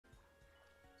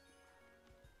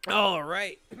All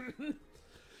right.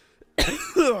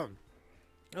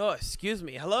 Oh, excuse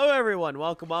me. Hello, everyone.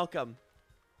 Welcome, welcome.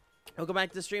 Welcome back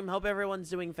to the stream. Hope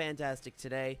everyone's doing fantastic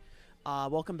today.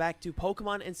 Welcome back to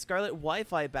Pokemon and Scarlet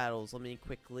Wi-Fi battles. Let me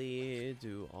quickly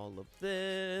do all of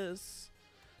this.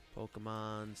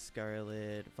 Pokemon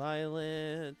Scarlet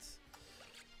Violet.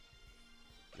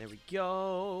 There we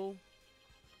go.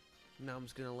 Now I'm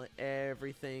just gonna let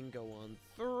everything go on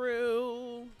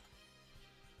through.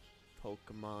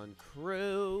 Pokemon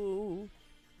Crew.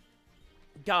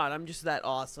 God, I'm just that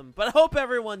awesome. But I hope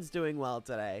everyone's doing well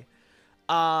today.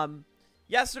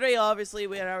 Yesterday, obviously,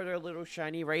 we had our little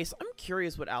shiny race. I'm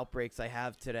curious what outbreaks I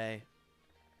have today.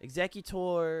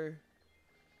 Executor,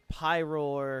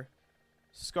 Pyroar,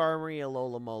 Skarmory,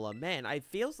 Alola. Man, it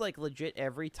feels like legit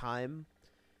every time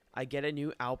I get a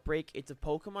new outbreak, it's a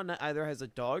Pokemon that either has a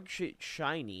dog shit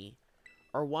shiny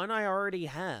or one I already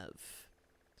have.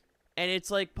 And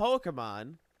it's like,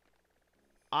 Pokemon,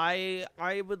 I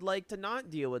would like to not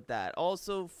deal with that.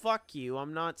 Also, fuck you,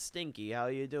 I'm not stinky. How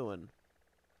you doing?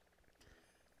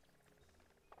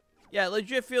 Yeah, it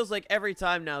legit feels like every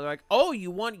time now they're like, "Oh,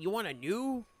 you want a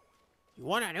new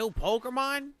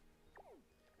Pokemon?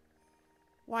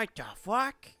 What the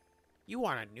fuck? You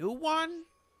want a new one?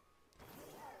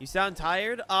 You sound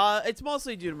tired?" It's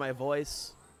mostly due to my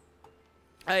voice.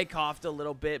 I coughed a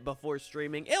little bit before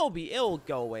streaming. It'll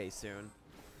go away soon.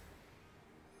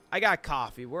 I got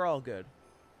coffee. We're all good.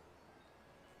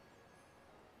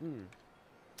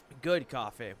 Good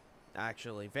coffee,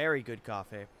 actually. Very good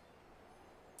coffee.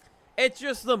 It's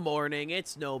just the morning.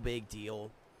 It's no big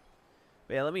deal.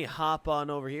 But yeah, let me hop on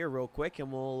over here real quick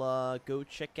and we'll go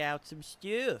check out some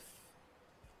stuff.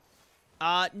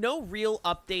 No real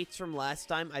updates from last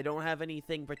time. I don't have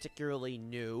anything particularly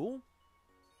new.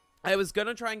 I was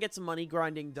gonna try and get some money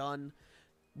grinding done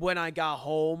when I got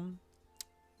home.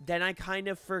 Then I kind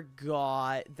of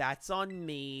forgot. That's on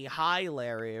me. Hi,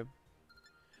 Larry.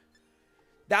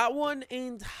 That one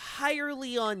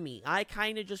entirely on me. I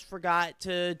kind of just forgot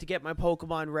to get my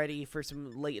Pokemon ready for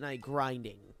some late night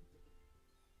grinding.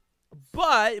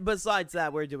 But besides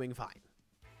that, we're doing fine.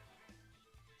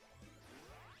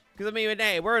 Because, I mean,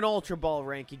 hey, we're an Ultra Ball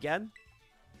rank again.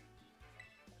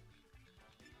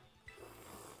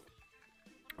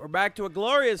 We're back to a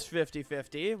glorious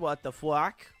 50-50. What the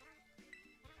fuck?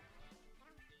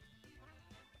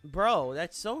 Bro,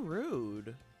 that's so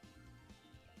rude.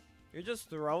 You're just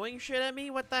throwing shit at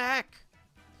me? What the heck?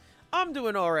 I'm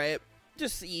doing alright.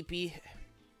 Just sleepy.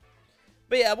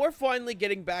 But yeah, we're finally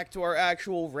getting back to our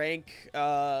actual rank.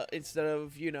 Instead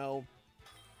of, you know,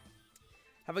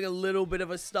 having a little bit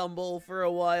of a stumble for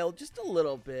a while. Just a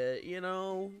little bit, you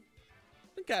know?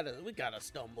 We gotta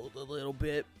stumble a little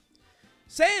bit.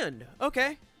 Sand!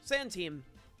 Okay. Sand team.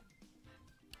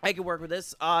 I can work with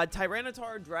this.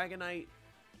 Tyranitar, Dragonite,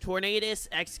 Tornadus,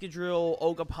 Excadrill,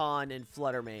 Ogerpon, and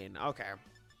Fluttermane. Okay.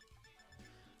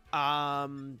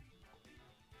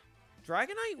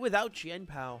 Dragonite without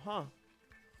Chien-Pao, huh?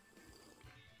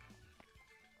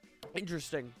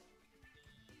 Interesting.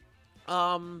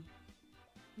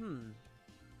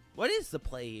 What is the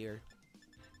play here?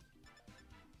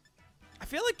 I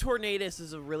feel like Tornadus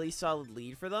is a really solid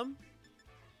lead for them.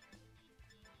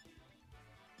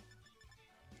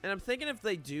 And I'm thinking if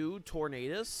they do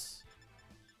Tornadus,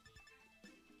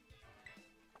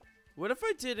 what if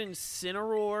I did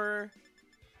Incineroar,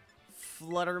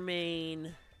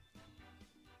 Fluttermane?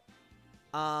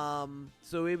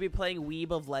 So we'd be playing Weeb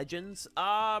of Legends.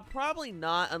 Probably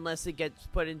not unless it gets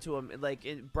put into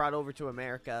brought over to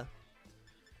America.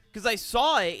 Because I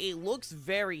saw it, it looks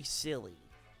very silly,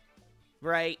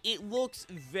 right? It looks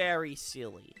very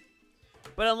silly.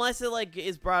 But unless it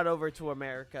is brought over to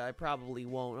America, I probably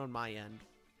won't on my end.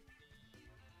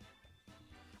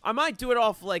 I might do it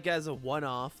off as a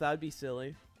one-off. That would be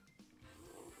silly.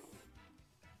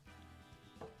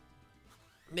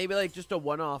 Maybe just a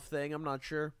one-off thing. I'm not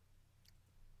sure.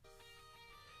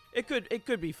 It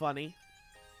could be funny.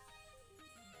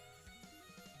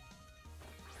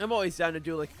 I'm always down to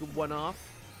do a one-off.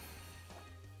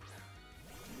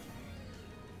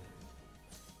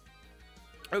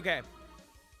 Okay.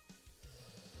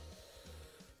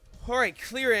 Alright,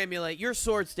 Clear Amulet. You're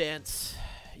Swords Dance.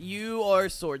 You are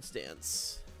Swords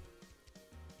Dance.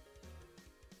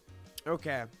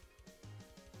 Okay.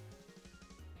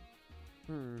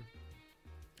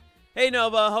 Hey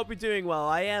Nova, hope you're doing well.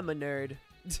 I am a nerd.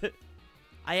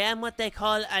 I am what they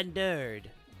call a nerd.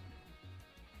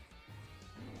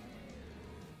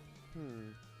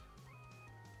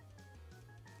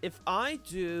 If I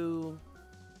do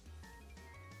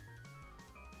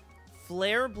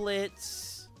Flare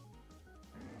Blitz,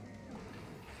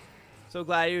 So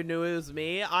glad you knew it was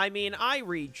me. I mean, I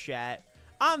read chat.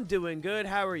 I'm doing good.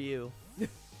 How are you?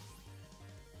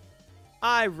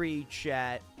 I read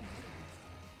chat.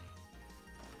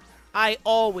 I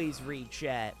always read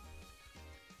chat.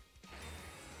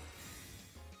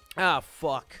 Ah,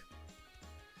 fuck.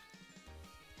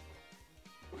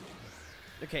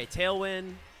 Okay,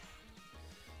 Tailwind.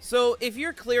 So, if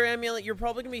you're clear Amulet, you're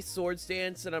probably going to be Sword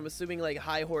Stance, and I'm assuming, like,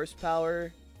 high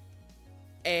horsepower.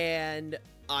 And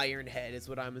Iron Head is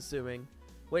what I'm assuming.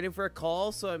 Waiting for a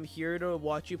call, so I'm here to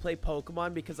watch you play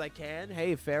Pokemon because I can.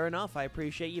 Hey, fair enough. I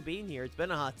appreciate you being here. It's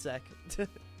been a hot sec.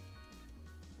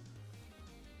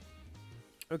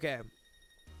 Okay.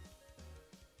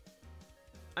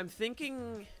 I'm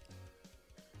thinking...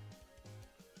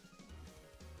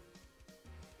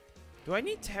 Do I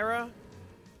need Terra?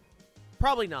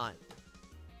 Probably not.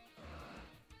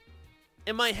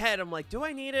 In my head, I'm like, do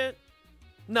I need it?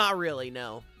 Not really,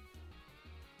 no.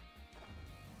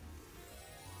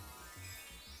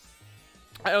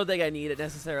 I don't think I need it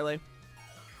necessarily.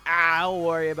 Don't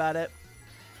worry about it.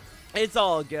 It's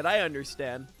all good. I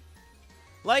understand.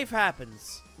 Life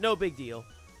happens. No big deal.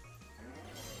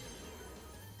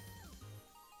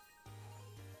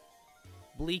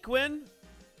 Bleakwind?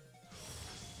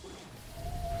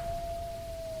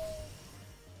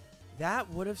 That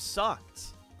would have sucked.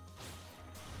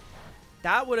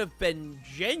 That would have been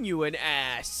genuine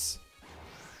ass.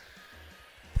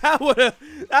 That would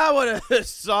have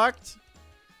sucked.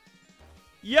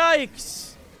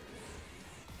 Yikes.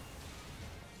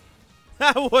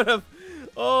 That would have,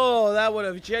 oh, that would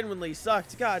have genuinely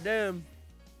sucked. God damn.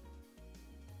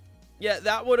 Yeah,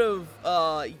 that would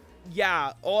have,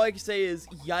 yeah, all I can say is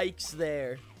yikes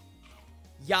there.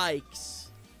 Yikes.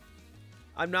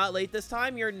 I'm not late this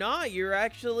time. You're not. You're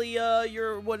actually,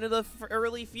 you're one of the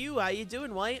early few. How you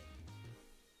doing, White?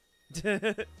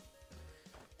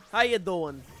 How you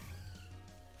doing?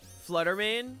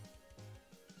 Fluttermane?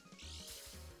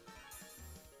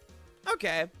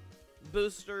 Okay.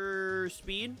 Booster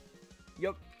speed?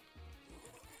 Yep.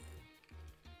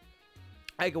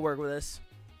 I can work with this.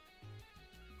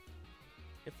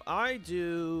 If I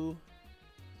do...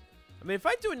 I mean, if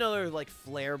I do another, like,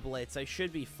 Flare Blitz, I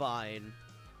should be fine.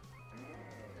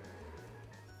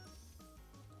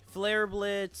 Flare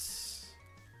Blitz.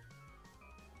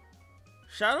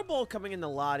 Shadow Ball coming into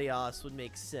Latios would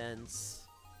make sense.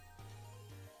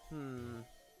 If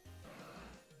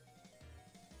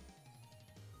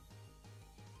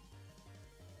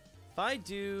I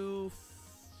do...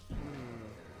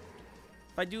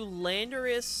 If I do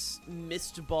Landorus,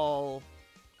 Mist Ball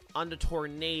onto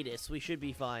Tornadus, we should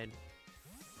be fine.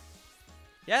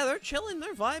 Yeah, they're chilling.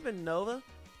 They're vibing, Nova.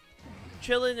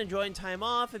 Chilling, enjoying time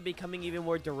off, and becoming even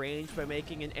more deranged by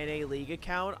making an NA League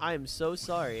account. I am so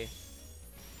sorry.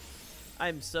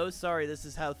 I'm so sorry this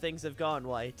is how things have gone,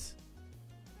 White.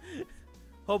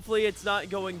 Hopefully it's not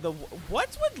going the...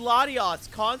 What's with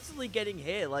Latios constantly getting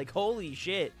hit? Like, holy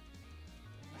shit.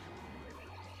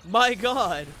 My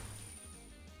god.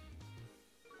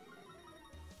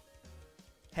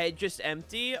 Head just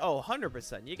empty? Oh,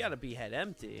 100%. You gotta be head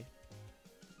empty.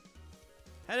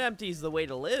 Head empty is the way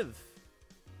to live.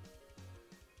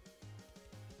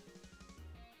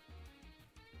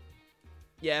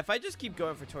 Yeah, if I just keep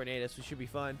going for Tornadus, we should be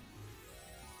fine.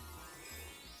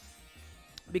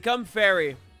 Become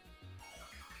fairy.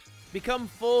 Become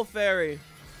full fairy.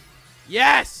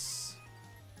 Yes!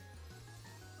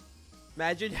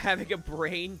 Imagine having a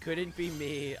brain couldn't be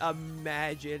me.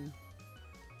 Imagine.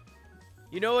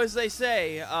 You know, as they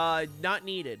say, not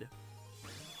needed.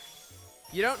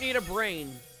 You don't need a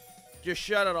brain. Just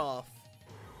shut it off.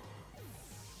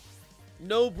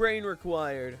 No brain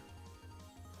required.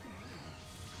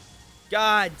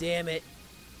 God damn it.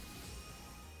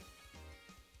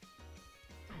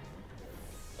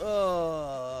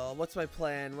 Oh, what's my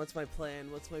plan? What's my plan?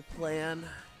 What's my plan?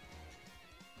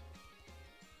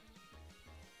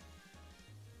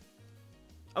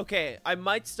 Okay, I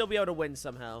might still be able to win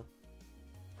somehow.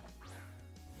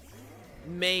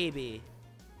 Maybe.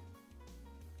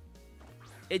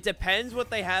 It depends what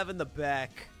they have in the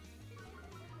back.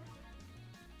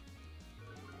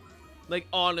 Like,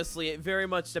 honestly, it very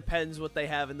much depends what they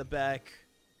have in the back.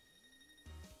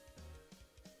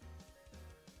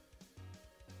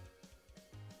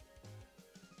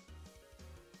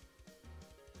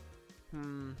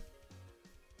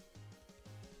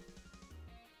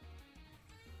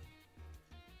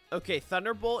 Okay,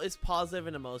 Thunderbolt is positive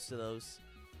into most of those.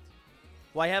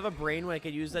 Why have a brain when I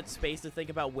could use that space to think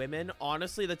about women?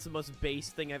 Honestly, that's the most base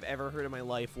thing I've ever heard in my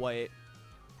life, White.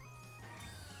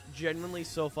 Genuinely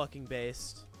so fucking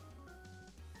based.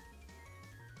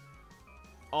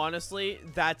 honestly,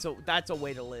 that's a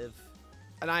way to live.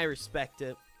 And I respect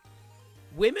it.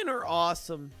 Women are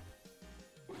awesome.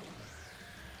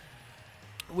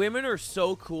 Women are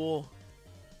so cool.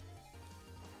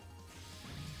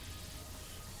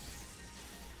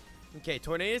 Okay,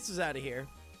 Tornadus is out of here.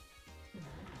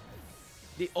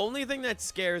 The only thing that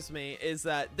scares me is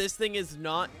that this thing is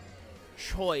not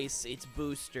choice, it's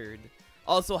boosted.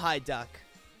 Also, hi, Duck.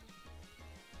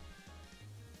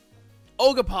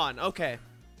 Ogerpon, okay.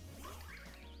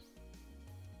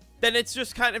 Then it's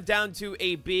just kind of down to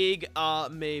a big,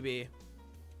 maybe.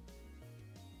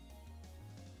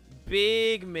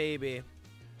 Big maybe.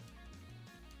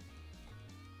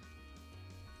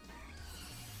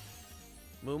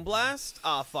 Moonblast?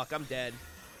 Ah, fuck, I'm dead.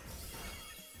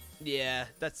 Yeah,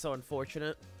 that's so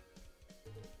unfortunate.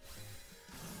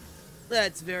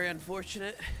 That's very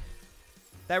unfortunate.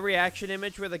 That reaction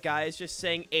image where the guy is just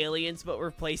saying aliens but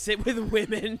replace it with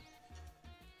women.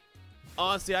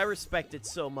 Honestly, I respect it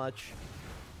so much.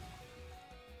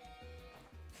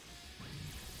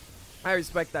 I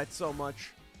respect that so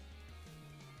much.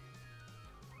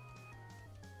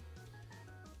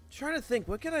 Trying to think,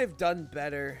 what could I have done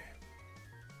better?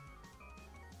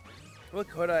 What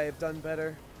could I have done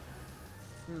better?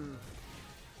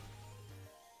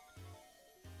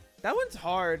 That one's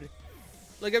hard.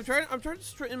 Like, I'm trying to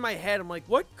straighten my head. I'm like,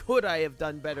 what could I have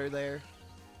done better there?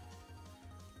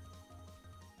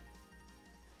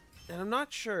 And I'm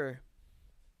not sure.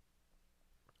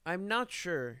 I'm not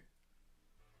sure.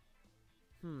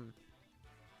 I'll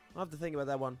have to think about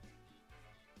that one.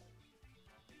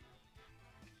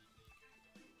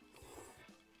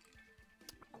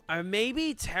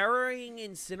 Maybe Terroring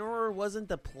Incineroar wasn't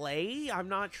the play? I'm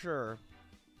not sure.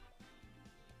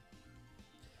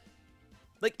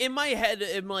 Like, in my head,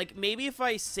 I'm like, maybe if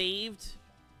I saved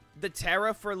the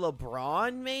Terra for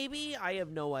LeBron, maybe? I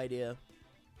have no idea.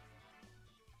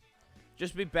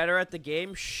 Just be better at the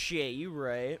game? Shit, you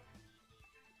right.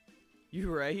 You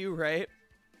right.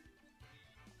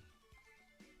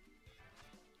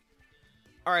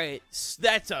 Alright,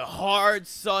 that's a hard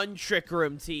Sun Trick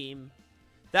Room team.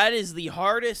 That is the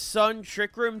hardest Sun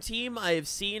Trick Room team I have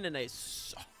seen in a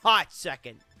hot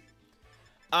second.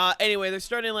 Anyway, they're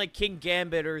starting like King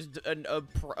Gambit or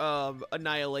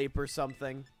Annihilate or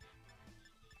something.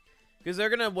 Because they're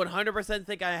going to 100%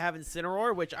 think I have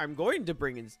Incineroar, which I'm going to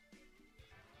bring in.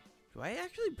 Do I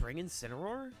actually bring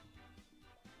Incineroar?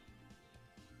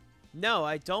 No,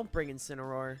 I don't bring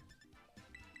Incineroar.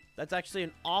 That's actually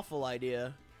an awful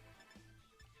idea.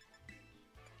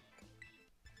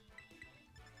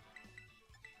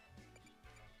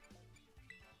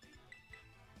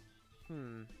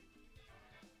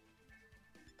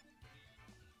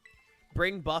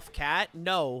 Bring Buff Cat?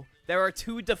 No. There are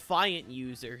 2 Defiant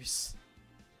users.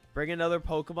 Bring another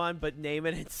Pokemon, but name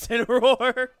it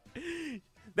Incineroar.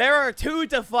 There are 2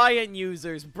 Defiant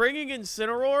users. Bringing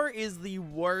Incineroar is the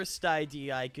worst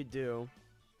idea I could do.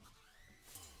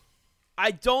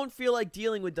 I don't feel like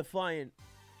dealing with Defiant.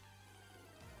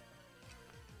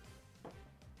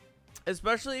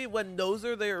 Especially when those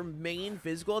are their main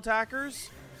physical attackers.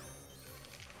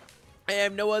 I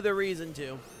have no other reason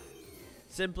to.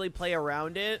 Simply play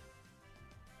around it.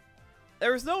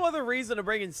 There was no other reason to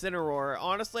bring Incineroar.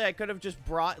 Honestly, I could have just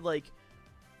brought, like...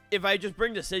 If I just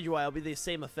bring Decidueye, it'll be the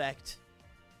same effect.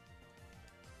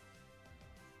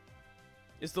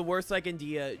 It's the worst I can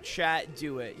do. Chat,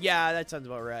 do it. Yeah, that sounds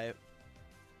about right.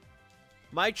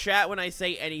 My chat, when I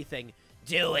say anything,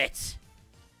 do it.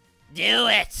 Do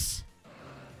it. It's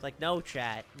like, no,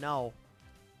 chat. No.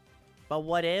 But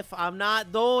what if I'm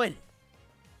not doing?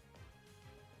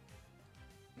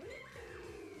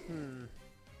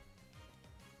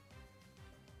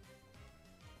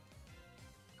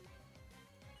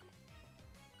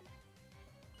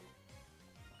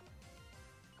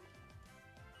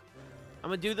 I'm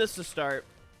gonna do this to start.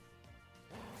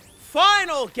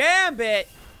 Final Gambit!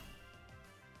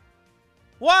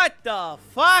 What the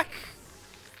fuck?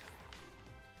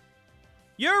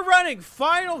 You're running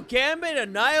Final Gambit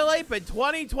Annihilate in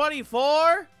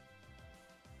 2024?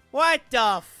 What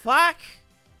the fuck?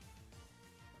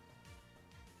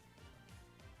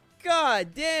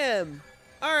 God damn.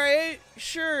 Alright,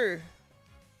 sure.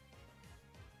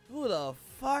 Who the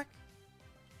fuck?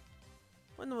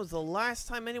 When was the last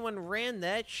time anyone ran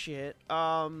that shit? They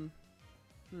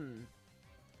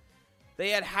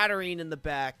had Hatterene in the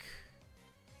back.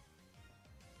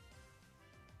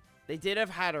 They did have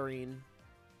Hatterene.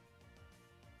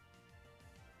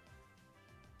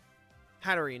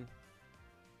 Hatterene.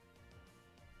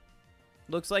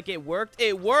 Looks like it worked.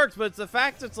 It worked, but it's the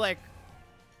fact it's like...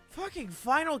 Fucking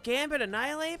Final Gambit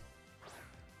Annihilate?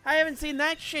 I haven't seen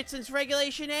that shit since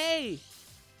Regulation A.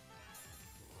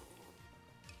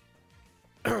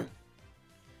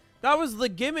 That was the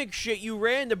gimmick shit you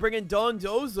ran to bring in Don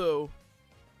Dozo.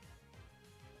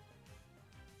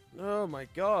 Oh my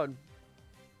god.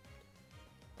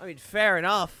 I mean, fair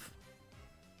enough.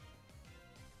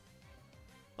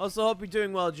 Also, hope you're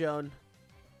doing well, Joan.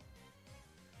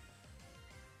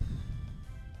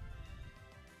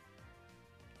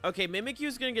 Okay,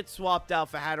 Mimikyu's gonna get swapped out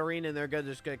for Hatterene, and they're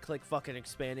just gonna click fucking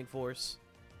Expanding Force.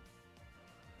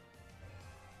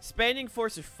 Expanding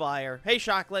Force is fire. Hey,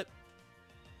 Chocolate.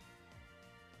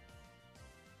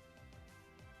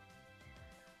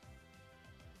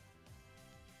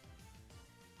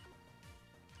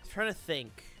 I'm trying to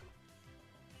think.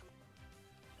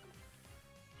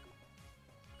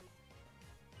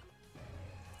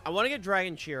 I want to get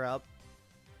Dragon Cheer up.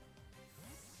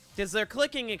 Because they're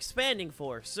clicking Expanding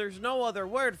Force. There's no other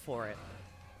word for it.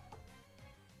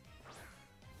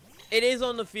 It is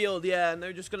on the field, yeah, and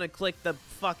they're just gonna click the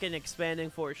fucking Expanding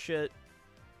Force shit.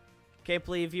 Can't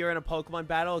believe you're in a Pokemon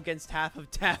battle against half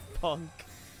of Daft Punk.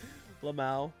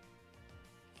 Lamau.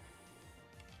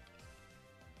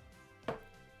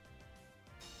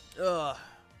 Ugh.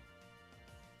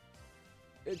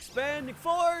 Expanding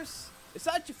Force! It's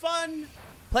such a fun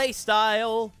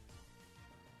playstyle.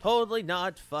 Totally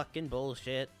not fucking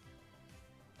bullshit.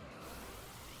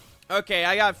 Okay,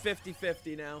 I got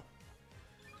 50-50 now.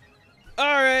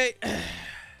 Alright.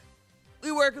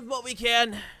 We work with what we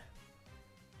can.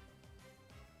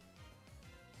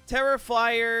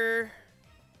 Terraflyer.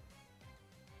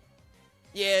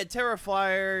 Yeah,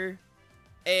 Terraflyer.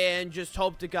 And just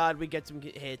hope to God we get some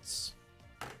hits.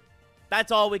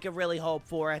 That's all we can really hope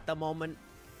for at the moment.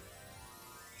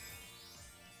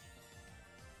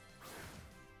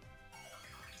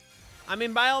 I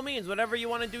mean, by all means, whatever you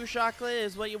want to do, Chocolate,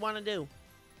 is what you want to do.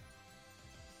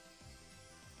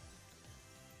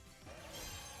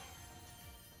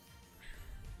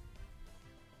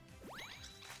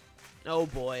 Oh,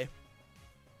 boy.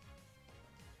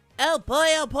 Oh, boy,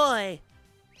 oh, boy.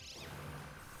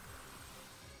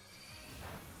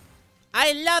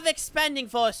 I love Expanding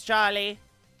Force, Charlie.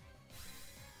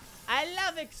 I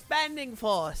love Expanding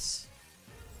Force.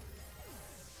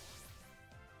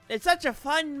 It's such a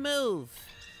fun move.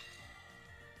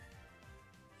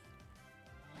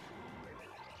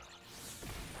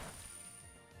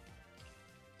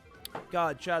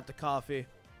 God, shout out to coffee.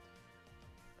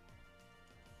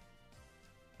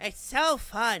 It's so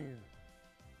fun.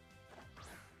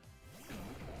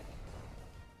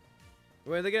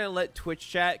 Were they gonna let Twitch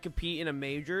chat compete in a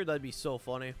major? That'd be so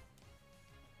funny.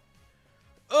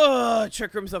 Ugh,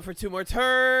 Trick Room's up for 2 more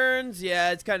turns.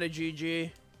 Yeah, it's kind of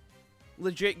GG.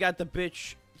 Legit got the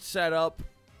bitch set up.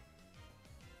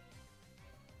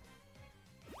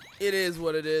 It is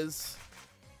what it is.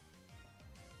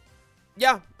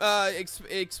 Yeah,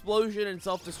 explosion and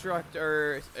self-destruct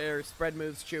or spread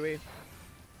moves, Chewy.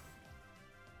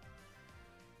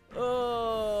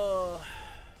 Oh.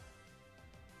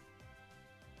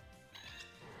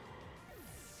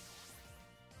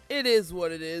 It is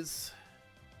what it is.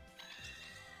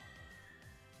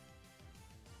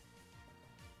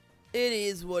 It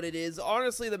is what it is.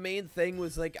 Honestly, the main thing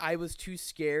was, like, I was too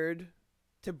scared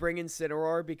to bring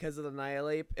Incineroar because of the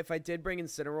Annihilate. If I did bring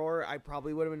Incineroar, I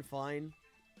probably would have been fine.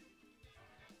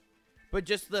 But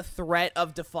just the threat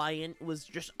of Defiant was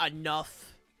just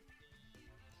enough.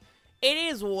 It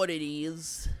is what it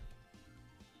is.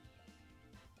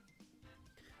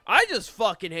 I just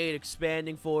fucking hate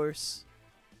Expanding Force.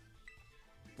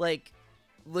 Like,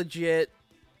 legit.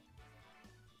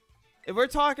 If we're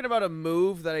talking about a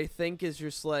move that I think is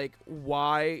just like,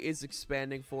 why is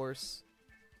Expanding Force?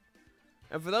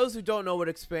 And for those who don't know what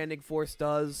Expanding Force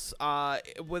does,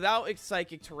 without its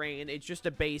Psychic Terrain, it's just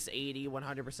a base 80,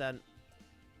 100%.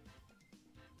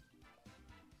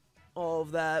 All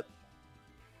of that.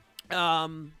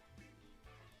 Oh,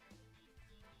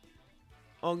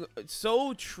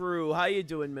 so true. How you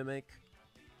doing, Mimic?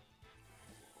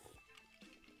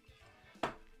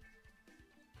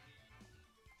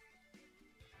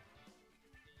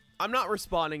 I'm not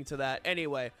responding to that.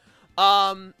 Anyway,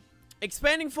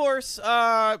 Expanding Force,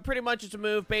 pretty much it's a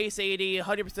move, base 80,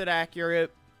 100%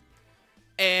 accurate.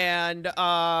 And,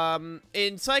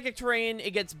 in Psychic Terrain,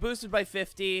 it gets boosted by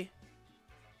 50.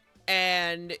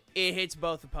 And it hits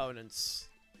both opponents.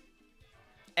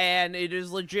 And it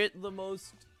is legit the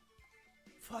most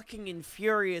fucking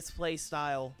infurious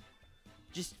playstyle.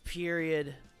 Just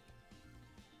period.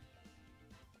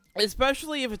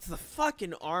 Especially if it's the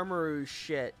fucking Armoroo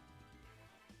shit.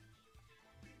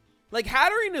 Like,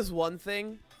 Hatterene is one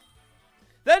thing.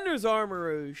 Then there's Armor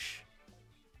Rouge.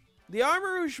 The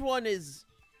Armor Rouge one is...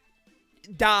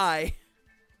 die.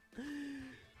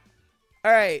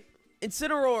 Alright.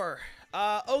 Incineroar.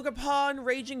 Ogerpon,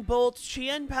 Raging Bolt,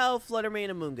 Chien-Pao,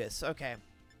 Fluttermane, Amoonguss. Okay.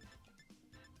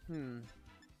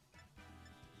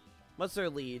 What's their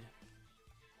lead?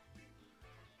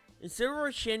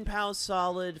 Incineroar, Chien-Pao,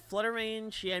 solid.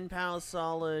 Fluttermane, Chien-Pao,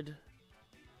 solid.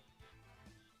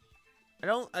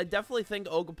 I definitely think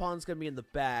Ogerpon's gonna be in the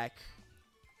back.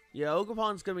 Yeah,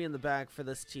 Ogerpon's gonna be in the back for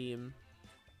this team.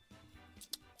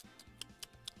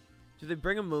 Do they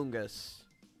bring Amoonguss?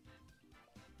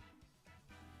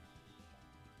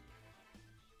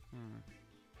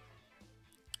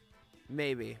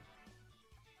 Maybe.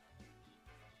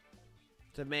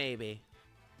 It's a maybe.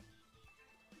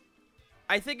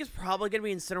 I think it's probably going to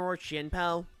be Incineroar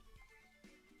Chien-Pao.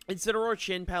 Incineroar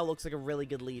Chien-Pao looks like a really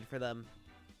good lead for them.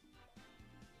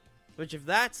 Which, if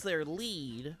that's their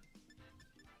lead...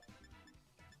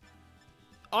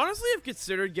 Honestly, I've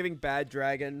considered giving Bad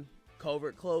Dragon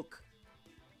Covert Cloak.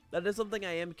 That is something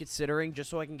I am considering, just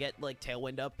so I can get, like,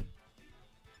 Tailwind up.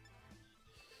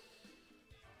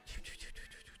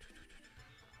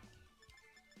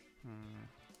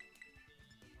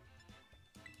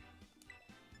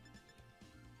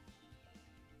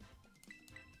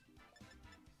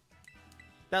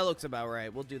 That looks about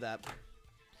right. We'll do that.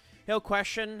 Hail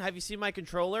question, have you seen my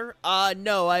controller?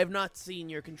 No, I have not seen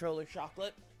your controller,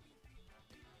 Chocolate.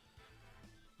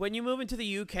 When you move into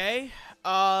the UK?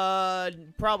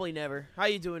 Probably never. How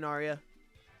you doing, Arya?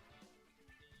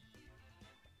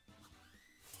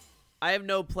 I have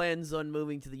no plans on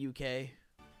moving to the UK.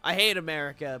 I hate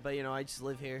America, but, you know, I just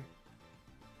live here.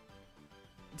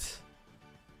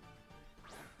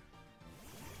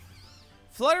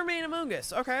 Fluttermane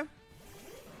Amoonguss. Okay.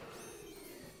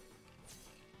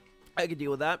 I could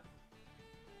deal with that.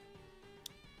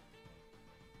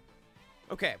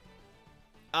 Okay.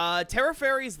 Terra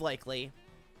Fairy's likely.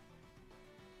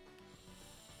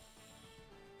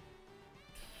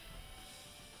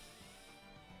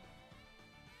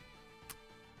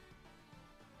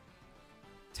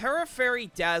 Terra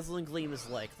Fairy Dazzling Gleam is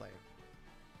likely.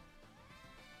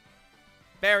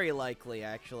 Very likely,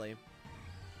 actually.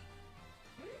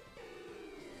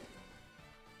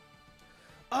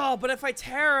 Oh, but if I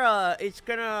Terra, it's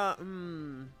gonna...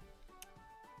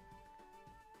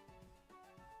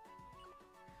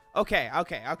 Okay.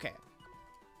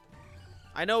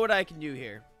 I know what I can do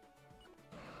here.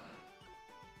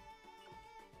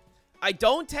 I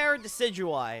don't Terra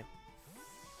Decidueye.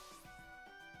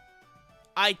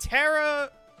 I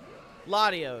Terra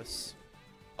Latios.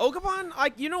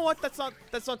 Ogerpon, you know what? That's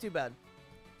not too bad.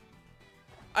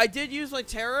 I did use my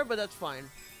Terra, but that's fine.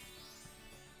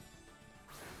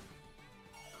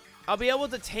 I'll be able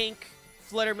to tank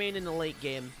Fluttermane in the late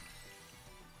game.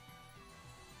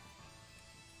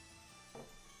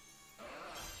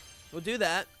 We'll do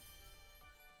that.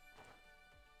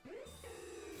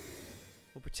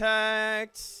 We'll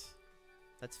protect.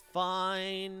 That's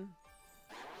fine.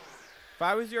 If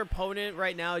I was your opponent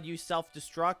right now, I'd use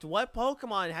self-destruct. What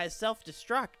Pokemon has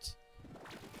self-destruct?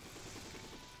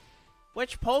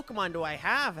 Which Pokemon do I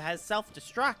have that has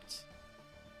self-destruct?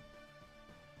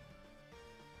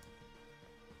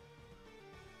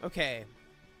 Okay.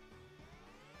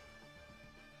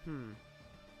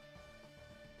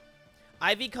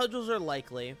 Ivy Cudgels are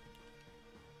likely.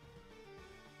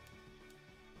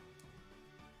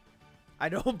 I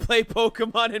don't play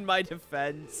Pokemon in my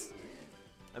defense.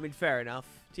 I mean, fair enough.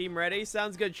 Team ready?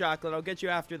 Sounds good, Chocolate. I'll get you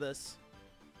after this.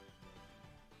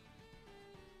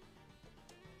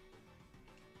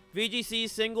 VGC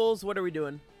singles, what are we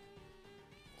doing?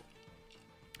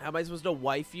 How am I supposed to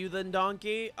wife you then,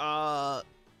 Donkey?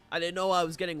 I didn't know I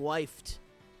was getting wifed.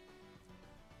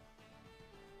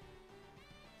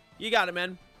 You got it,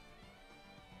 man.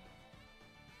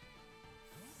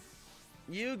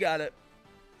 You got it.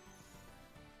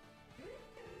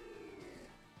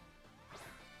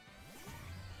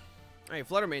 Alright,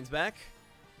 Fluttermane's back.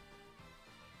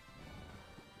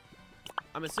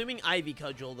 I'm assuming Ivy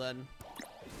Cudgel, then.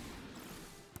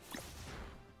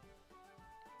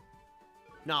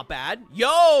 Not bad.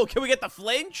 Yo, can we get the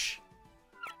flinch?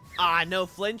 Ah, no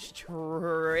flinch.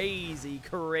 Crazy,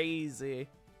 crazy.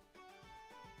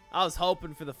 I was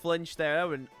hoping for the flinch there. That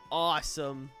would have been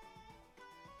awesome.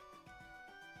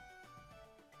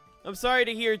 I'm sorry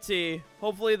to hear, T.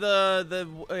 Hopefully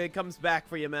it comes back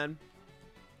for you, man.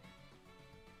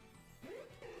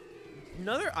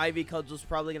 Another Ivy Cudgel's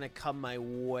probably going to come my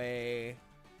way.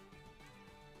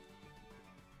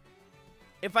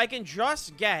 If I can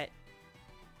just get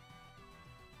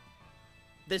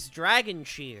this Dragon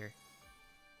Shear.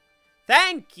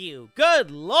 Thank you. Good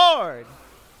lord.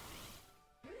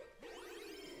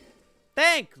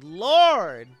 Thank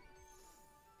Lord!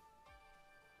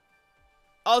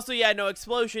 Also, yeah, no,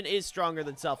 Explosion is stronger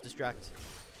than Self-Destruct.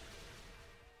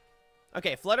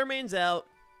 Okay, Fluttermane's out.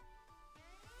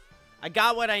 I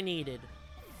got what I needed.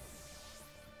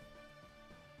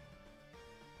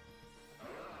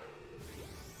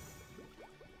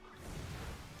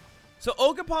 So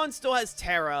Ogerpon still has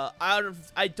Terra.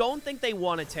 I don't think they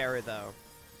want a Terra, though.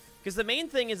 Because the main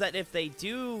thing is that if they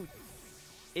do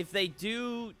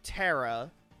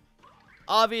Terra,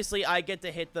 obviously I get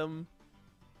to hit them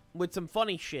with some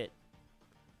funny shit.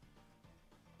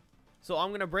 So I'm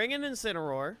going to bring in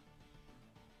Incineroar.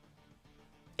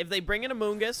 If they bring in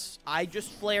Amoonguss, I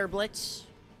just Flare Blitz.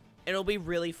 It'll be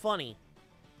really funny.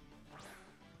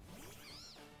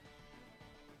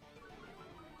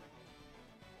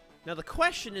 Now the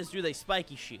question is, do they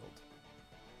Spiky Shield?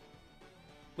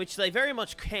 Which they very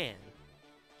much can.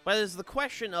 But it's the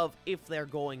question of if they're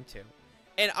going to.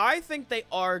 And I think they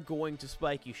are going to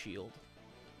Spiky Shield.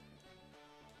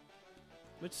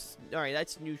 Which, alright,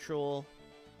 that's neutral.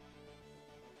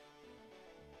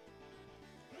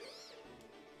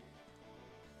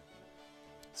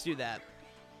 Let's do that.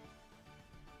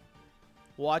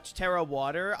 Watch Terra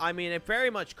Water. I mean, it very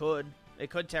much could.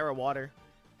 It could Terra Water.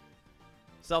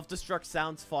 Self-Destruct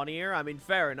sounds funnier. I mean,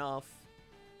 fair enough.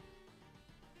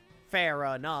 Fair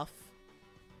enough.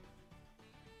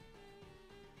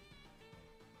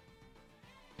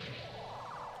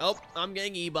 Oh, I'm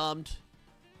getting E-bombed.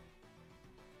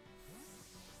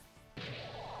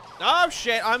 Oh,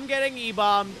 shit. I'm getting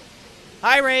E-bombed.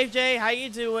 Hi, Rave J. How you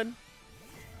doing?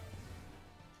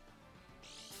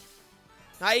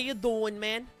 How you doing,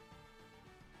 man?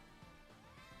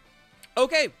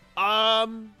 Okay.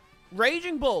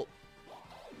 Raging Bolt.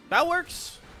 That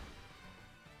works.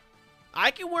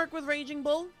 I can work with Raging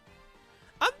Bull.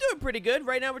 I'm doing pretty good.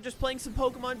 Right now, we're just playing some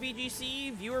Pokemon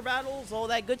VGC, viewer battles, all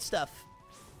that good stuff.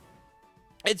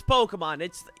 It's Pokemon.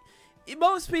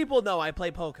 Most people know I play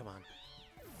Pokemon.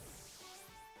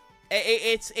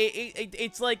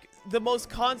 It's like the most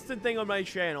constant thing on my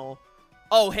channel.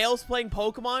 Oh, Hale's playing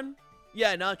Pokemon?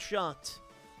 Yeah, not shocked.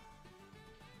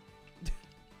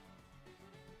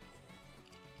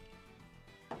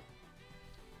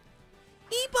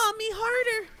 E-bomb me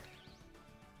harder!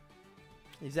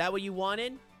 Is that what you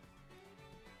wanted?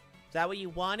 Is that what you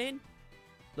wanted?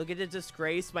 Look at the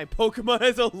disgrace. My Pokemon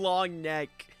has a long neck.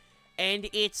 And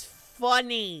it's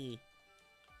funny.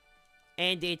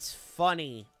 And it's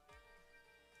funny.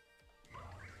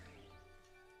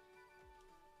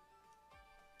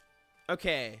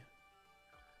 Okay.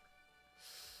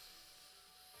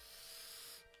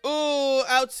 Oh,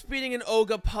 outspeeding an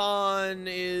Ogerpon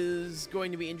is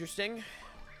going to be interesting.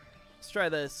 Let's try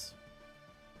this.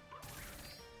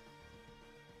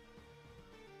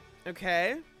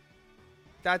 Okay.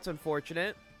 That's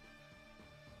unfortunate.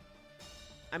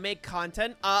 I make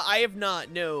content. I have not,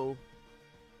 no.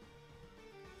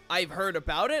 I've heard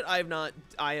about it. I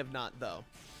have not, though.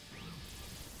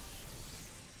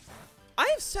 I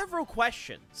have several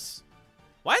questions.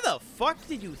 Why the fuck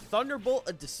did you Thunderbolt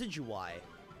a Decidueye?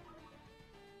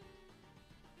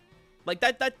 Like,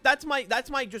 that's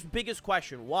my just biggest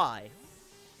question. Why?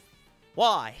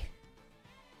 Why?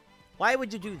 Why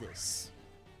would you do this?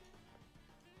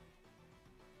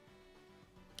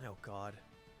 Oh, God.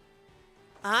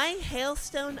 I,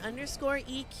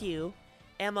 HailStone_EQ,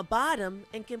 am a bottom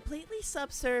and completely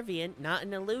subservient, not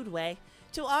in a lewd way,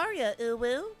 to Arya,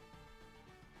 Uwu. Is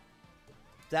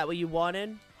that what you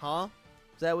wanted? Huh?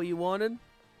 Is that what you wanted?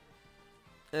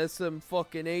 SM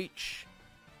fucking H.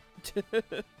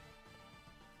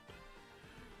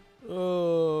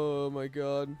 Oh, my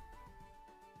God.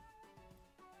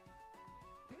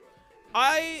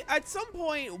 I, at some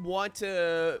point, want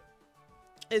to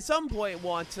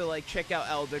like check out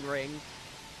Elden Ring.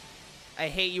 I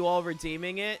hate you all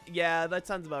redeeming it. Yeah, that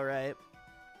sounds about right.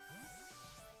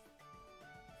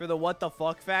 For the what the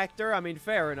fuck factor, I mean,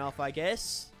 fair enough, I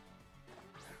guess.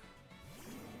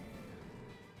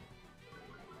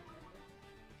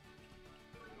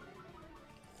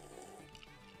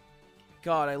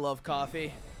 God, I love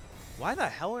coffee. Why the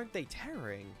hell aren't they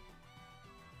tearing?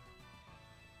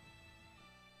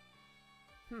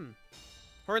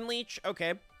 Hornleech,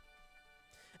 okay.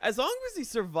 As long as he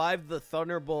survived the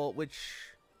Thunderbolt, which...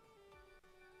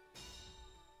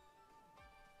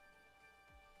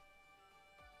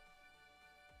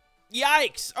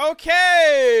 Yikes!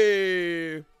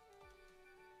 Okay!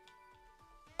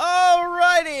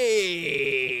 Alrighty!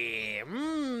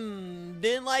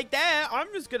 Didn't like that. I'm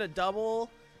just gonna double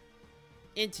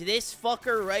into this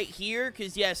fucker right here,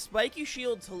 because, yeah, Spiky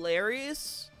Shield's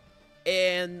hilarious.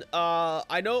 And,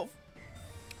 I know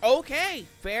Okay,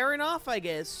 fair enough, I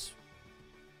guess.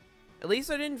 At least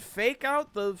I didn't fake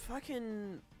out the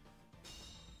fucking...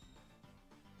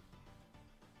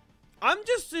 I'm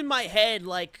just in my head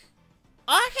like,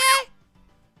 okay.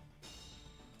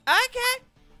 Okay.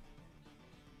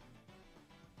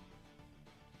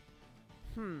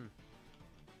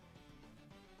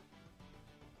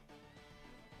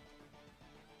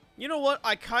 You know what?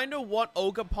 I kind of want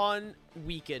Ogerpon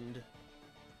weakened.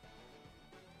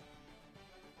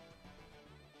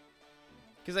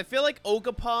 Because I feel like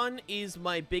Ogerpon is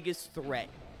my biggest threat.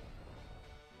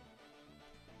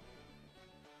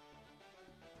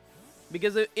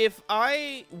 Because if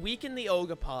I weaken the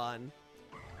Ogerpon,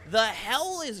 the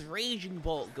hell is Raging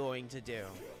Bolt going to do?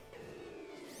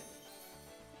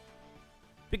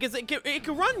 Because it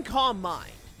can run Calm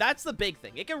Mind. That's the big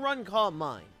thing. It can run Calm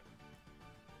Mind.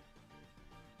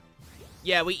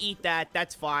 Yeah, we eat that.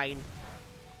 That's fine.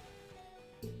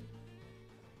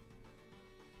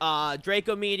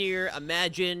 Draco Meteor,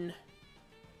 imagine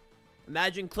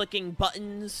clicking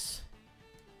buttons.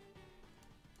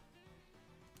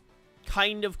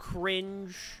 Kind of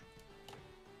cringe.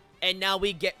 And now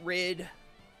we get rid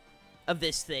of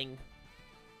this thing.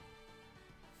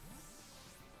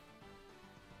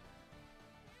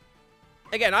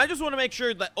 Again, I just want to make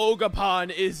sure that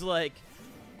Ogerpon is, like,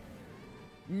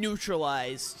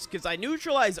 neutralized. Because I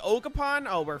neutralize Ogerpon,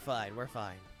 oh, we're fine, we're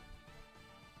fine.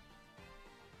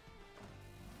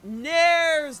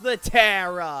 There's the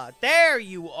Terra! There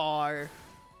you are!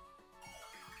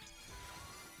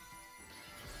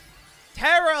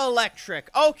 Terra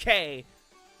Electric, okay.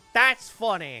 That's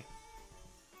funny.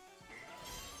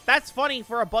 That's funny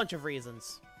for a bunch of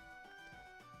reasons.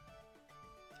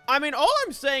 I mean, all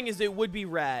I'm saying is it would be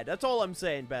rad. That's all I'm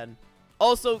saying, Ben.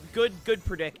 Also, good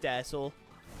predict, asshole.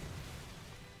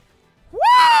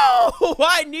 Whoa!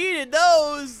 I needed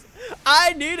those!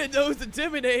 I needed those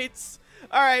Intimidates!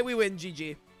 Alright, we win,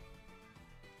 GG.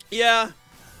 Yeah.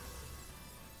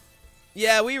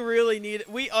 Yeah, we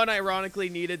unironically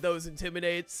needed those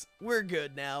Intimidates. We're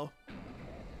good now.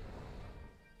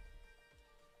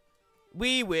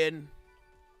 We win.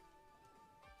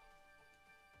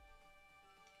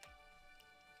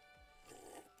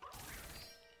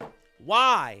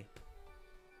 Why?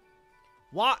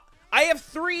 Why? I have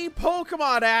 3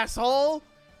 Pokemon, asshole!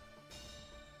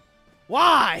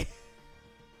 Why?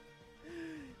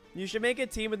 You should make a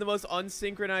team with the most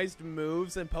unsynchronized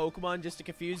moves and Pokemon just to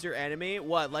confuse your enemy.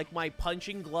 What, like my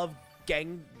Punching Glove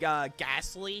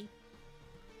Ghastly?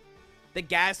 The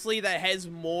Ghastly that has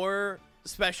more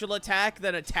special attack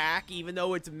than attack, even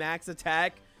though it's max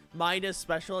attack minus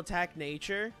special attack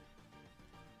nature?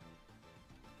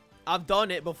 I've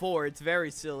done it before. It's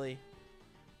very silly.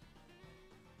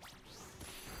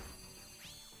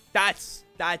 That's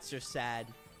just sad.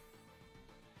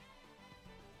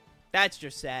 That's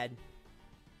just sad.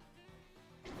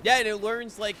 Yeah, and it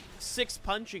learns like 6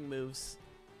 punching moves.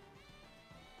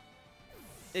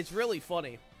 It's really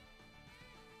funny.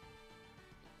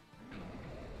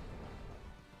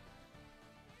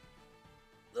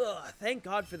 Ugh, thank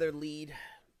God for their lead.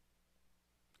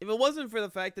 If it wasn't for the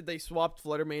fact that they swapped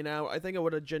Fluttermane out, I think I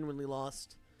would have genuinely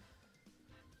lost.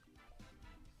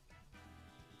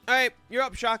 Alright, you're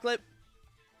up, Chocolate.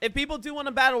 If people do want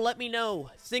to battle, let me know.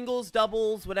 Singles,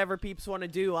 doubles, whatever peeps want to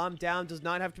do, I'm down. Does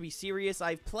not have to be serious.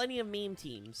 I have plenty of meme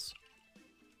teams.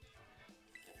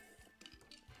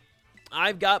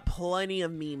 I've got plenty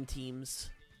of meme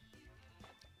teams.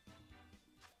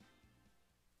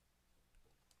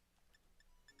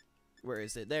 Where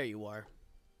is it? There you are.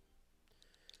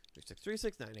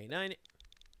 3636 9898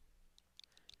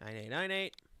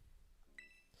 9898.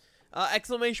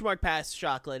 Exclamation mark pass,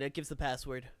 Chocolate. It gives the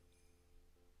password.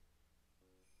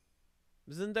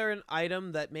 Isn't there an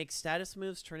item that makes status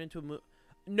moves turn into a move?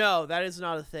 No, that is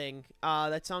not a thing.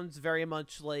 That sounds very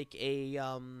much like a,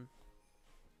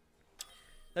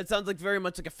 that sounds like very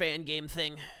much like a fan game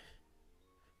thing.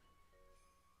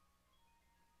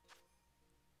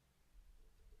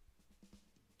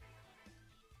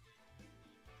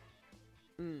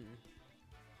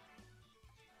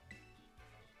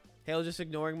 Hail just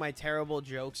ignoring my terrible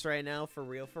jokes right now. For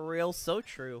real, for real. So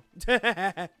true.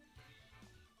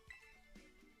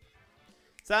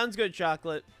 Sounds good,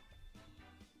 Chocolate.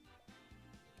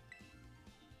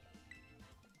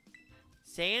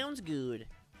 Sounds good.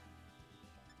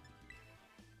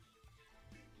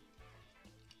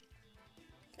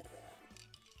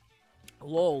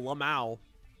 Lol, Lamau.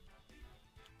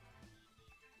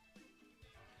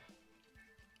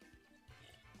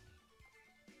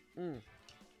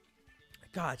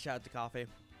 God, shout out to coffee.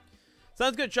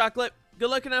 Sounds good, Chocolate. Good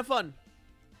luck and have fun.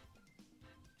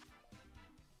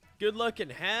 Good luck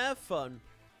and have fun.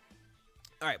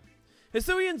 Alright.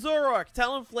 Hisuian Zoroark,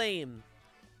 Talonflame,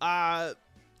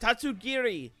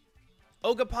 Tatsugiri,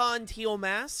 Ogerpon, Teal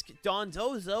Mask,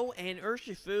 Dondozo, and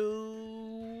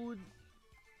Urshifu.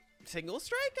 Single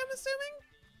Strike, I'm assuming?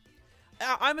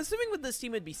 I'm assuming with this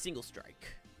team it'd be Single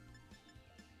Strike.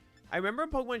 I remember in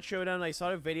Pokemon Showdown, I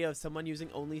saw a video of someone using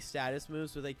only status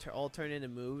moves where they all turn into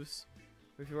moves.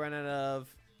 If you run out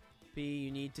of P,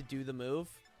 you need to do the move.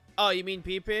 Oh, you mean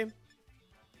PP?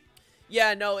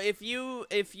 Yeah, no, if you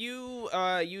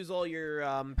use all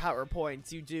your power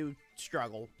points, you do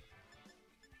struggle.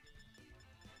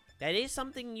 That is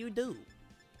something you do.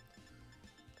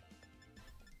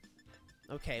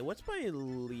 Okay, what's my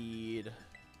lead?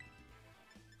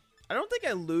 I don't think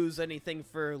I lose anything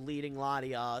for leading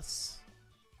Latias.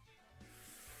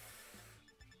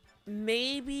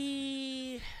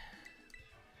 Maybe...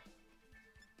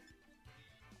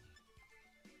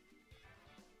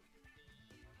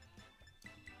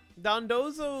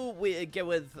 Dondozo we get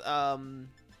with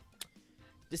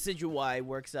Decidueye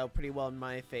works out pretty well in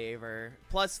my favor.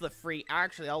 Plus the free...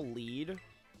 Actually, I'll lead.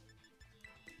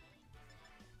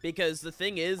 Because the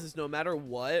thing is no matter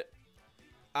what,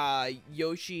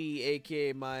 Yoshi,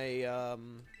 aka my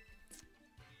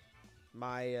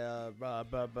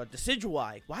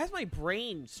Decidueye. Why is my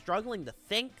brain struggling to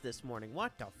think this morning?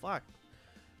 What the fuck?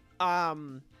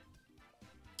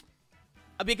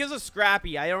 Because of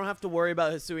Scrappy, I don't have to worry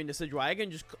about Hisuian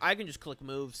Decidueye. I can just click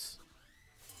moves.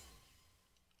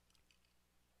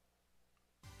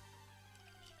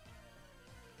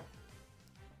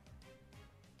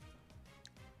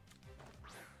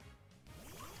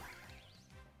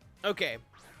 Okay.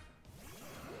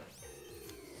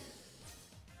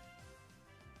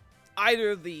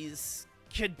 Either of these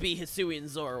could be Hisuian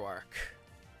Zoroark.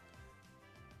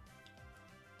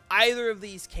 Either of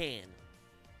these can.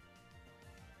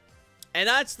 And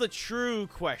that's the true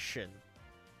question.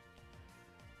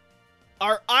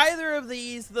 Are either of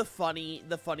these the funny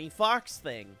fox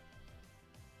thing?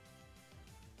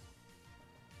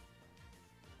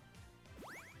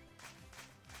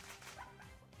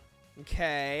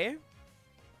 Okay.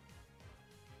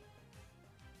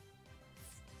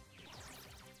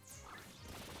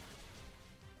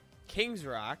 King's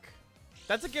Rock.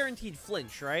 That's a guaranteed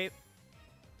flinch, right?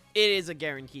 It is a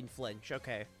guaranteed flinch.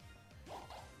 Okay.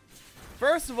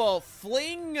 First of all,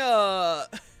 fling Ogerpon.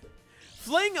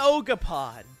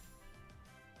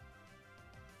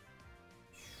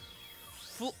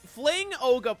 Fling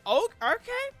okay.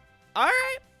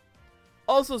 Alright.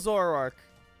 Also Zoroark.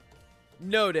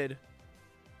 Noted.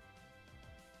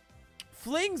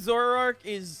 Fling Zoroark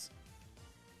is...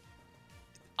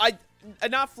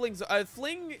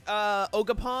 Fling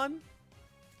Ogerpon.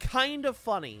 Kind of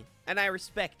funny. And I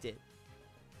respect it.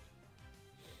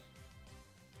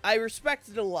 I respect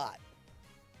it a lot.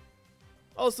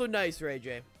 Also nice, Ray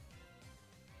J.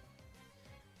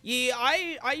 Yeah,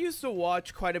 I used to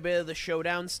watch quite a bit of the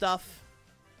Showdown stuff.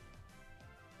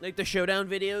 Like the Showdown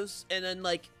videos. And then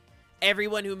like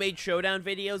everyone who made Showdown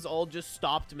videos all just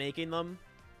stopped making them.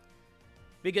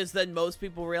 Because then most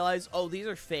people realized, oh, these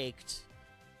are faked.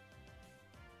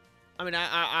 I mean,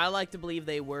 I like to believe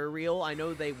they were real. I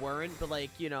know they weren't, but like,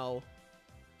 you know,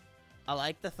 I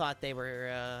like the thought they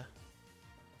were,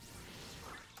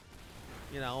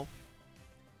 you know.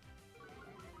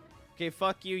 Okay,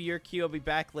 fuck you, you're cute, I'll be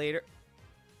back later.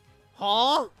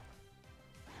 Huh?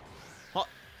 Huh?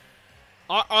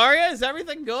 Arya, is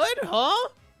everything good? Huh?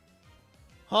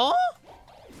 Huh?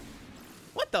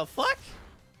 What the fuck?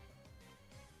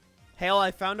 Hail,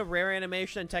 I found a rare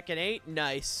animation in Tekken 8.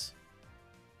 Nice.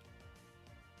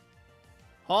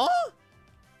 Huh?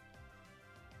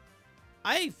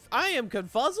 I am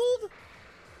confuzzled?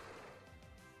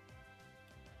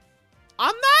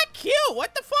 I'm not cute!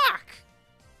 What the fuck?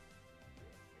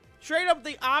 Straight up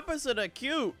the opposite of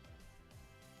cute.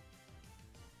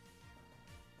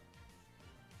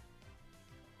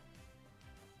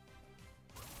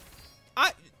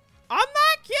 I'm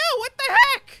not cute! What the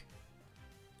heck?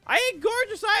 I ain't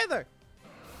gorgeous either.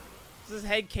 His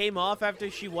head came off after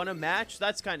she won a match?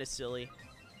 That's kind of silly.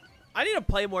 I need to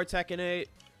play more Tekken 8.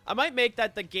 I might make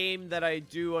that the game that I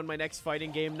do on my next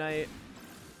fighting game night.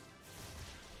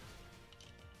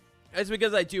 It's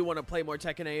because I do want to play more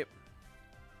Tekken 8.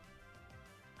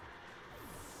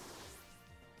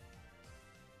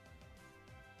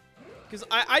 Because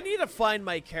I need to find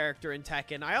my character in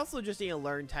Tekken. I also just need to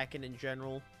learn Tekken in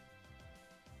general.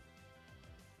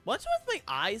 What's with my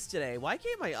eyes today? Why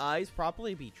can't my eyes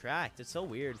properly be tracked? It's so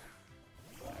weird.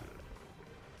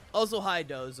 Also, hi,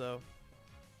 Dozo.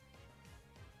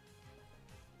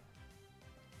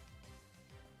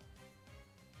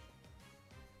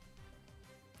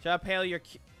 Shut up, Hail, you're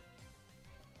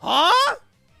Huh?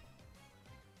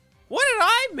 What did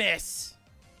I miss?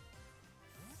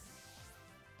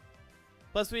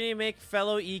 Plus, we need to make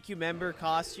fellow EQ member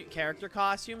character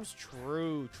costumes.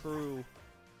 True.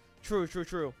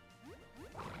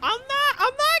 I'm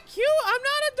not cute. I'm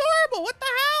not adorable. What the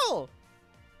hell?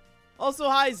 Also,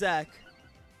 hi, Zach.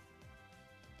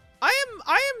 I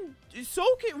am so...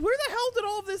 Where the hell did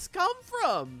all of this come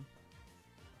from?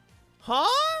 Huh?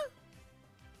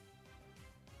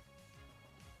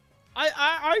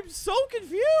 I'm so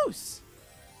confused.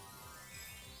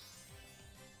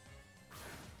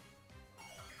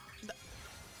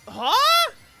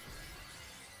 Huh?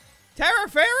 Terra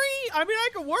Fairy? I mean, I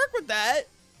could work with that.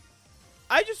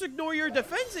 I just ignore your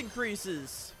defense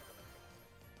increases.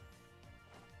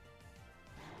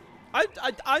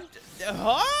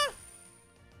 Huh?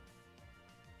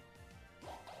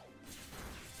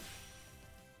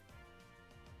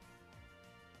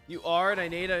 You are, and I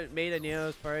made a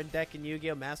Neo Spartan deck in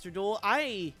Yu-Gi-Oh! Master Duel.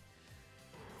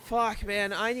 Fuck,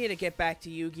 man, I need to get back to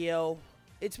Yu-Gi-Oh!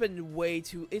 It's been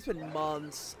it's been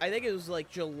months. I think it was like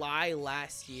July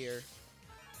last year.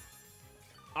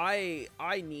 I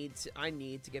need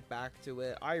to get back to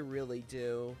it. I really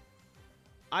do.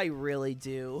 I really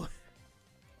do.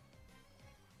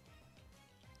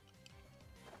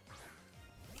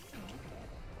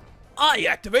 I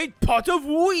activate Pot of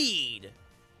Weed,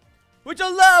 which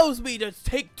allows me to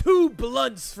take 2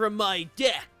 blunts from my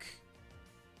deck.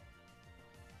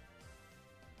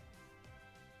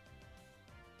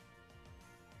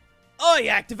 I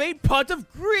activate Pot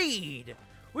of Greed,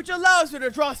 which allows me to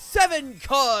draw 7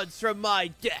 cards from my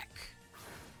deck.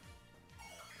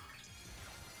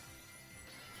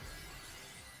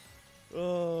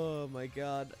 Oh my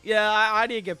god. Yeah, I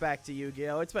need to get back to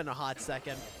Yu-Gi-Oh! It's been a hot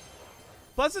second.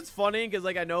 Plus, it's funny because,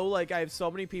 like, I know, like, I have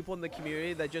so many people in the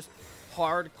community that just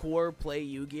hardcore play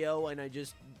Yu-Gi-Oh! And I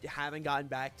just haven't gotten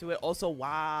back to it. Also,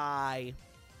 why?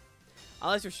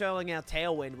 Unless you're shelling out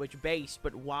Tailwind, which base,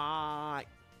 but why?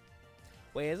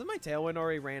 Wait, hasn't my Tailwind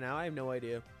already ran out? I have no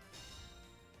idea.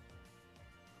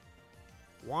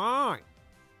 Why?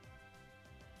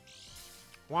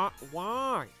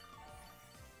 Why?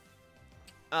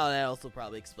 Oh, that also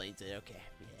probably explains it. Okay,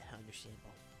 yeah, understandable.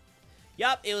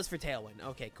 Yup, it was for Tailwind.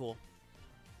 Okay, cool.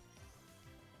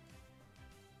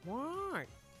 Why?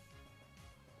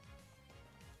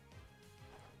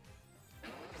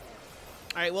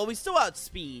 Alright, well, we still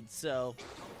outspeed, so...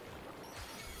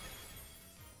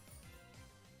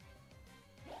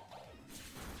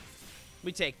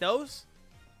 we take those.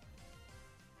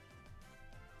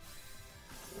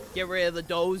 Get rid of the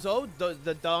Dozo.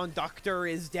 The Doctor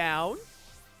is down.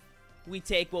 We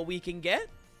take what we can get.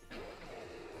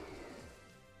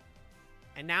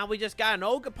 And now we just got an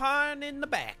Ogerpon in the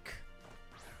back.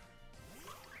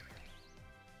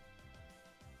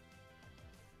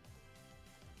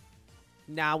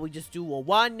 Now we just do a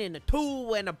 1 and a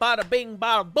 2 and a bada bing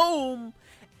bada boom.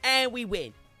 And we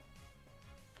win.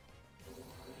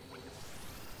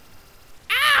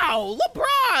 Ow!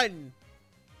 LeBron!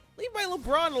 Leave my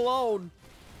LeBron alone.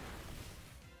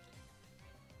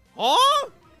 Huh?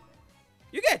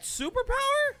 You get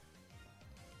superpower?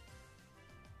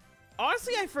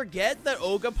 Honestly, I forget that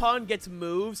Ogerpon gets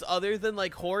moves other than,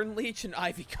 like, Horn Leech and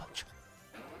Ivy Cudgel.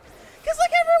 Because,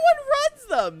 like, everyone runs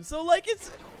them. So, like,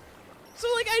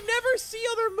 I never see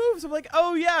other moves. I'm like,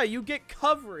 oh, yeah, you get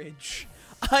coverage.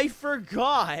 I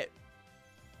forgot.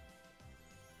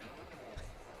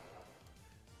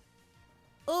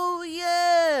 Oh,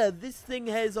 yeah, this thing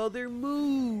has other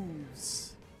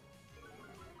moves.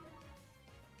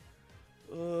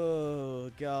 Oh,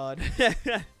 God.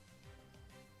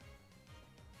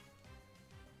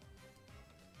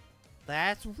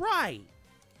 That's right.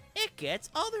 It gets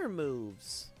other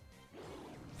moves.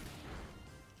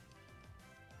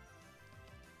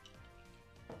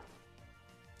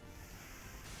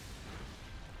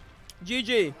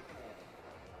 GG.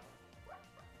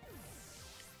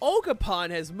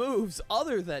 Ogerpon has moves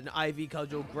other than Ivy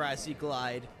Cudgel, Grassy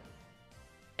Glide,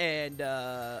 and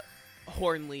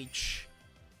Horn Leech.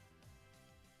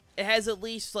 It has at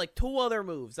least like 2 other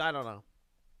moves. I don't know.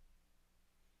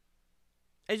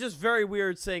 It's just very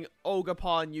weird saying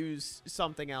Ogerpon use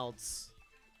something else.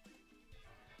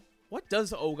 What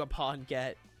does Ogerpon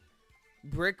get?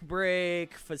 Brick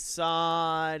Break,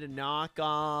 Facade,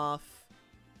 Knockoff,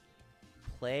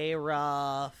 Play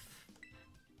Rough,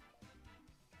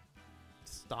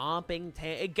 Stomping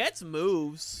Tail. It gets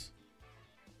moves.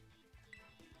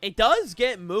 It does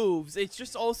get moves. It's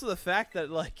just also the fact that,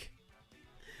 like,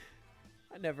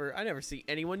 I never see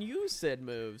anyone use said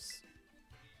moves.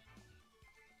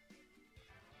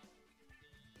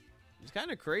 It's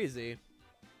kind of crazy.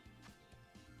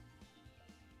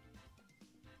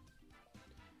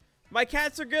 My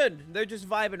cats are good. They're just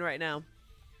vibing right now.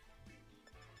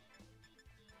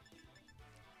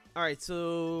 Alright,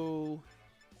 so...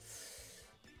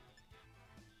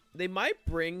 they might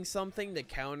bring something to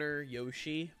counter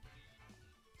Yoshi.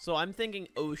 So I'm thinking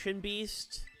Ocean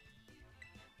Beast.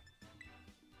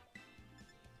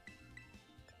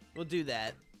 We'll do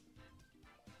that.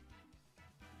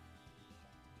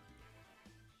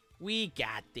 We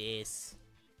got this.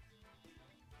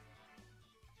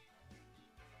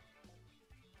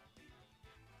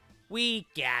 We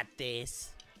got this.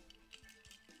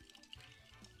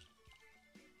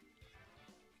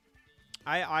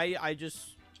 I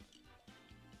just...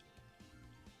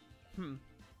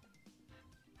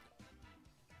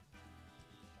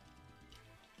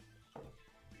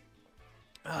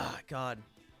 Ah, God.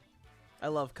 I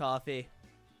love coffee.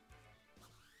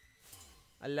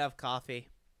 I love coffee.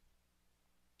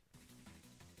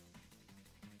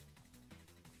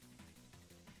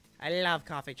 I love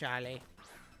coffee, Charlie.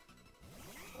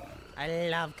 I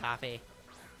love coffee.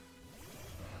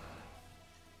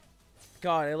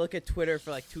 God, I look at Twitter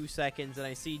for like 2 seconds and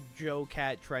I see Joe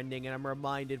Cat trending and I'm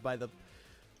reminded by the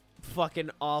fucking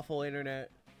awful internet.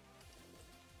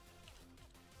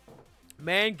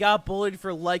 Man got bullied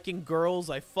for liking girls.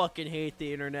 I fucking hate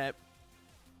the internet.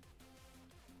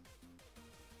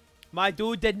 My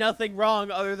dude did nothing wrong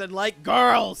other than like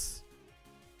girls.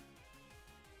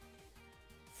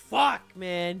 Fuck,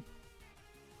 man.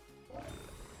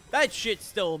 That shit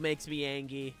still makes me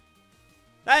angry.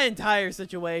 That entire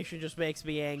situation just makes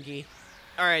me angry.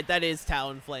 Alright, that is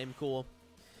Talonflame. Cool.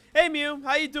 Hey, Mew.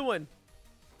 How you doing?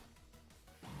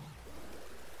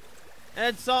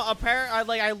 And so,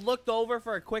 apparently, I looked over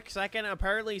for a quick second. And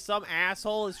apparently, some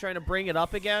asshole is trying to bring it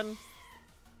up again.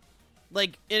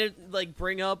 Like,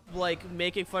 bring up, like,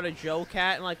 making fun of Joe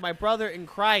Cat. And, like, my brother in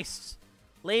Christ.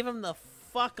 Leave him the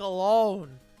fuck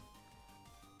alone.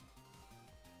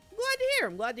 I'm glad to hear.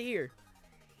 I'm glad to hear.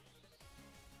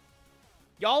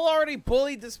 Y'all already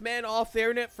bullied this man off the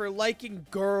internet for liking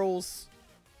girls.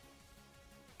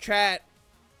 Chat.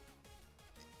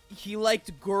 He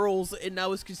liked girls and that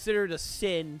was considered a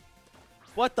sin.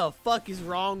 What the fuck is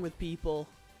wrong with people?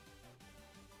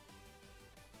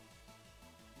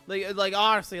 Like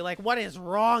honestly, like what is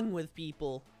wrong with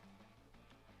people?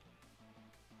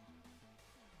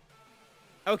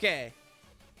 Okay.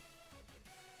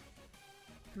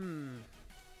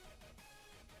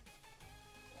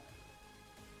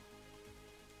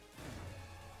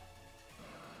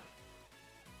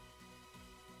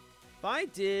 If I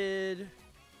did...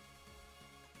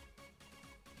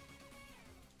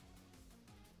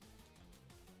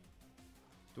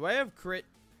 do I have crit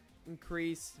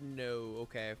increase? No.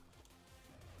 Okay.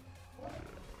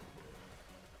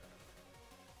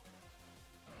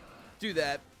 Do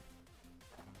that.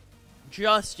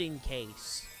 Just in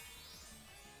case.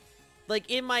 Like,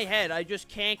 in my head, I just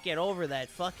can't get over that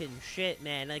fucking shit,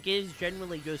 man. Like, it is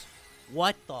generally just,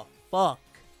 what the fuck?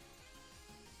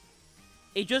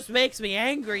 It just makes me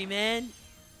angry, man.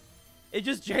 It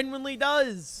just genuinely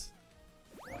does.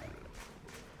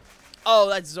 Oh,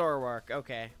 that's Zoroark.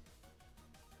 Okay.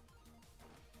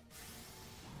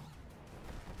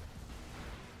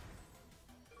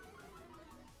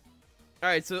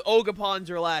 Alright, so Ogapon's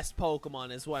your last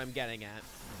Pokemon is what I'm getting at.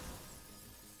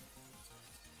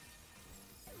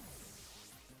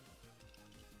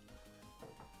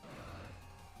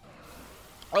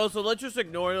 Oh, so let's just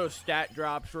ignore those stat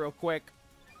drops real quick.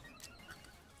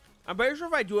 I'm pretty sure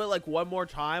if I do it like one more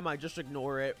time, I just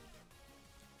ignore it.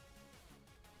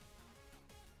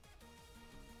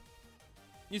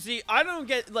 You see, I don't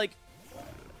get like...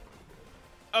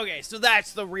 okay, so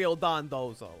that's the real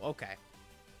Dondozo. Okay.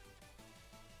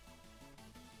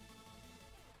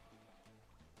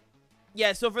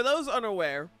 Yeah, so for those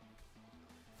unaware,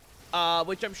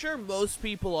 which I'm sure most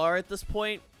people are at this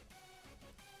point,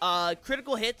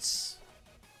 critical hits,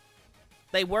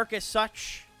 they work as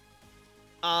such.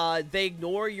 They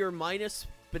ignore your minus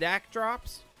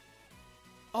backdrops.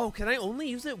 Oh, can I only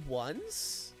use it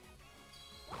once?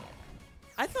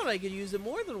 I thought I could use it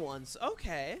more than once.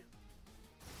 Okay.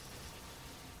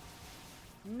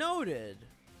 Noted.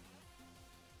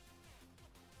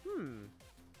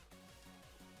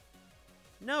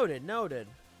 Noted, noted.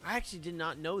 I actually did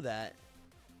not know that.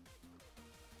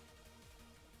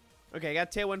 Okay, I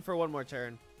got Tailwind for one more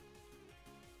turn.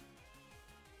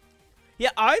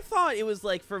 Yeah, I thought it was,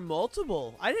 like, for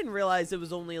multiple. I didn't realize it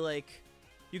was only, like,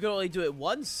 you could only do it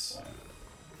once.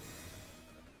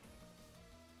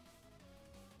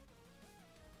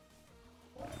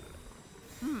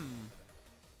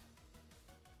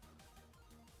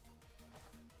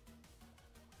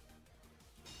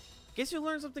 Guess you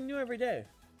learn something new every day.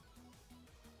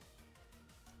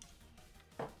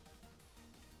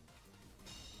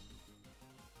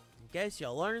 Guess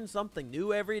you learn something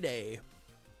new every day.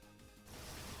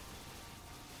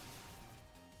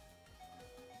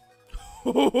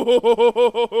 Whoa!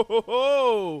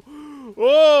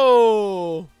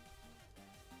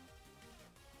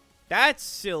 That's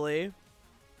silly.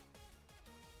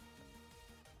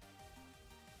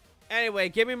 Anyway,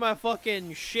 give me my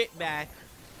fucking shit back.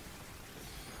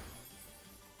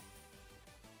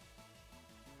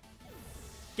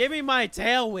 Give me my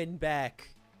tailwind back.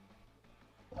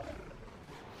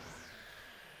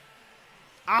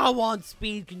 I want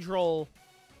speed control.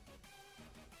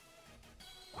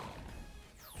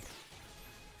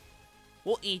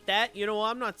 We'll eat that. You know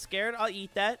what? I'm not scared. I'll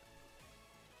eat that.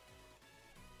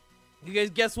 You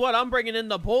guys, guess what? I'm bringing in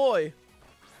the boy.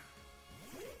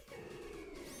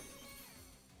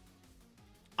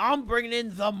 I'm bringing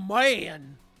in the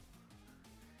man.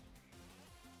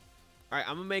 Alright,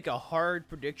 I'm gonna make a hard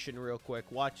prediction real quick.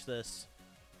 Watch this.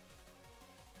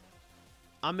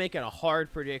 I'm making a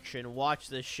hard prediction. Watch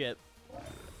this shit.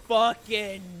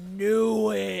 Fucking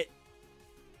knew it.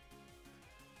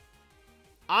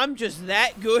 I'm just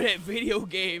that good at video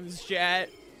games, chat.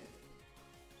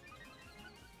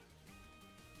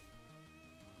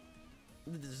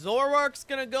 The Zoroark's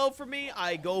gonna go for me.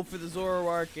 I go for the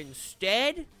Zoroark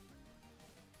instead.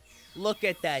 Look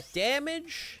at that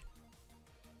damage.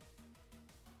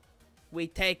 We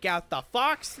take out the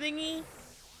fox thingy.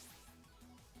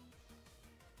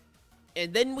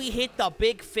 And then we hit the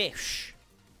big fish.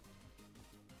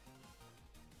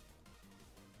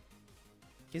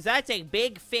 Because that's a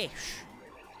big fish.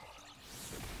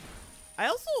 I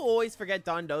also always forget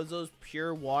Dondozo's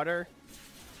pure water.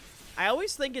 I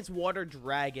always think it's water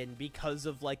dragon because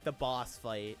of, like, the boss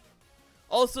fight.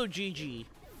 Also, GG.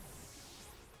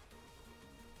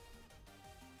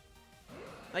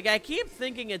 Like, I keep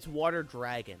thinking it's water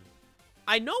dragon.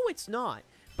 I know it's not,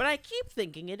 but I keep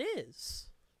thinking it is.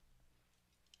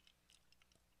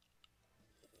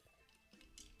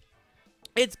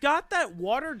 It's got that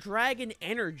water dragon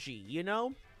energy, you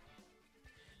know?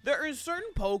 There are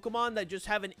certain Pokemon that just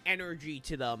have an energy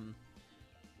to them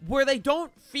where they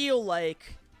don't feel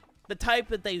like the type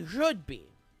that they should be.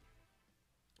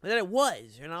 That it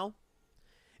was, you know?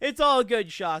 It's all good,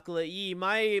 Chocolate. Yee,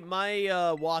 my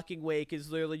walking wake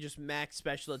is literally just max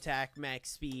special attack, max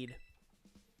speed.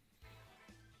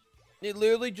 It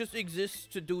literally just exists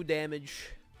to do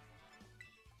damage.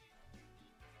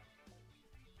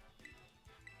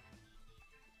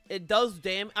 It does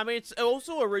damage. I mean, it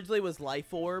also originally was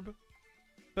Life Orb.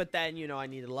 But then, you know, I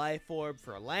needed Life Orb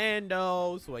for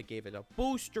Orlando. So I gave it a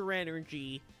booster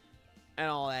energy. And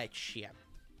all that shit.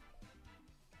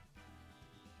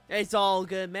 It's all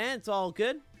good, man. It's all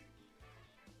good.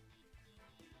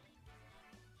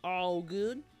 All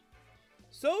good.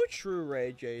 So true,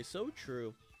 Ray J. So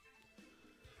true.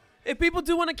 If people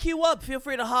do want to queue up, feel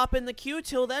free to hop in the queue.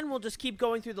 Till then, we'll just keep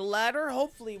going through the ladder.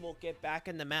 Hopefully, we'll get back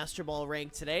in the Master Ball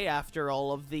rank today after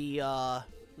all of the,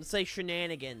 let's say,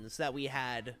 shenanigans that we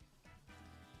had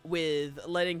with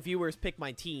letting viewers pick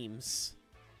my teams.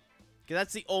 Because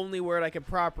that's the only word I can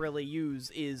properly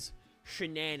use is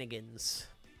shenanigans.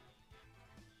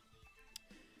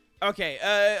 Okay,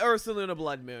 Ursa Luna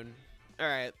Blood Moon.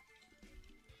 Alright.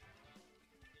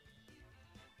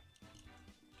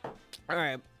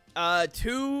 Alright.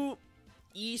 2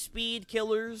 E-Speed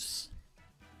killers.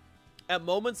 At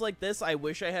moments like this, I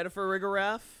wish I had a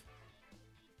Farigiraf.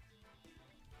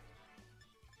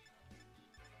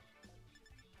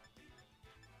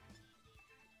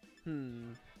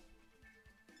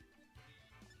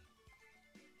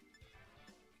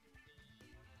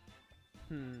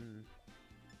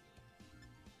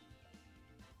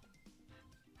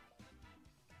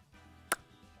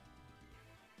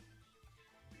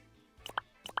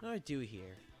 What do I do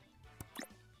here?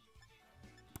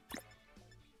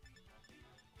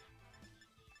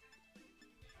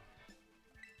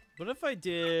 What if I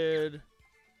did...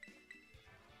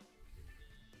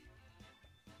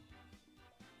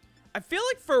 I feel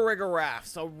like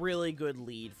Farigiraf's a really good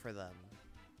lead for them.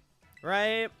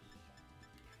 Right?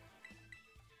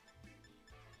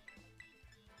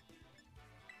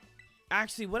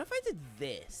 Actually, what if I did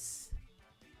this?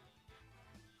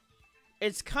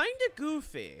 It's kind of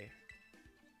goofy.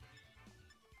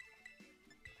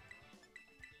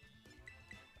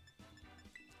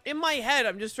 In my head,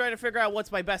 I'm just trying to figure out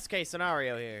what's my best case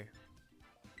scenario here.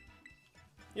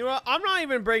 You know what? I'm not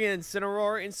even bringing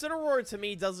Incineroar. Incineroar, to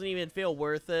me, doesn't even feel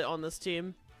worth it on this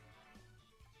team.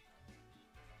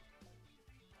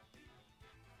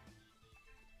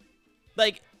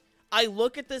 Like, I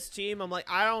look at this team, I'm like,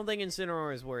 I don't think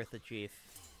Incineroar is worth it, Chief.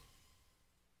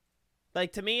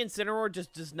 Like, to me, Incineroar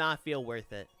just does not feel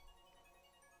worth it.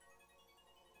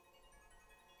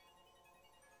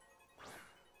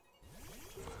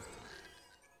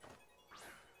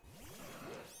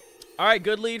 Alright,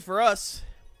 good lead for us.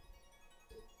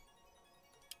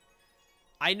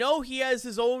 I know he has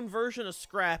his own version of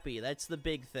Scrappy. That's the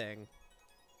big thing.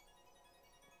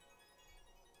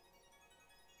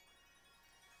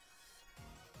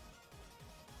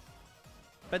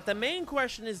 But the main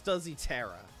question is, does he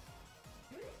Terra?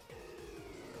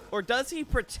 Or does he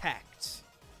Protect?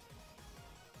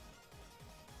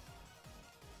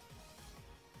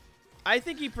 I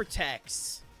think he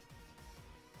Protects.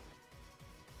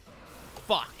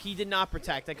 Fuck, he did not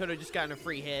Protect. I could have just gotten a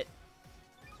free hit.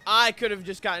 I could have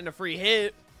just gotten a free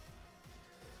hit.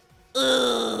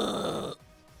 Ugh.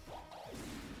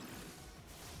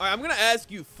 Alright, I'm going to ask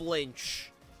you,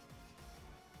 Flinch.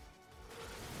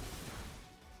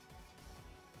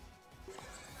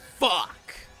 Fuck.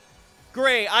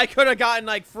 Great, I could have gotten,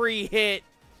 like, free hit.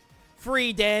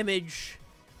 Free damage.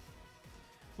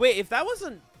 Wait, if that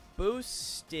wasn't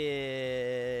boosted...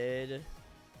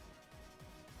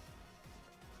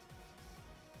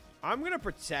 I'm gonna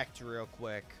Protect real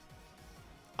quick.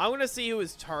 I'm gonna see who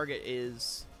his target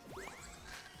is.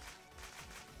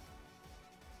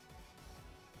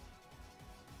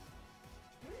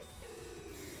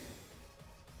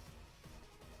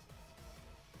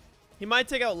 He might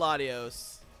take out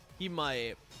Latios. He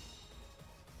might.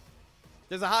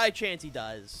 There's a high chance he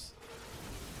does.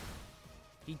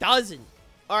 He doesn't.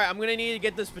 Alright, I'm gonna need to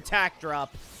get this attack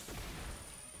drop.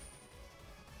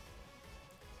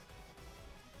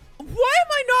 Why am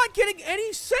I not getting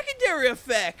any secondary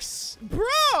effects?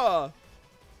 Bruh!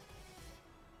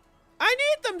 I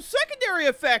need them secondary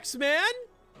effects, man!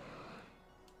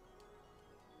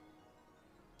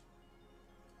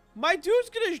 My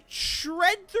dude's gonna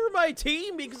shred through my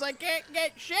team because I can't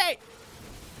get shit!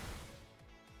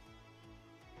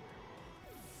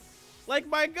 Like,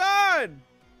 my god!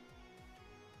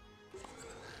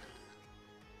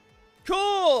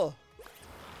 Cool!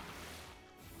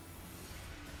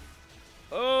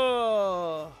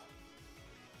 Oh.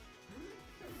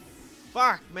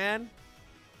 Fuck, man.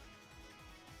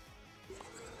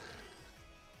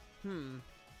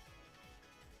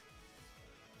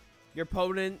 Your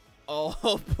opponent,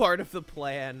 all part of the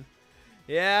plan.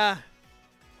 Yeah.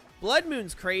 Blood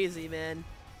Moon's crazy, man.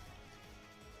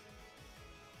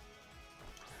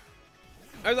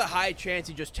 There's a high chance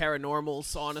he just Terra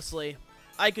Normals, honestly.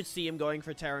 I could see him going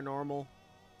for Terra Normal.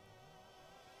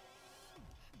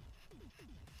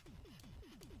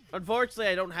 Unfortunately,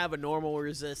 I don't have a normal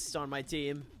resist on my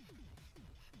team.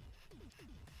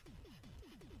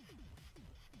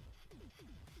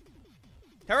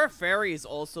 Terra Fairy is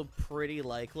also pretty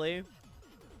likely.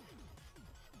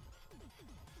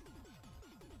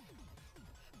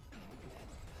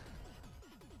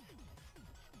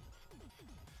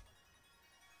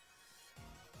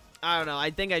 I don't know. I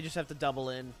think I just have to double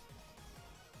in.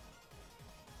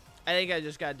 I think I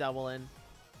just got double in.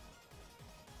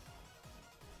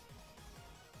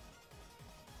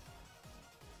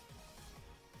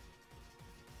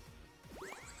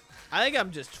 I think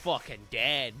I'm just fucking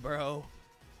dead, bro.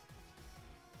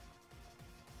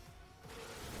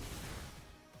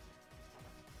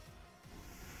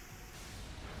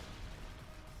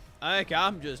 I think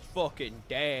I'm just fucking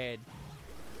dead.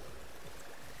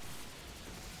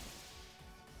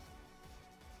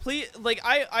 Please, like,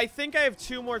 I think I have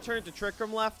 2 more turns to Trick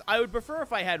Room left. I would prefer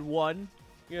if I had 1,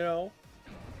 you know?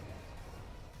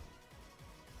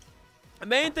 The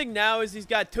main thing now is he's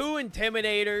got 2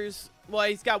 Intimidators. Well,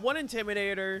 he's got 1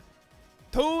 Intimidator,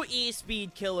 2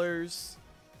 E-Speed Killers,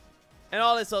 and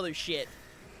all this other shit.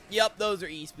 Yep, those are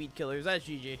E-Speed Killers. That's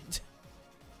GG.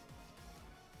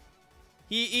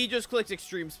 He just clicked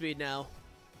Extreme Speed now.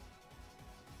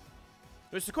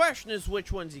 Which the question is, which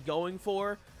one's he going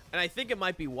for? And I think it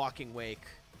might be Walking Wake.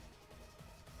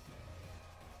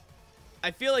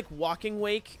 I feel like Walking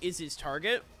Wake is his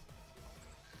target.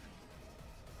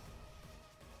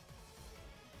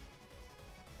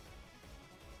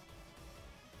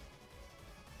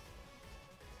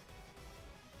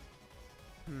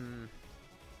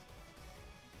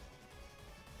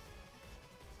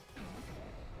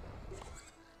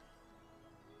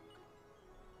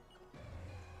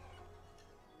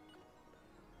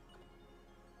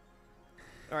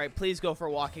 Alright, please go for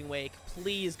Walking Wake.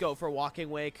 Please go for Walking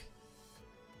Wake.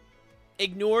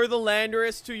 Ignore the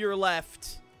Landorus to your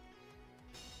left.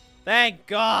 Thank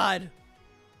God.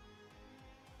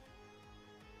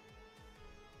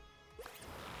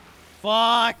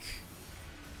 Fuck.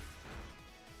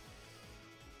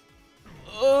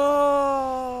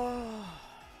 Oh.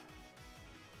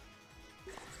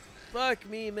 Fuck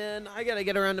me, man. I gotta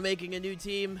get around to making a new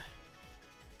team.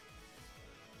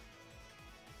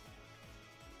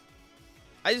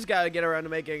 I just gotta get around to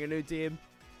making a new team.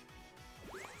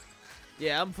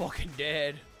 Yeah, I'm fucking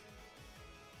dead.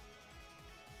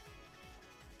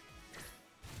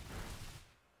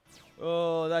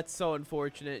 Oh, that's so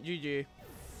unfortunate. GG.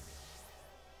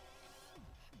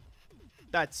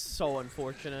 That's so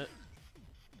unfortunate.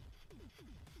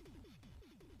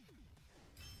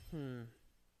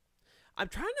 I'm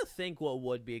trying to think what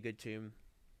would be a good team.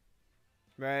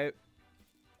 Right?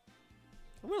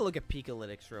 I'm gonna look at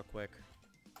Peakalytics real quick.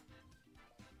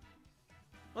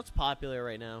 What's popular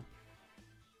right now?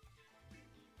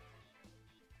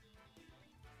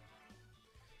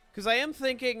 Because I am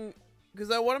thinking...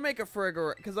 Because I want to make a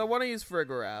Frigoraph. Because I want to use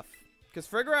Frigoraph. Because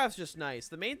Frigoraph's just nice.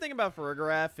 The main thing about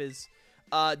Frigoraph is...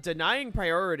 denying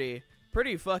priority.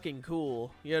 Pretty fucking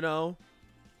cool, you know?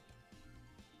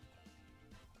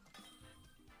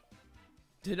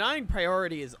 Denying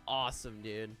priority is awesome,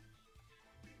 dude.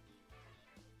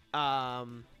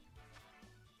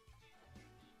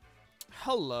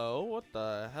 Hello, what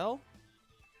the hell?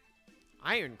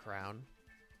 Iron Crown.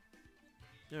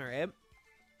 Alright.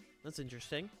 That's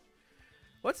interesting.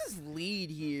 What's his lead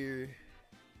here?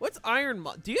 What's Iron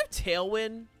Do you have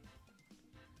Tailwind?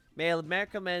 May I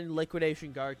recommend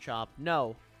Liquidation Guard Chop?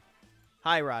 No.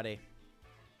 Hi, Roddy.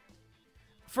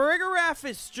 Frigoraph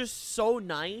is just so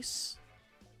nice.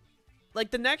 Like,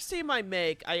 the next team I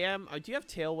make, I am... do you have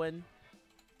Tailwind?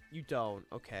 You don't.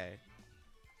 Okay.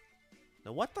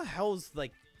 Now, what the hell's,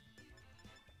 like...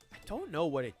 I don't know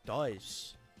what it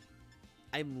does.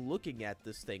 I'm looking at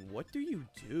this thing. What do you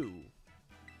do?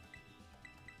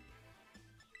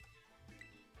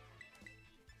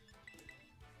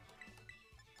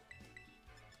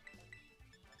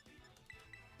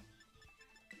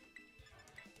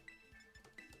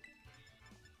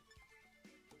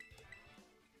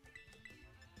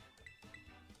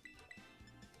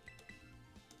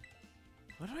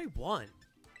 What do I want?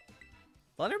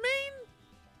 Fluttermane?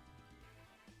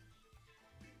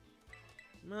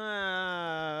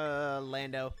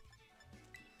 Lando.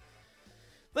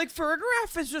 Like,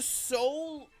 Frigoraph is just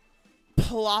so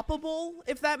ploppable,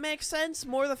 if that makes sense.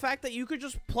 More the fact that you could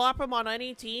just plop him on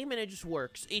any team and it just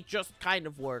works. It just kind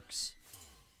of works.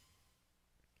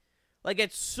 Like,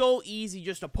 it's so easy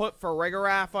just to put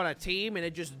Frigoraph on a team and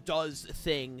it just does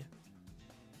thing.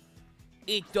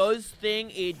 It does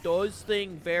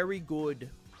thing very good.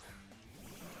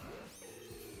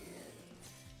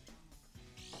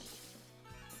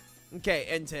 Okay,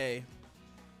 Entei.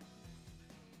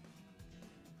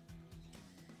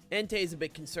 Entei is a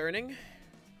bit concerning.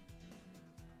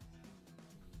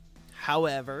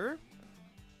 However,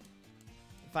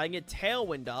 if I can get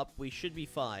Tailwind up, we should be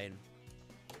fine.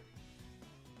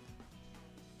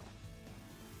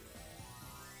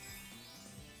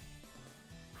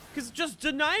 Because just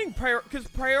denying because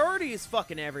priority is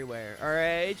fucking everywhere,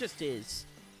 alright? It just is.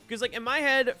 Because, like, in my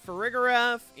head,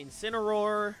 Frigoraph,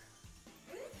 Incineroar,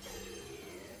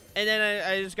 and then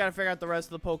I just gotta figure out the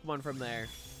rest of the Pokemon from there.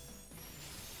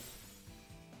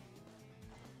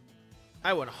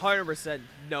 I 100%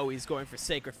 know he's going for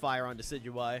Sacred Fire on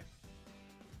Decidueye.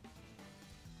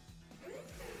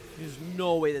 There's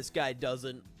no way this guy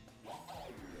doesn't.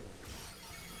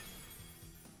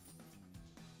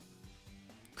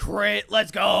 Crit,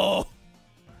 let's go!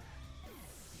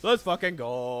 Let's fucking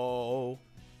go!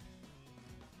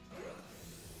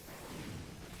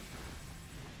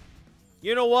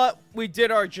 You know what? We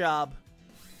did our job.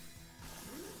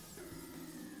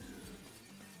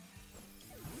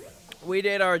 We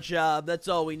did our job. That's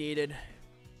all we needed.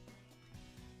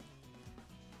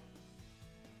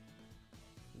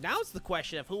 Now it's the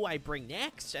question of who I bring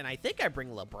next, and I think I bring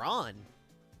LeBron.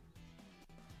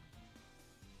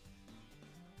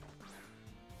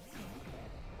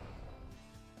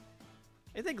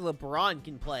 I think LeBron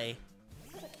can play.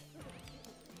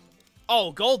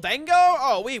 Oh, Goldengo?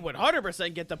 Oh, we would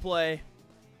 100% get to play.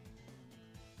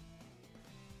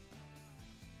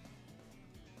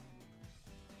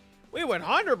 We would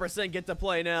 100% get to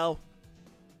play now.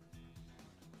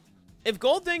 If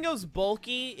Goldengo's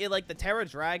bulky, like the Terra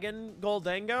Dragon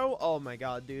Goldengo, oh my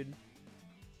god, dude.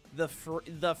 The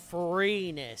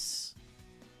freeness.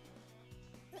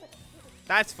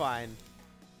 That's fine.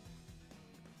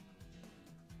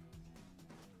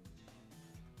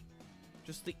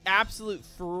 Just the absolute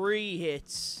free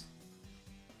hits.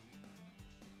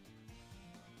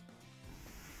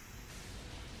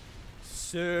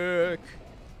 Sick.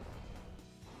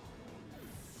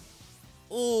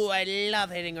 Ooh, I love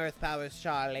hitting Earth Powers,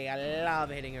 Charlie. I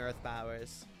love hitting Earth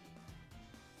Powers.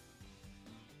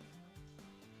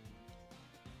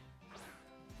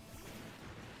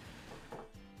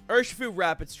 Urshifu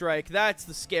Rapid Strike. That's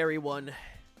the scary one.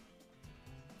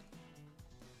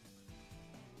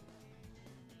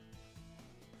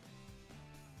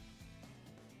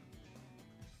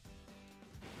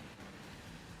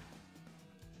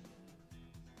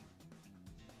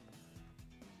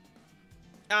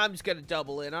 I'm just gonna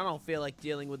double in. I don't feel like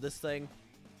dealing with this thing.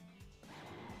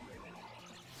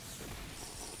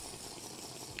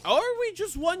 Or we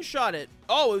just one-shot it.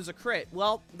 Oh, it was a crit.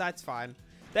 Well, that's fine.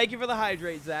 Thank you for the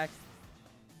hydrate, Zach.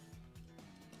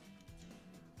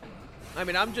 I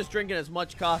mean, I'm just drinking as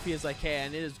much coffee as I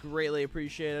can. It is greatly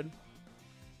appreciated.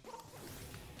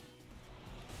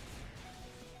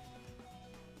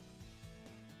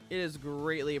 It is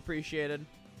greatly appreciated.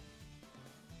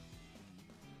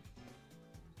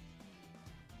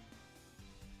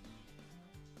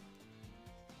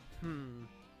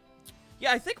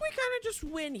 Yeah, I think we kind of just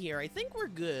win here. I think we're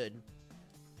good.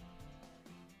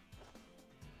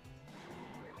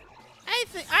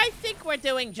 I think we're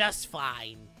doing just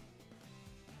fine.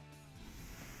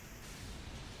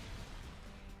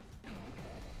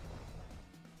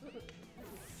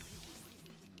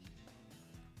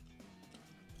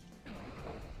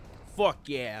 Fuck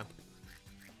yeah.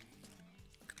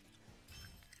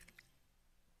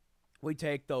 We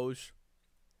take those.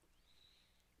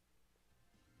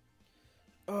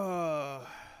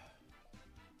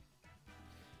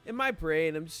 In my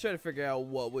brain, I'm just trying to figure out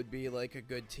what would be, like, a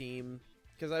good team.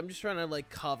 Because I'm just trying to, like,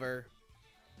 cover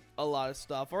a lot of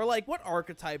stuff. Or, like, what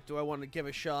archetype do I want to give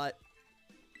a shot?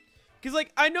 Because,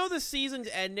 like, I know the season's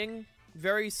ending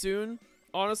very soon.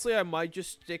 Honestly, I might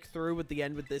just stick through with the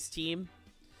end with this team.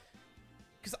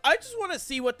 Because I just want to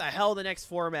see what the hell the next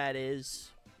format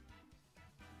is.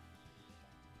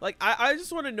 Like, I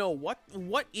just want to know what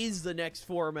is the next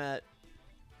format.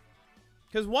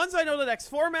 Because once I know the next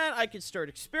format, I can start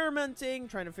experimenting,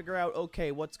 trying to figure out,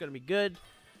 okay, what's going to be good?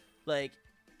 Like,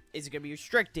 is it going to be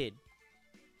restricted?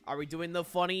 Are we doing the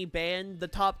funny ban the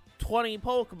top 20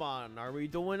 Pokemon? Are we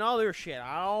doing other shit?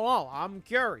 I don't know. I'm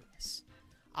curious.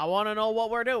 I want to know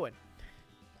what we're doing.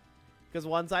 Because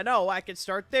once I know, I can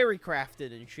start theory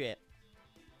crafting and shit.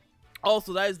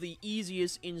 Also, that is the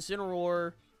easiest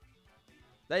Incineroar...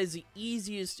 That is the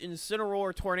easiest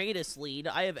Incineroar Tornadus lead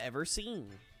I have ever seen.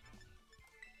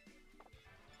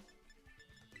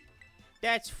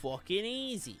 That's fucking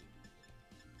easy.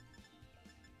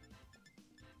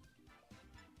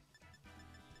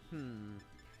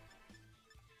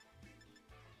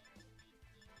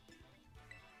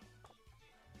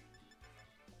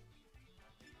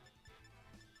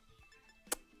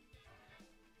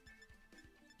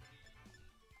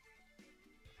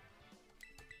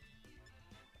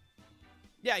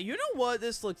 Yeah, you know what?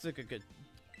 This looks like a good...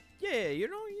 Yeah, you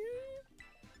know...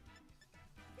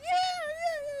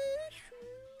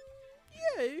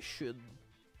 Yeah, it should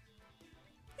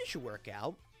work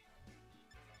out.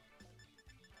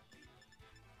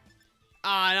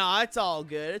 No, it's all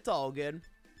good. It's all good.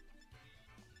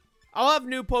 I'll have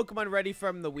new Pokemon ready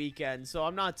from the weekend, so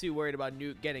I'm not too worried about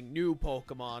getting new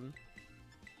Pokemon.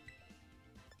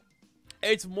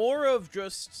 It's more of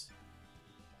just...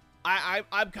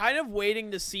 I'm kind of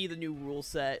waiting to see the new rule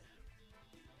set.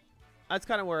 That's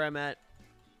kind of where I'm at.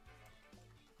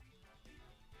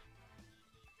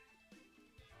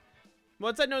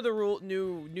 Once I know the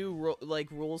new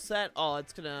rule set, oh,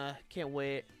 it's gonna, can't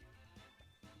wait.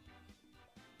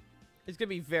 It's gonna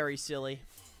be very silly.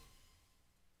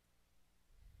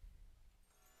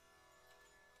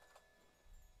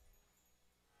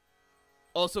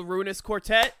 Also, Ruinous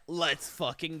Quartet, let's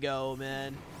fucking go,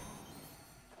 man.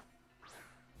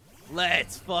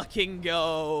 Let's fucking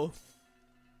go.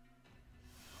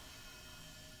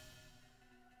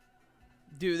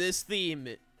 Do this theme.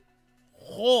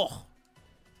 Oh.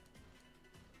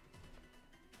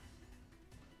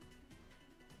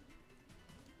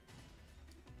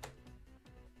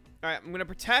 Alright, I'm gonna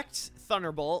protect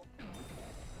Thunderbolt.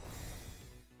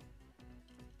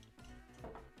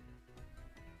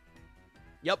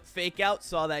 Yep, fake out.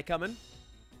 Saw that coming.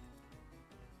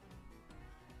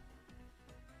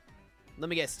 Let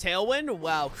me guess. Tailwind?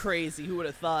 Wow, crazy. Who would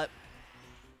have thought?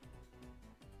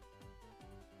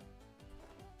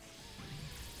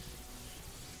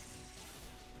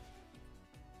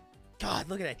 God,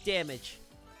 look at that damage.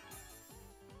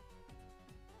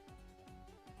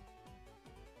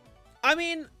 I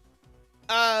mean,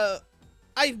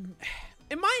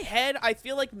 in my head, I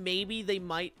feel like maybe they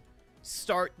might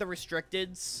start the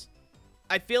restricteds.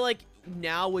 I feel like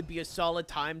now would be a solid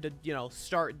time to, you know,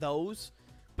 start those.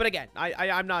 But again,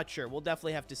 I'm not sure. We'll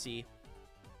definitely have to see.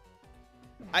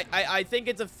 I think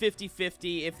it's a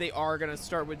 50-50 if they are going to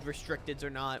start with restricteds or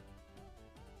not.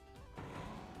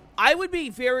 I would be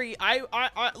very,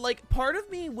 like, part of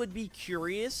me would be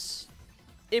curious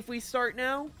if we start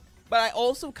now. But I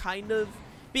also kind of,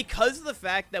 because of the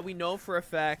fact that we know for a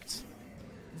fact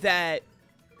that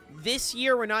this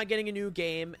year we're not getting a new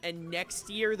game, and next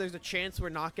year there's a chance we're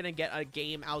not going to get a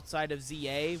game outside of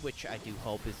ZA, which I do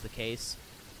hope is the case.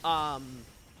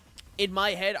 In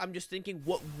my head, I'm just thinking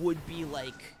what would be,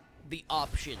 like, the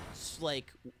options.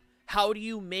 Like, how do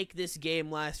you make this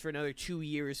game last for another 2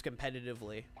 years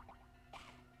competitively?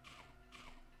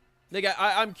 Like,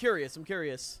 I'm curious. I'm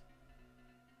curious.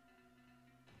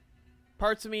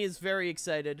 Parts of me is very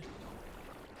excited.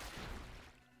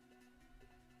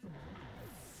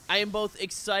 I am both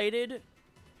excited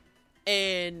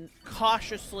and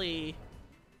cautiously,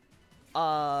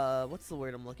 what's the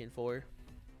word I'm looking for?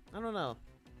 I don't know.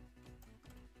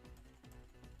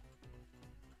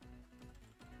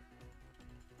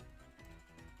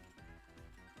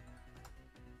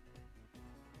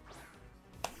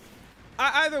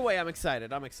 Either way, I'm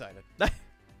excited. I'm excited. I'm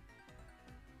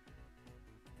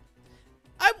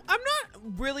not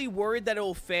really worried that it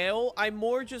will fail. I'm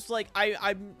more just like,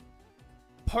 I'm...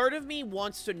 Part of me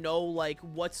wants to know, like,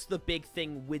 what's the big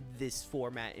thing with this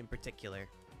format in particular.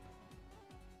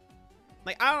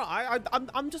 Like, I don't know.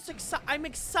 I'm just excited. I'm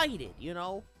excited, you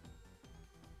know?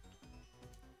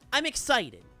 I'm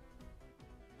excited.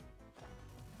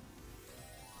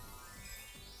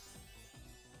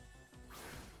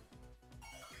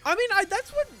 I mean,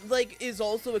 that's what, like, is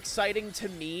also exciting to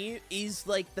me, is,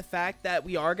 like, the fact that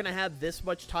we are gonna have this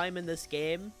much time in this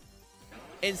game,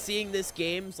 and seeing this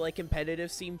game's, like,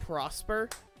 competitive scene prosper.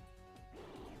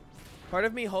 Part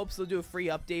of me hopes they'll do a free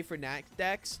update for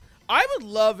Decks. I would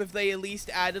love if they at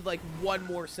least added, like, one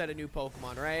more set of new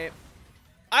Pokemon, right?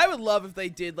 I would love if they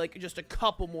did, like, just a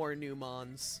couple more new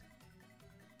Mons.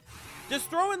 Just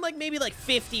throw in, like, maybe, like,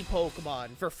 50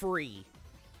 Pokemon for free.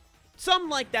 Something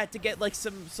like that to get, like,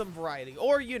 some variety.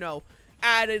 Or, you know,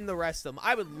 add in the rest of them.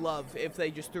 I would love if they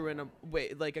just threw in,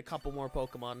 like, a couple more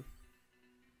Pokemon.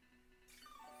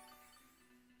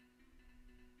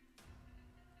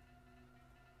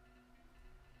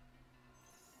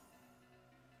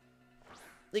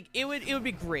 Like, it would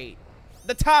be great.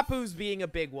 The Tapus being a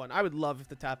big one. I would love if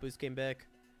the Tapus came back.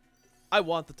 I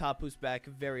want the Tapus back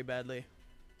very badly.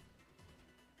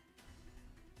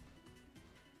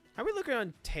 How are we looking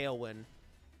on Tailwind?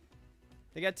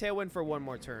 They got Tailwind for one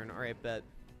more turn. Alright, bet.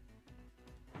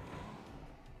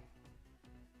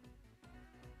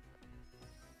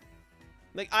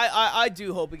 Like, I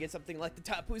do hope we get something like the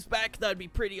Tapus back. That'd be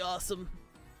pretty awesome.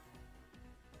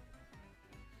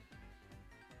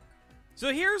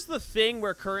 So here's the thing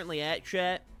we're currently at,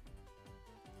 chat.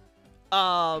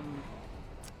 I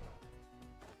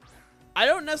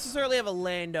don't necessarily have a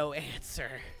Lando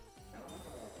answer.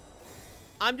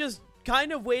 I'm just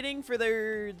kind of waiting for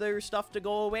their stuff to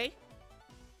go away.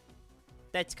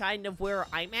 That's kind of where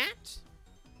I'm at.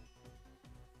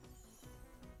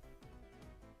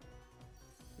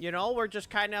 You know, we're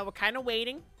kind of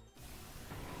waiting.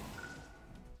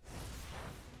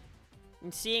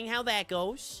 And seeing how that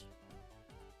goes.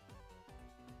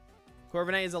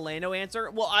 Corviknight is a Lando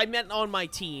answer? Well, I meant on my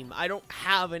team. I don't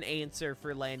have an answer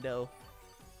for Lando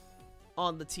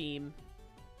on the team.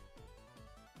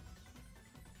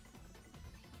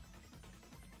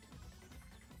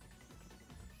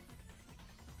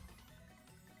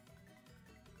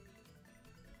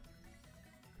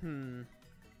 I'm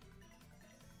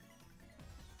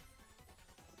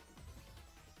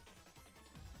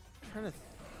trying to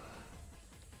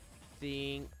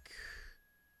think.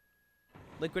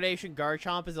 Liquidation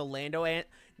Garchomp is a Lando ant.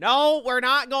 No, we're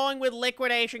not going with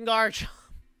Liquidation Garchomp.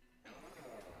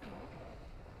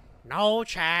 No,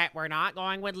 chat, we're not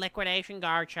going with Liquidation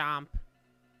Garchomp.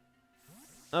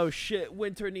 Oh shit,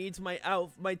 Winter needs my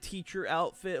teacher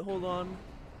outfit. Hold on.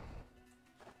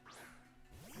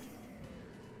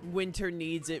 Winter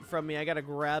needs it from me. I gotta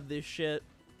grab this shit.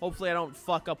 Hopefully I don't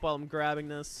fuck up while I'm grabbing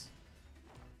this.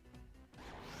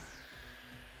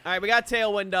 Alright, we got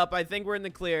Tailwind up. I think we're in the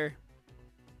clear.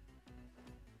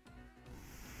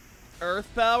 Earth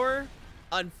Power?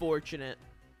 Unfortunate.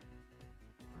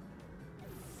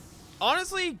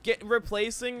 Honestly,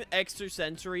 replacing Extra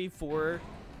Sensory for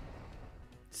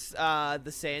the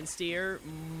Sandsteer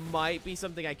might be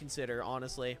something I consider,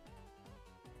 honestly.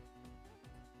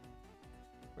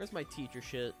 Where's my teacher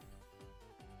shit?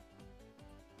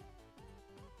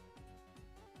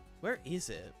 Where is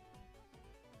it?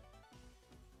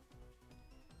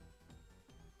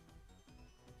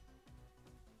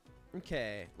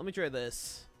 Okay, let me try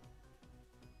this.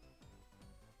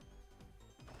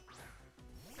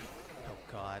 Oh,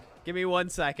 God. Give me 1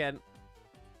 second.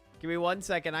 Give me 1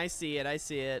 second. I see it. I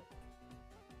see it.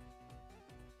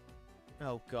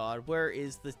 Oh, God. Where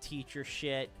is the teacher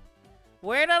shit?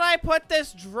 Where did I put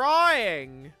this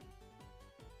drawing?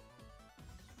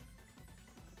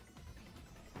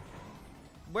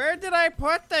 Where did I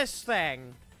put this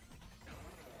thing?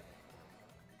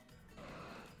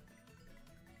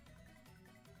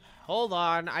 Hold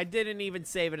on. I didn't even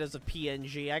save it as a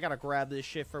PNG. I gotta grab this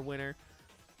shit for winter.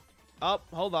 Oh,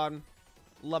 hold on.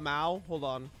 Lamau. Hold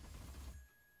on.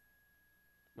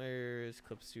 Where's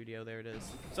Clip Studio? There it is.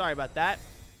 Sorry about that.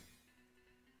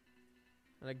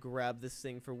 I'm gonna grab this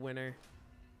thing for winter.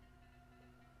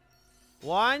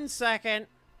 1 second.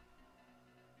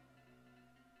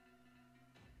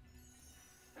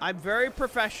 I'm very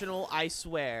professional, I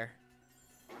swear.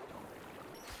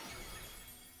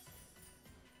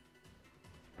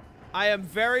 I am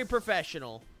very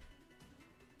professional.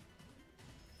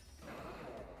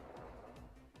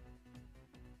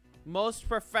 Most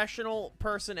professional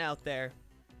person out there.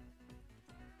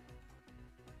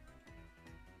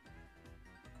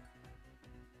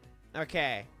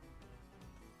 Okay.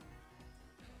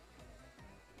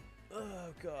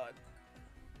 Oh, God.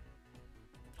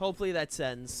 Hopefully that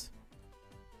sends.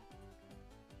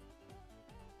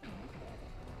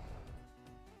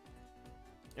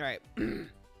 Alright.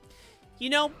 You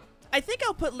know, I think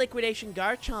I'll put Liquidation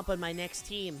Garchomp on my next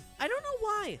team. I don't know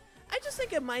why. I just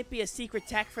think it might be a secret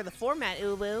tech for the format,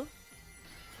 Ulu.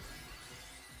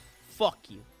 Fuck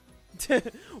you.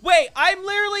 Wait, I'm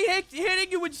literally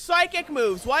hitting you with psychic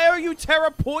moves. Why are you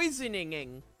Terra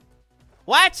Poisoning?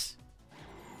 What?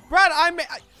 Brad,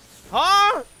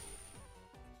 huh?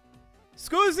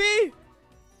 Scoozy?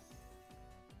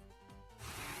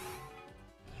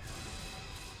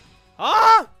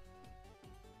 Huh?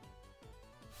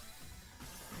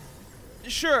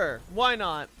 Sure, why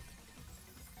not?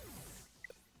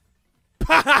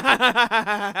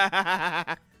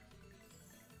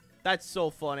 That's so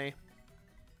funny.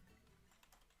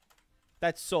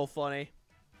 That's so funny.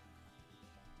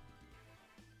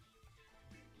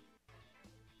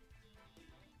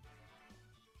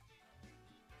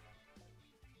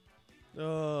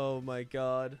 Oh my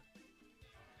God.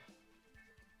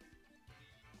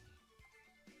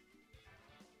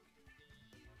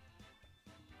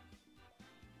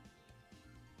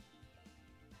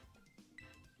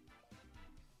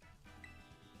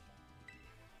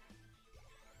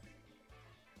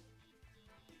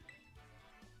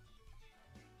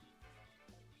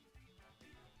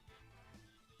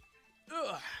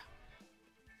 Ugh.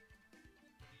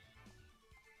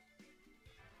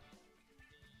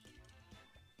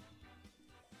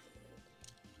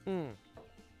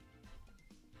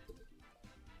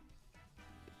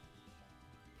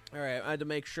 Alright, I had to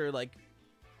make sure, like,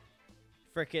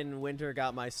 frickin' Winter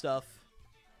got my stuff.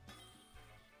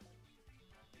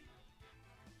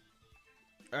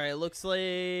 Alright, looks like...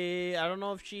 I don't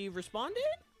know if she responded?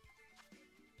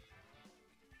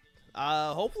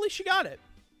 Hopefully she got it.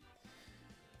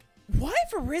 Why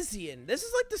Verizian? This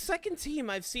is like the second team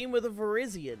I've seen with a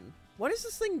Verizian. What does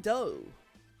this thing do?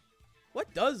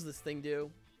 What does this thing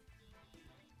do?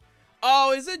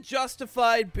 Oh, is it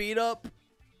Justified Beat Up?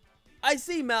 I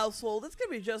see Mousehole. That's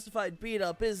gonna be Justified Beat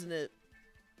Up, isn't it?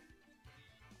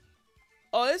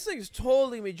 Oh, this thing's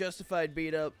totally gonna be Justified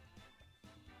Beat Up.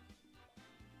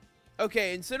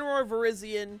 Okay, Incineroar,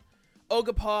 Verizian,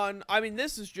 Ogerpon. I mean,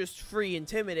 this is just free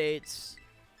Intimidates.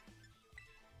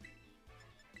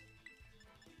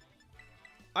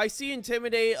 I see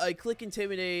Intimidate. I click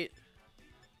Intimidate.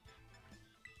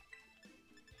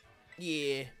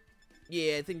 Yeah.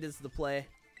 Yeah, I think this is the play.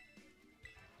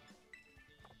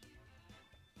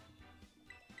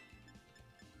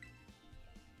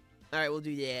 Alright, we'll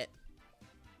do that.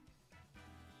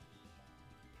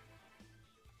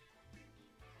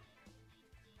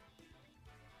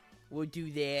 We'll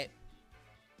do that.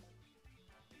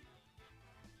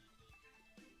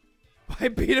 I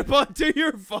beat up onto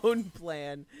your phone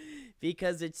plan.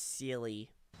 Because it's silly.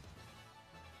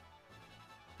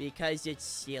 Because it's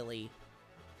silly.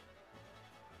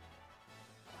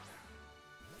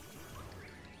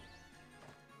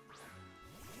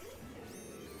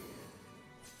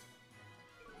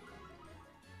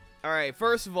 Alright,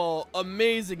 first of all,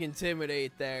 amazing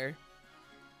Intimidate there.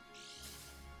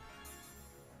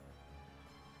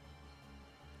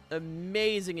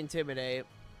 Amazing Intimidate.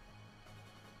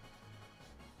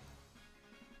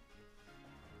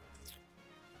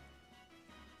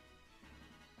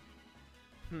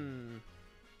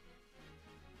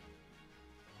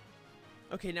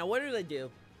 Okay, now what did I do?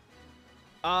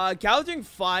 Gouging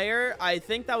Fire, I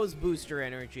think that was booster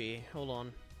energy. Hold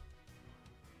on.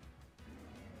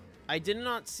 I did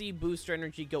not see booster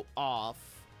energy go off,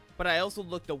 but I also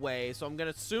looked away, so I'm gonna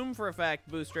assume for a fact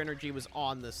booster energy was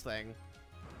on this thing.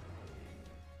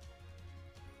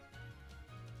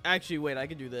 Actually, wait, I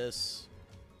could do this.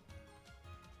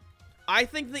 I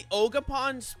think the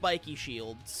Ogerpon spiky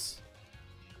shields.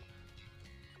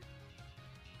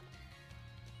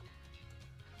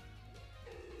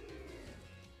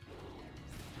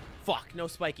 Fuck, no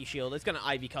spiky shield. It's gonna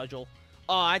Ivy Cudgel.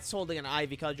 Oh, it's totally gonna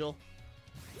Ivy Cudgel.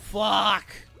 Fuck.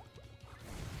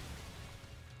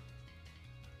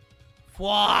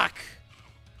 Fuck.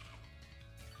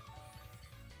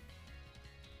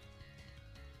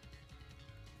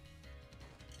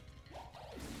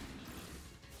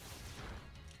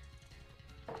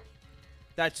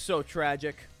 That's so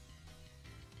tragic.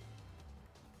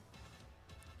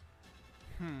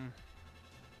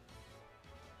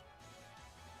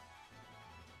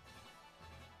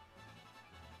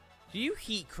 Do you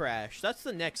heat crash? That's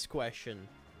the next question.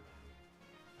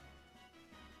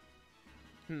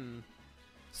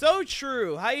 So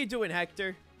true. How you doing,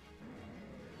 Hector?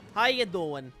 How you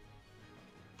doing?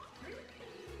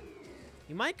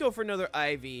 You might go for another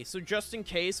Ivy. So just in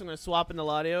case, I'm going to swap in the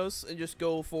Latios and just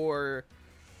go for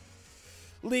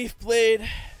Leaf Blade.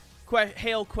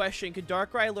 Hail question. Could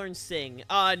Darkrai learn Sing?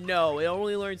 No. It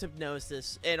only learns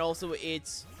Hypnosis. And also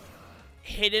its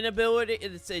hidden ability,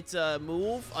 its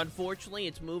move. Unfortunately,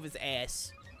 its move is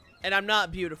ass. And I'm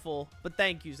not beautiful. But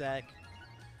thank you, Zach.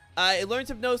 It learns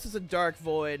Hypnosis and Dark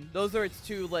Void. Those are its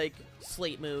two, like,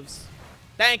 slate moves.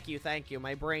 Thank you, thank you.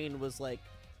 My brain was, like,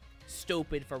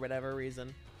 stupid for whatever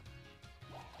reason.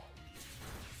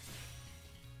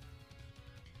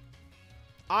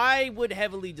 I would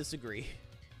heavily disagree.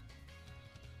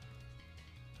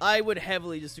 I would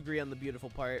heavily disagree on the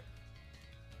beautiful part.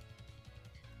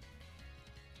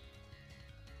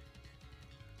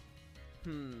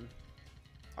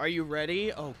 Are you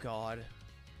ready? Oh, God.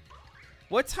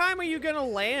 What time are you gonna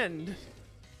land?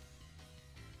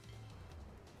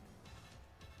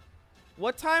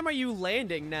 What time are you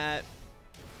landing, Nat?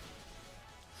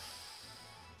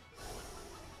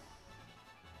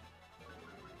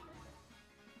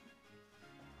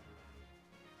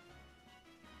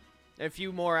 A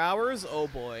few more hours? Oh,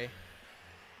 boy.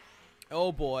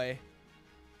 Oh, boy.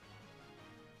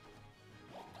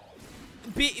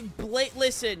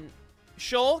 Listen,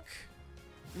 Shulk,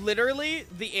 literally,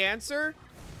 the answer,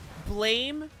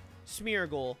 blame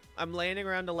Smeargle. I'm landing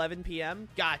around 11 p.m.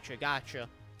 Gotcha, gotcha.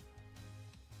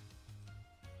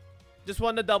 Just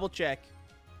wanted to double check.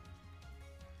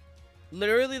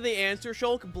 Literally, the answer,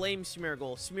 Shulk, blame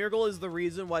Smeargle. Smeargle is the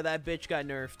reason why that bitch got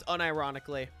nerfed,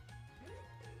 unironically.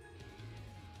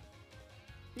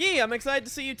 Yeah, I'm excited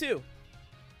to see you too.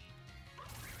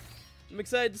 I'm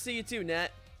excited to see you too, Nat.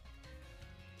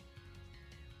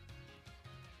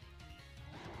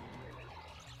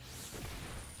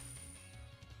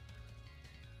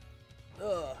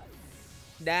 Ugh.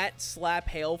 Nat slap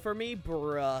hail for me?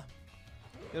 Bruh.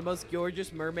 The most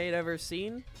gorgeous mermaid ever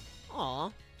seen?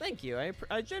 Aw, thank you.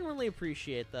 I genuinely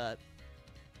appreciate that.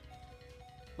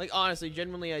 Like, honestly,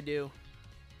 genuinely I do.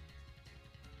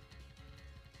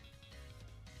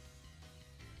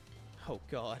 Oh,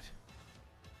 God.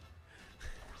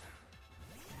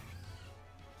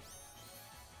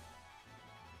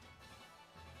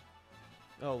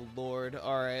 Oh, Lord.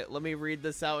 Alright, let me read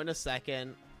this out in a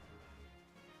second.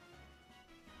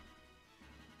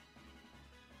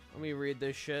 Let me read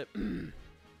this shit.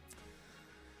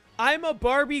 I'm a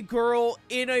Barbie girl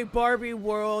in a Barbie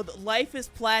world. Life is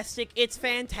plastic. It's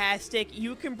fantastic.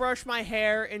 You can brush my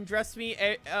hair and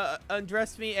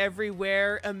undress me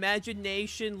everywhere.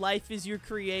 Imagination. Life is your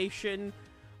creation.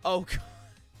 Oh, God.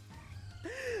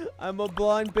 I'm a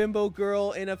blonde bimbo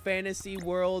girl in a fantasy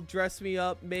world. Dress me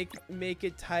up. Make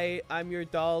it tight. I'm your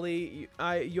dolly.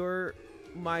 You're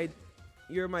my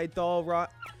doll.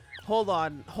 Hold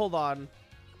on.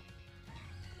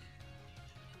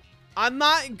 I'm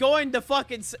not going to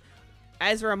fucking...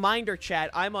 As a reminder, chat,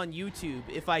 I'm on YouTube.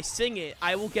 If I sing it,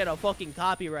 I will get a fucking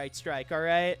copyright strike,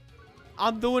 alright?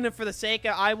 I'm doing it for the sake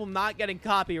of... I will not getting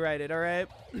copyrighted, alright?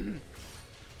 I'm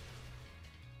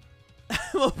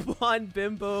a blonde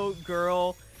bimbo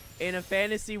girl in a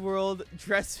fantasy world.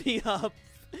 Dress me up.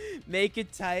 Make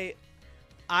it tight.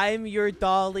 I'm your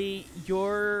dolly.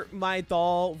 You're my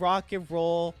doll. Rock and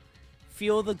roll.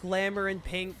 Feel the glamour and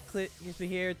pink. Kiss me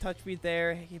here. Touch me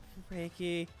there.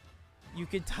 Reiki. You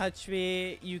can touch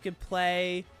me. You can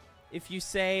play. If you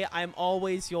say I'm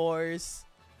always yours.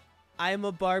 I'm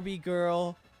a Barbie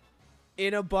girl.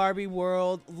 In a Barbie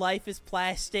world, life is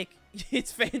plastic.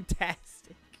 It's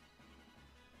fantastic.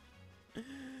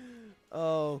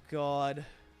 Oh, God.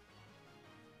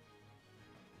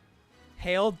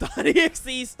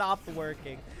 Hail.exe stopped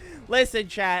working. Listen,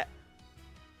 chat.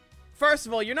 First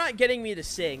of all, you're not getting me to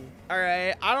sing,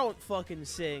 alright? I don't fucking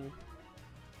sing.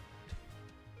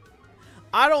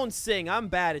 I don't sing. I'm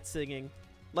bad at singing.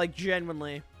 Like,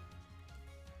 genuinely.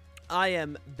 I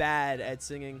am bad at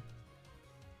singing.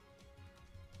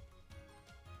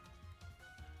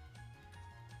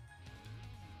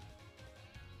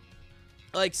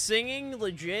 Like, singing,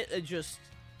 legit,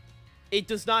 it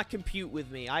does not compute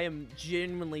with me. I am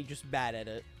genuinely just bad at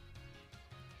it.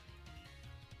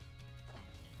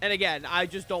 And again, I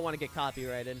just don't want to get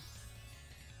copyrighted.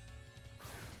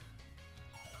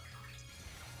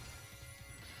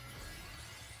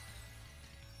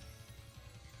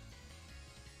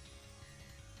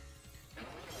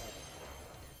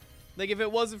 Like, if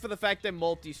it wasn't for the fact that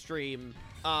multi-stream,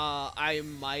 I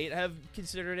might have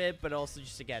considered it, but also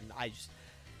just, again, I just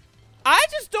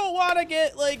don't want to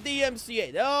get, like, the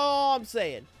MCA. That's all I'm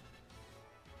saying.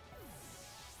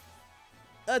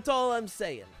 That's all I'm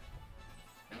saying.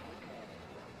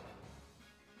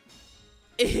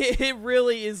 It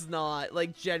really is not,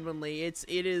 like, genuinely.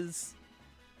 It is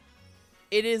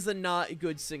a not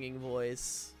good singing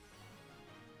voice.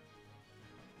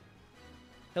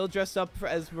 He'll dress up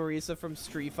as Marisa from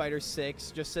Street Fighter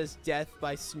 6. Just says death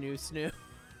by Snoo Snoo.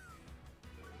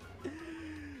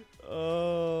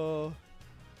 Oh.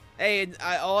 Hey, and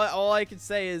all I can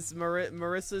say is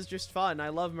Marissa's just fun. I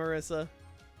love Marissa.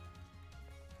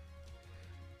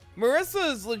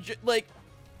 Marissa is legit, like,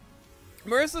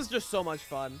 Marissa's just so much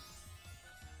fun.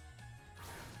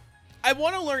 I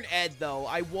want to learn Ed, though.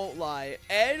 I won't lie.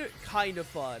 Ed, kind of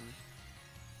fun.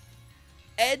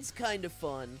 Ed's kind of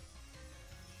fun.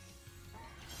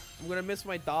 I'm gonna miss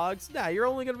my dogs. Nah, you're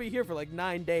only gonna be here for like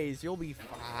 9 days. You'll be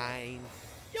fine.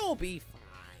 You'll be fine.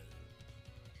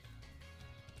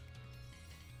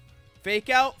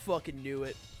 Fake out? Fucking knew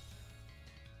it.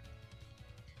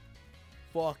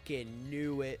 Fucking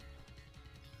knew it.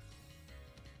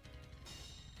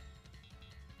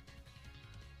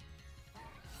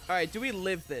 Alright, do we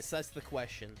live this? That's the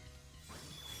question.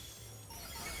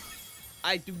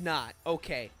 I do not.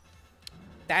 Okay.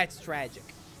 That's tragic.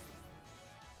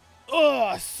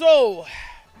 Ugh, so,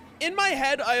 in my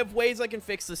head, I have ways I can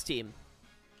fix this team.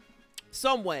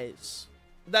 Some ways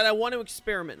that I want to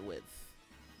experiment with.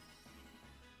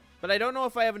 But I don't know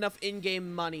if I have enough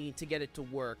in-game money to get it to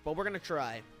work, but we're going to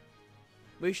try.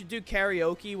 We should do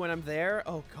karaoke when I'm there.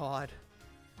 Oh, God.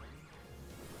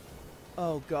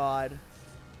 Oh, God.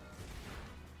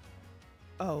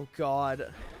 Oh,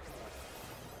 God.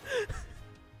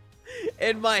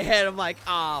 In my head, I'm like,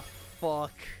 ah,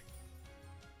 fuck.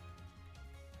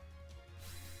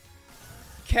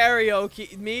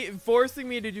 Karaoke, forcing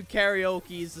me to do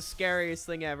karaoke is the scariest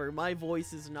thing ever. My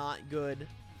voice is not good.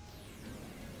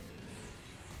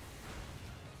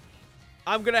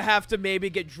 I'm gonna have to maybe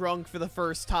get drunk for the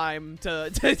first time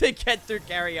to get through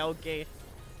karaoke.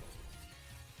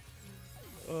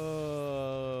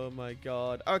 Oh my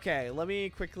God. Okay, let me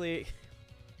quickly...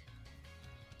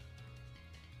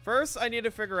 First, I need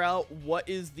to figure out what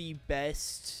is the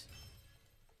best...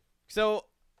 So...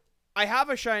 I have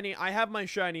my shiny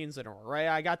Incineroar, right?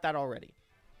 I got that already.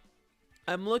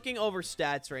 I'm looking over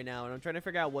stats right now, and I'm trying to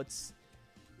figure out what's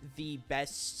the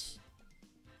best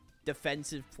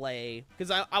defensive play. Because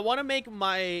I want to make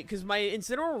my... Because my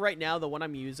Incineroar right now, the one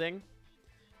I'm using,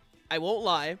 I won't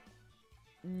lie,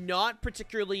 not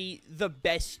particularly the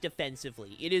best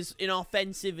defensively. It is an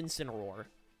offensive Incineroar.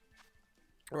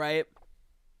 Right?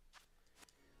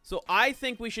 So I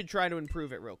think we should try to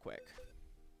improve it real quick.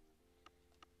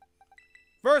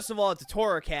 First of all, it's a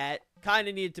Torracat. Kind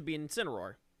of needed to be an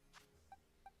Incineroar.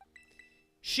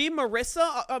 She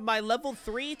Marissa, my level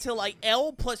 3 to like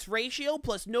L plus ratio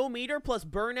plus no meter plus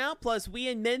burnout plus we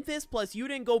in Memphis plus you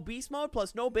didn't go beast mode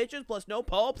plus no bitches plus no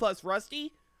Paul plus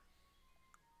Rusty.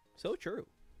 So true.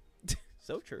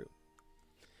 So true.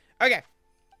 Okay.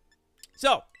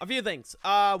 So, a few things.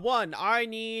 One, I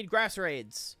need grass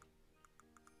raids.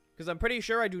 Because I'm pretty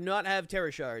sure I do not have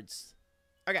Terra Shards.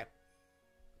 Okay.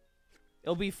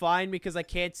 It'll be fine because I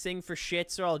can't sing for shit,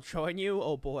 so I'll join you.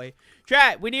 Oh, boy.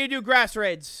 Chat, we need to do grass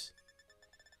raids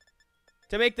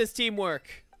to make this team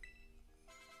work.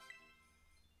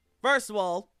 First of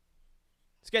all,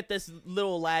 let's get this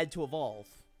little lad to evolve.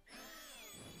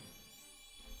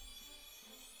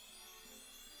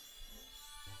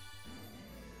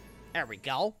 There we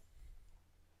go.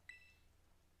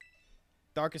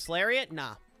 Darkest Lariat?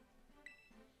 Nah.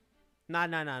 Nah.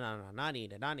 Not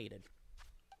needed. Not needed.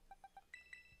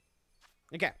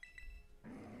 Okay.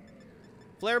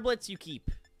 Flare Blitz you keep.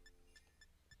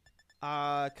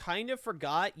 Kind of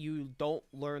forgot you don't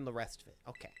learn the rest of it.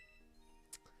 Okay.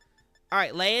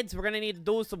 Alright, lads, we're gonna need to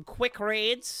do some quick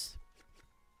raids.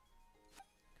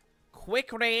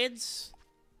 Quick raids.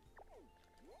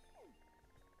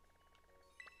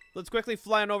 Let's quickly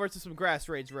fly on over to some grass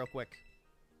raids real quick.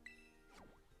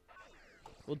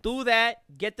 We'll do that,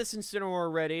 get this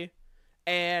Incineroar ready,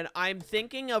 and I'm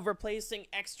thinking of replacing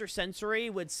Extrasensory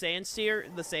with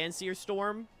Sandsear, the Sandsear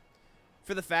Storm,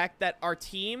 for the fact that our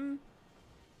team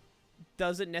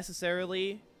doesn't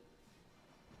necessarily...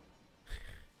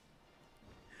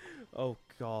 Oh,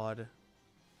 God.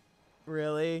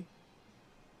 Really?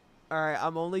 Alright,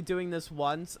 I'm only doing this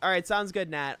once. Alright, sounds good,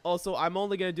 Nat. Also, I'm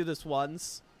only gonna do this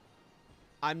once.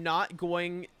 I'm not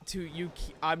going to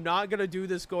I'm not gonna do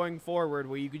this going forward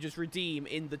where you could just redeem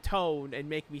in the tone and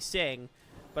make me sing,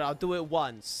 but I'll do it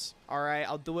once. All right,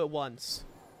 I'll do it once.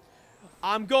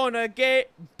 I'm gonna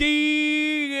get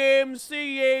DMCA'd.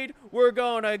 We're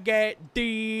gonna get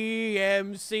DMCA'd.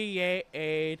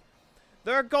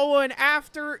 They're going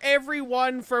after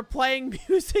everyone for playing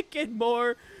music and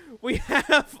more. We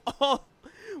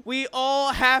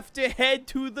all have to head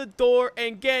to the door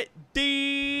and get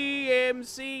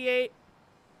DMCA.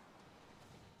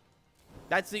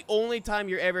 That's the only time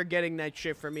you're ever getting that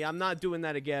shit from me. I'm not doing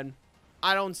that again.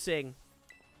 I don't sing.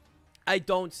 I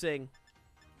don't sing.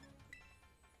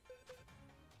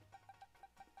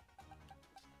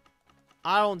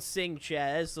 I don't sing,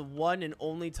 chat. That's the one and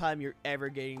only time you're ever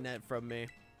getting that from me.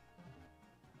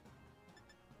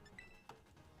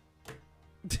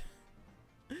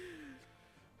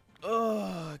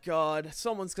 Oh, God.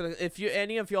 Someone's gonna... If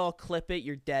any of y'all clip it,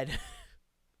 you're dead.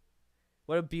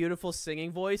 What a beautiful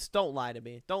singing voice. Don't lie to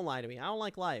me. Don't lie to me. I don't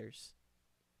like liars.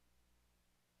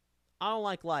 I don't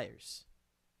like liars.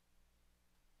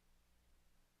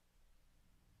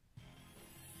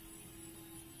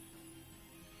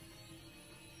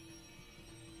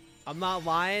 I'm not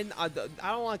lying. I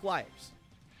don't like liars.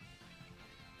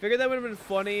 Figured that would have been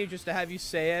funny just to have you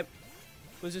say it.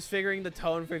 Was just figuring the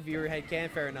tone for viewer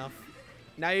headcanon. Fair enough.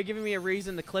 Now you're giving me a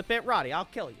reason to clip it? Roddy, I'll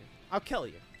kill you. I'll kill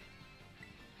you.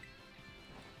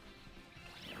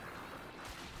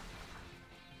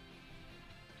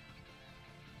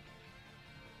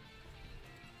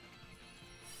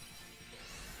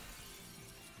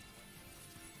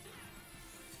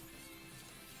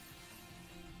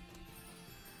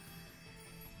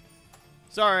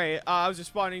 Sorry, I was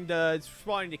responding to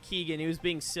Keegan. He was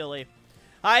being silly.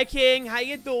 Hi, King. How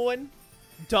you doing?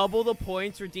 Double the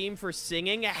points redeemed for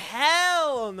singing?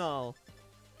 Hell no.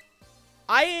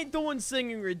 I ain't doing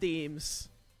singing redeems.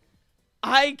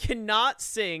 I cannot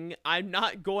sing. I'm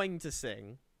not going to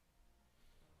sing.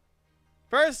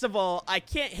 First of all, I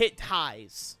can't hit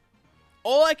highs.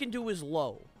 All I can do is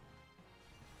low.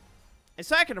 And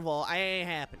second of all, I ain't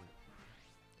happening.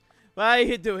 How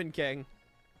you doing, King?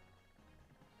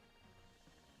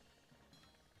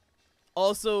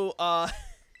 Also,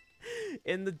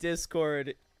 in the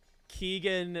Discord,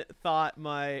 Keegan thought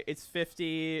it's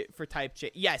 50 for type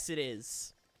change. Yes, it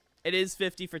is. It is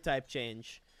 50 for type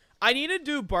change. I need to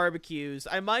do barbecues.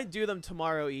 I might do them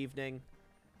tomorrow evening.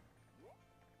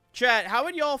 Chat, how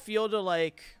would y'all feel to,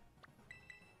 like,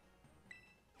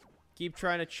 keep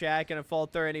trying to chat? Gonna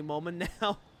falter any moment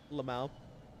now? Lamau.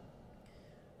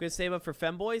 Gonna save up for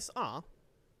femboys? Aw.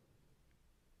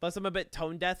 Plus, I'm a bit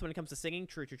tone deaf when it comes to singing.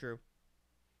 True, true, true.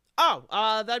 Oh,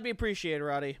 that'd be appreciated,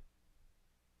 Roddy.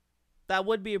 That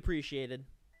would be appreciated.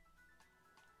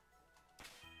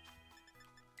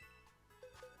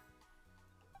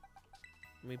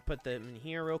 Let me put them in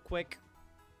here real quick.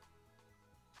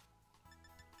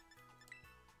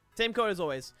 Same code as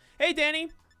always. Hey,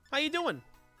 Danny. How you doing?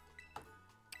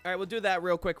 All right, we'll do that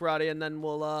real quick, Roddy, and then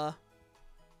we'll,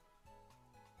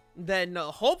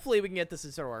 hopefully we can get this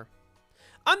Incineroar.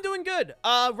 I'm doing good.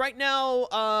 Right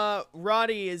now,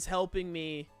 Roddy is helping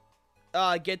me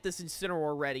get this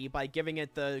Incineroar ready by giving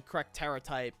it the correct Terra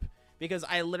type. Because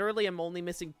I literally am only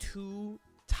missing 2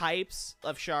 types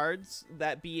of shards.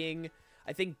 That being,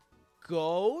 I think,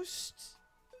 Ghost.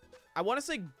 I want to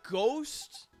say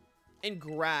Ghost and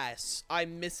Grass.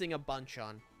 I'm missing a bunch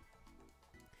on.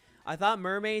 I thought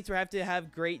mermaids would have to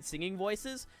have great singing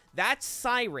voices. That's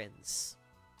sirens.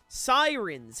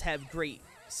 Sirens have great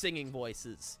singing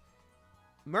voices.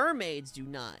 Mermaids do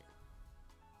not.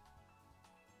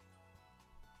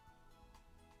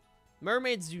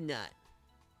 Mermaids do not.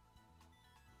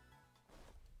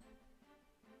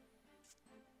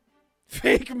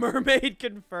 Fake mermaid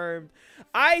confirmed.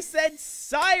 I said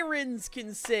sirens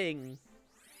can sing.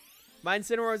 My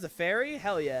Incineroar is a fairy?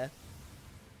 Hell yeah.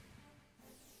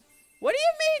 What do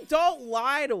you mean, don't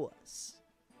lie to us?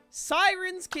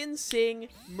 Sirens can sing,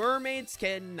 mermaids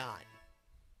cannot.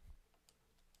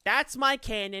 That's my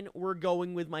canon. We're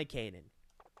going with my canon.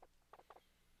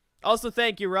 Also,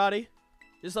 thank you, Roddy.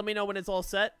 Just let me know when it's all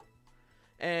set.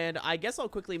 And I guess I'll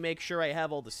quickly make sure I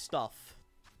have all the stuff.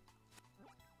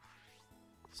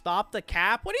 Stop the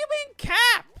cap? What do you mean,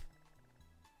 cap?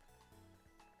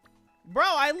 Bro,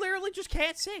 I literally just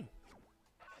can't sing.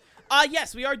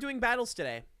 Yes, we are doing battles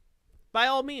today. By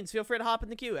all means, feel free to hop in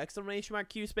the queue.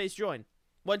 !Q space join.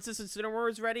 Once this Incineroar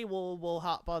is ready, we'll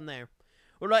hop on there.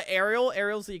 What about Ariel?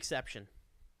 Ariel's the exception.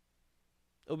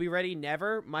 It'll be ready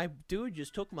never. My dude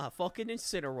just took my fucking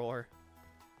Incineroar.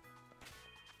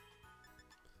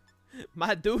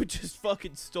 My dude just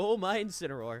fucking stole my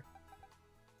Incineroar.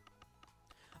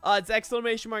 It's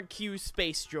 !Q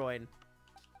space join.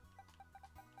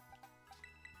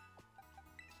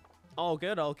 All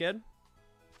good, all good.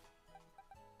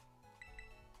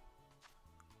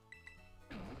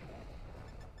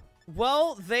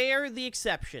 Well, they're the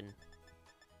exception.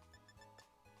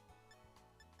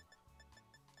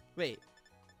 Wait.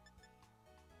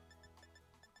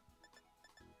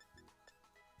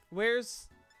 Where's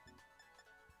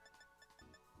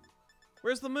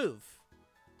the move?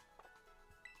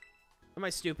 Am I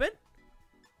stupid?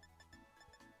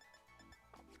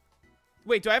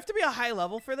 Wait, do I have to be a high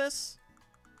level for this?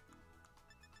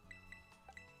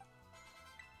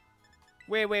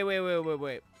 Wait.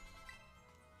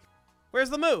 Where's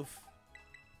the move?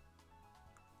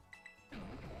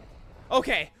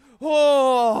 Okay.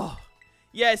 Oh!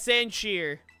 Yeah,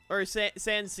 Sandshear. Or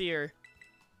Sandseer.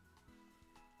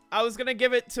 I was gonna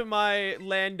give it to my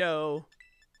Lando.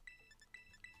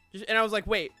 And I was like,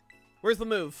 wait. Where's the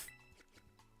move?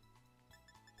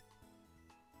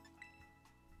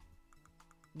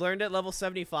 Learned at level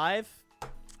 75?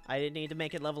 I didn't need to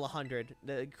make it level 100.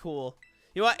 Cool.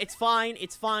 You know what? It's fine.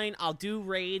 It's fine. I'll do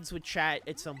raids with chat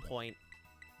at some point.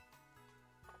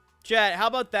 Chat, how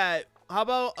about that? How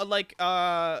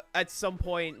about, at some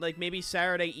point, like, maybe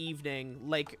Saturday evening,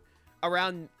 like,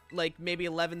 around, like, maybe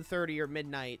 11:30 or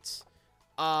midnight,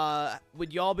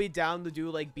 would y'all be down to do,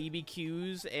 like,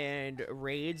 BBQs and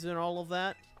raids and all of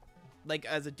that? Like,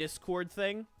 as a Discord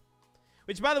thing?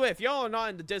 Which, by the way, if y'all are not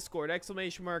in the Discord,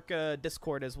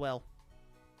 Discord as well.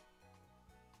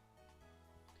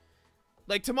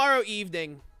 Like, tomorrow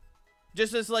evening,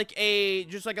 just as, like, a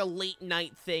late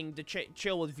night thing to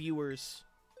chill with viewers.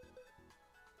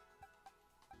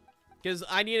 Because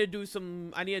I need to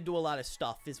do a lot of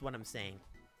stuff, is what I'm saying.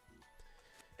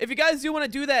 If you guys do want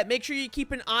to do that, make sure you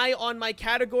keep an eye on my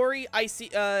category. What is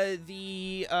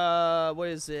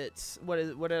it? What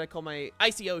did I call my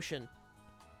Icy Ocean?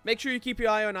 Make sure you keep your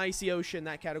eye on Icy Ocean,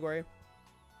 that category.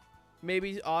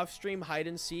 Maybe off-stream hide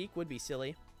and seek would be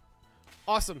silly.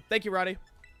 Awesome. Thank you, Roddy.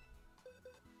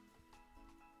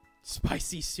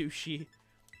 Spicy sushi.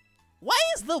 Why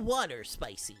is the water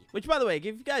spicy? Which, by the way, if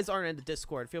you guys aren't in the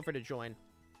Discord, feel free to join.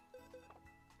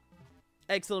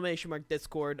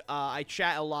 !Discord. I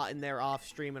chat a lot in there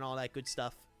off-stream and all that good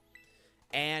stuff.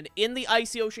 And in the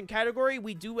Icy Ocean category,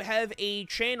 we do have a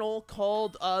channel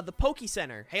called the Poke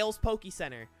Center. Hail's Poke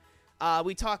Center.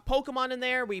 We talk Pokemon in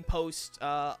there. We post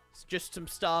just some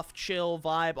stuff, chill,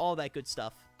 vibe, all that good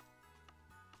stuff.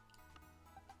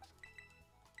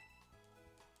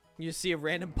 You see a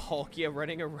random Palkia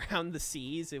running around the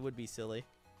seas, it would be silly.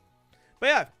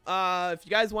 But yeah, if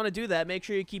you guys want to do that, make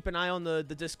sure you keep an eye on the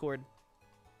Discord.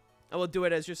 I will do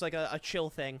it as just like a chill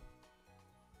thing.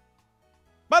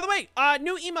 By the way,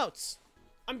 new emotes.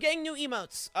 I'm getting new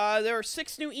emotes. There are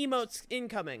 6 new emotes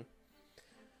incoming.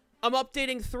 I'm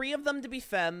updating 3 of them to be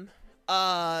femme.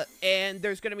 And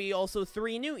there's going to be also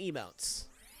 3 new emotes.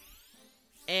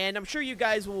 And I'm sure you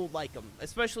guys will like them.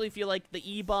 Especially if you like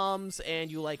the E-bombs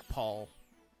and you like Paul.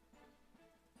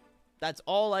 That's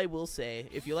all I will say.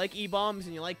 If you like E-bombs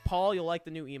and you like Paul, you'll like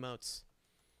the new emotes.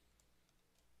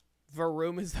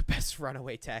 Varoom is the best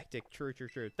runaway tactic. True, true,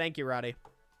 true. Thank you, Roddy.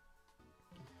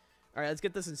 Alright, let's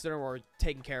get this Incineroar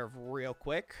taken care of real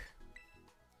quick.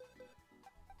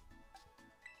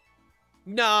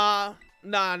 Nah.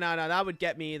 That would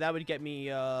get me,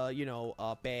 you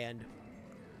know, banned.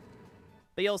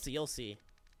 But you'll see, you'll see.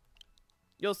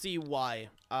 You'll see why,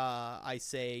 I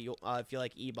say, if you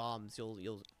like E-bombs,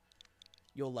 you'll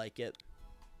like it.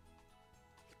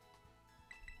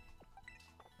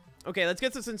 Okay, let's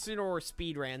get this Incineroar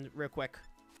speed ran real quick.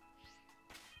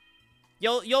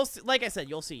 You'll like I said,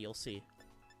 you'll see.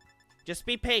 Just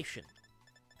be patient.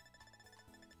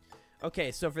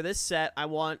 Okay, so for this set, I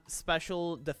want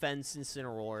special defense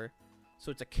Incineroar.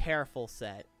 So it's a careful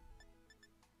set.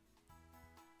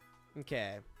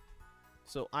 Okay.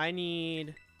 So I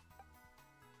need...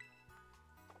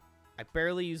 I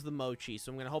barely use the mochi,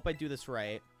 so I'm going to hope I do this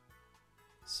right.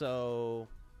 So...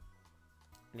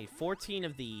 I need 14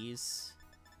 of these.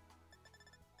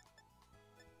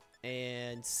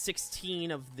 And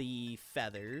 16 of the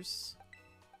feathers.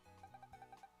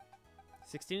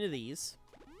 16 of these.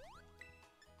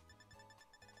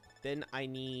 Then I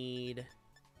need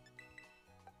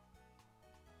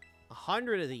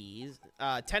 100 of these.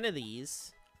 10 of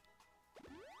these.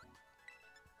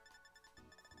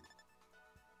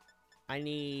 I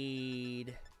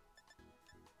need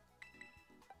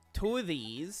 2 of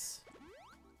these.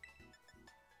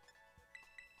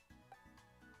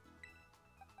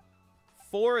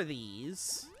 4 of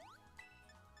these.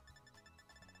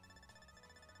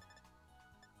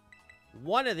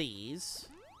 1 of these.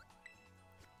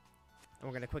 And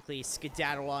we're going to quickly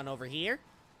skedaddle on over here.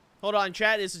 Hold on,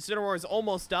 chat. This Incineroar is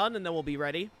almost done, and then we'll be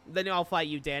ready. Then I'll fight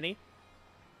you, Danny.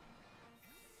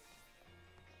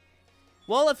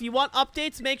 Well, if you want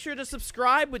updates, make sure to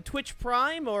subscribe with Twitch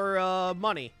Prime or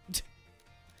money.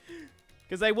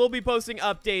 Because I will be posting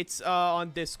updates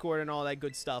on Discord and all that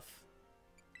good stuff.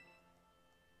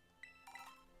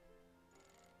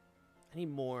 I need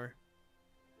more.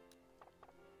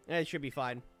 It should be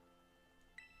fine.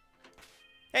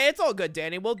 Hey, it's all good,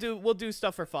 Danny. We'll do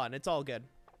stuff for fun. It's all good.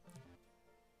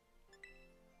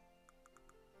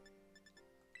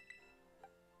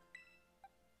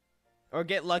 Or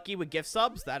get lucky with gift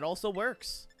subs. That also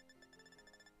works.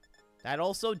 That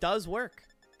also does work.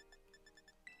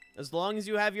 As long as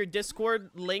you have your Discord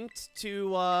linked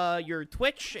to your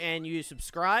Twitch and you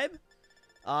subscribe,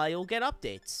 you'll get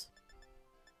updates.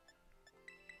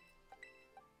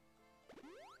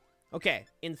 Okay,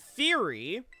 in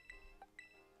theory,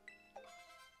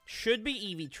 should be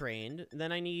Eevee trained.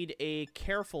 Then I need a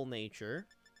careful nature.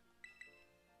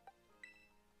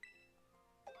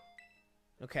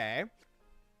 Okay.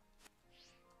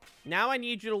 Now I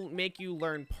need you to make you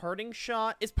learn Parting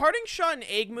Shot. Is Parting Shot an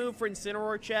egg move for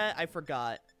Incineroar, chat? I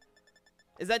forgot.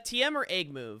 Is that TM or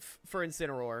egg move for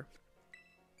Incineroar?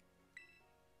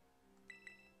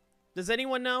 Does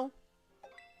anyone know?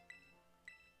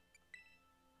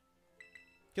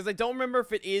 Because I don't remember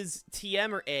if it is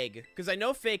TM or egg. Because I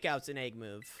know Fake Out's an egg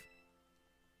move.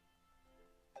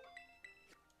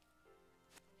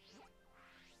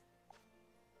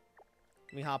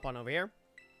 Let me hop on over here.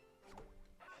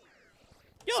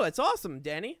 Yo, that's awesome,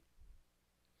 Danny.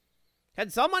 Can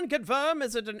someone confirm,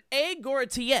 is it an egg or a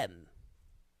TM?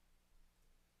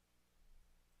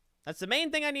 That's the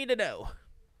main thing I need to know.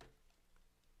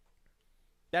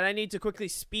 That I need to quickly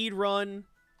speed run.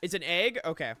 It's an egg?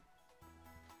 Okay.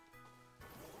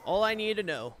 All I need to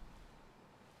know.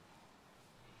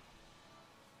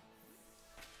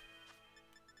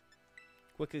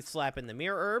 Quickly slap in the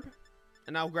Mirror Herb.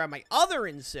 And I'll grab my other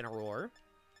Incineroar.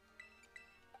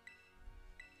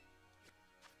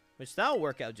 Which that'll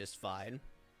work out just fine.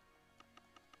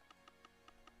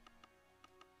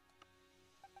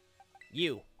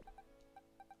 You.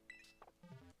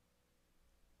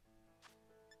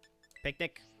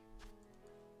 Picnic.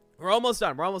 We're almost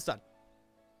done. We're almost done.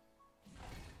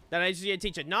 Then I just need to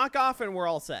teach a knockoff and we're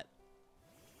all set.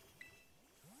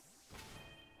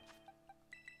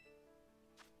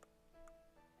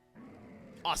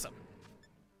 Awesome.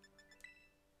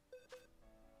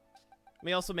 Let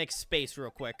me also make space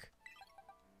real quick.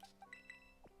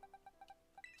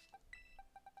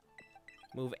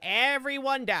 Move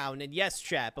everyone down. And yes,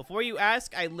 chat, before you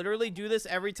ask, I literally do this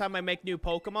every time I make new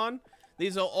Pokemon.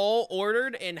 These are all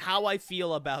ordered and how I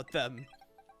feel about them.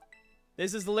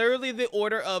 This is literally the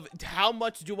order of how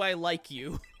much do I like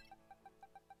you.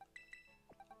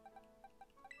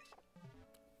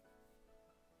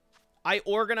 I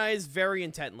organize very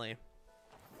intently.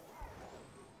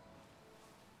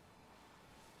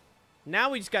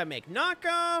 Now we just gotta make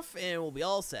knockoff and we'll be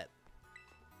all set.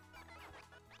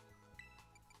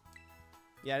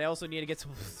 Yeah, I also need to get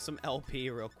some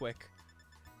LP real quick.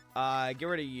 Get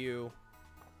rid of you.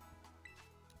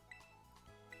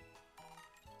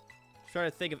 Trying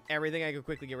to think of everything I could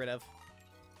quickly get rid of.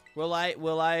 Will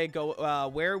I go,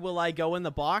 where will I go in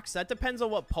the box? That depends on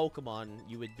what Pokemon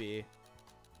you would be.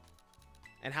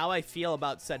 And how I feel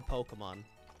about said Pokemon.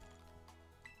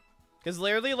 Because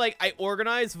literally, like, I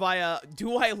organize via,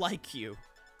 do I like you?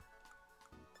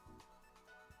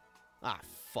 Ah,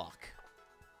 fuck.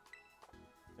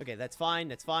 Okay, that's fine,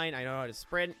 that's fine. I know how to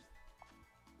sprint.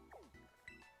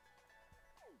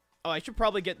 Oh, I should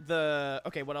probably get the,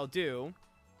 okay, what I'll do.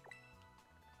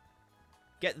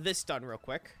 Get this done real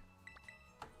quick.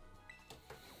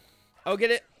 I'll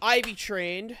get it Ivy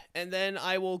trained, and then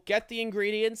I will get the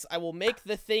ingredients. I will make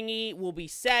the thingy, will be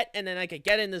set, and then I can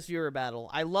get in this viewer battle.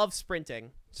 I love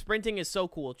sprinting. Sprinting is so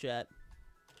cool, chat.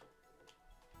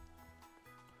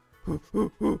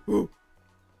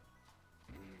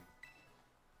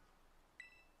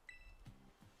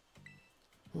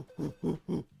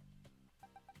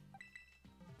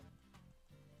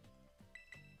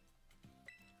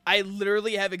 I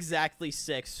literally have exactly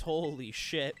 6. Holy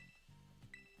shit.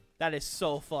 That is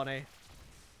so funny.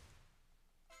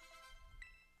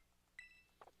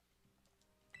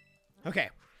 Okay.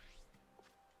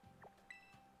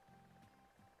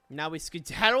 Now we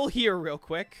skedaddle here real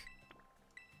quick.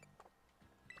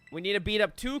 We need to beat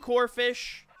up 2 core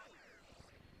fish.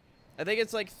 I think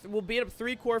it's like, we'll beat up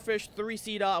 3 core fish, 3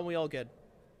 sea dot, and we all good.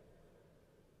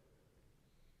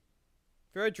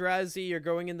 If you're a Drazi, you're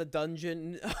going in the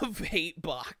dungeon of hate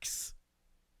box.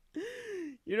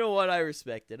 You know what? I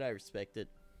respect it. I respect it.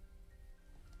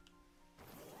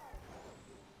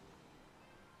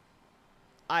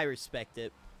 I respect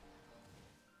it.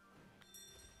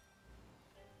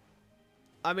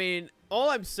 I mean, all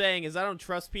I'm saying is I don't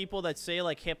trust people that say,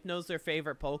 like, Hypno's their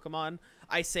favorite Pokemon.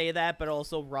 I say that, but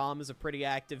also Rom is a pretty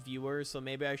active viewer, so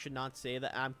maybe I should not say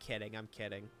that. I'm kidding. I'm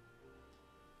kidding.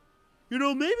 You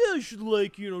know, maybe I should,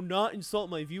 like, you know, not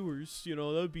insult my viewers. You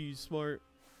know, that would be smart.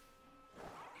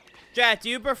 Chat, do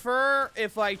you prefer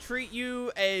if I treat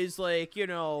you as, like, you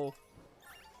know,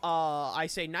 I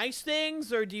say nice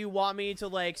things, or do you want me to,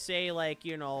 like, say, like,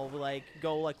 you know, like,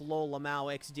 go, like,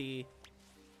 Lolamau XD?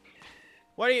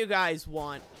 What do you guys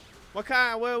want? What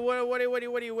kind of, what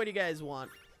do you guys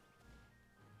want?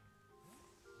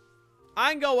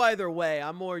 I can go either way.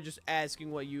 I'm more just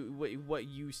asking what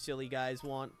you silly guys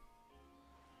want.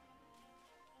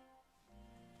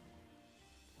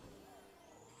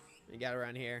 You got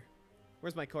around here.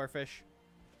 Where's my core fish?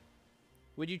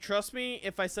 Would you trust me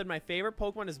if I said my favorite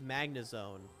Pokemon is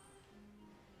Magnezone?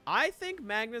 I think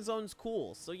Magnezone's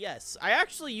cool, so yes. I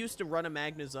actually used to run a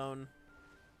Magnezone.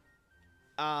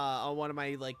 On one of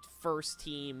my, like, first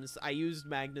teams. I used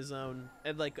Magnezone.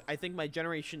 And, like, I think my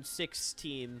Generation 6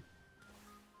 team.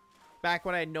 Back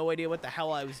when I had no idea what the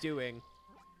hell I was doing.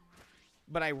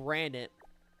 But I ran it.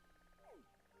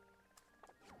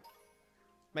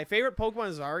 My favorite Pokemon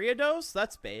is Ariados?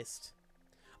 That's based.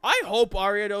 I hope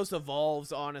Ariados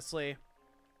evolves, honestly.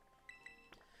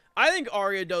 I think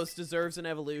Ariados deserves an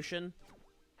evolution.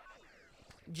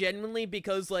 Genuinely,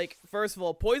 because, like, first of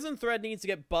all, Poison Thread needs to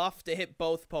get buffed to hit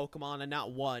both Pokemon and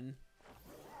not one.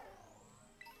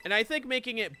 And I think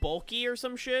making it bulky or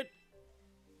some shit.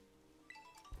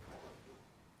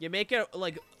 You make it,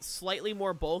 like, slightly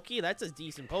more bulky, that's a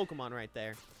decent Pokemon right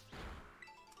there.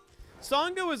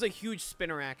 Songo is a huge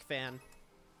Spinarak fan.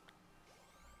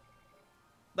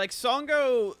 Like,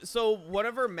 Songo, so one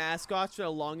of her mascots for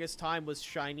the longest time was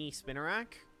Shiny Spinarak.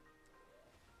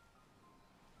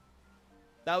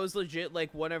 That was legit,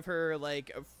 like, one of her,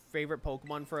 like, favorite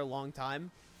Pokemon for a long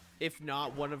time. If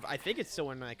not one of, I think it's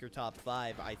still in, like, her top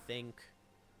 5, I think.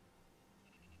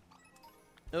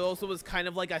 It also was kind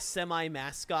of like a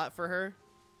semi-mascot for her.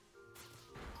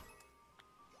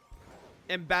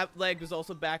 And Batleg was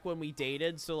also back when we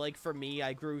dated, so, like, for me,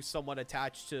 I grew somewhat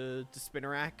attached to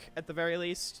Spinarak, at the very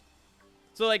least.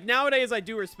 So, like, nowadays, I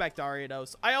do respect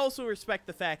Ariados. I also respect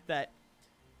the fact that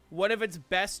one of its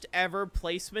best ever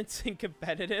placements in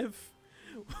competitive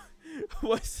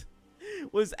was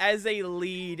as a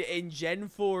lead in Gen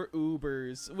 4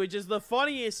 Ubers, which is the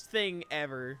funniest thing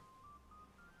ever.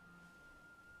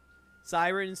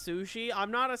 Siren Sushi?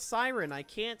 I'm not a siren. I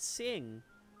can't sing.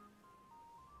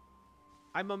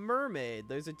 I'm a mermaid.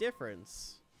 There's a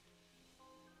difference.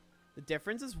 The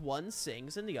difference is one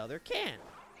sings and the other can't.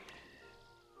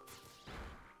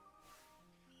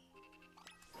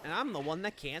 And I'm the one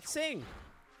that can't sing.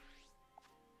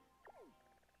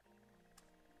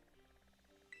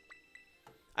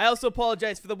 I also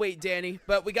apologize for the wait, Danny,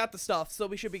 but we got the stuff, so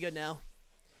we should be good now.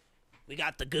 We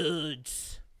got the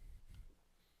goods.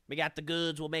 We got the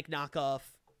goods. We'll make knockoff.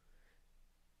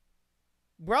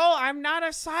 Bro, I'm not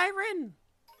a siren.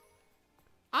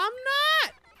 I'm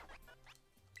not.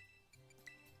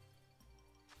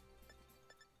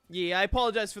 Yeah, I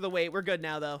apologize for the wait. We're good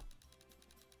now, though.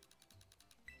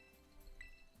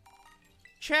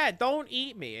 Chad, don't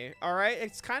eat me, alright?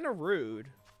 It's kind of rude.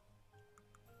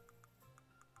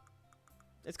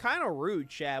 It's kind of rude,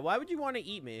 Chad. Why would you want to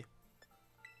eat me?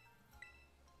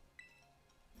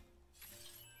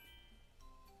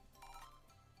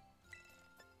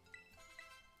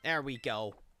 There we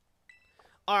go.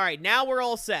 Alright, now we're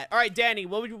all set. Alright, Danny,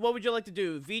 what would you like to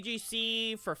do?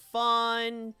 VGC for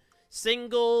fun?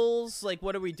 Singles, like,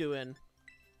 what are we doing?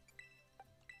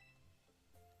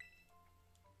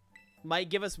 Might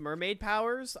give us mermaid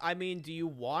powers? I mean, do you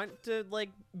want to,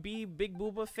 like, be Big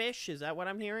Booba Fish? Is that what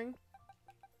I'm hearing?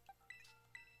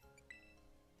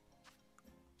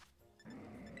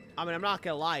 I mean, I'm not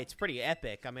gonna lie, it's pretty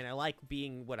epic. I mean, I like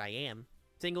being what I am.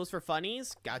 Singles for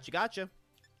funnies? Gotcha, gotcha.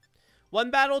 1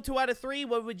 battle, 2 out of 3.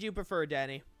 What would you prefer,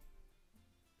 Danny?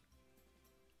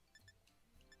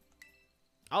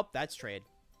 Oh, that's trade.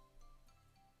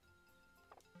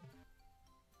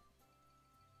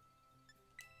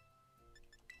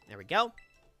 There we go.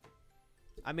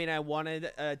 I mean, I wanted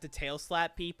to tail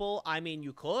slap people. I mean,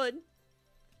 you could.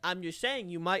 I'm just saying,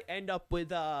 you might end up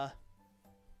with,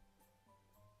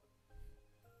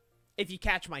 if you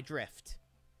catch my drift.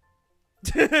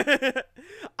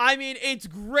 I mean, it's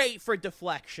great for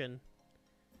deflection.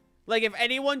 Like, if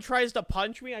anyone tries to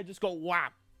punch me, I just go,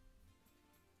 whap.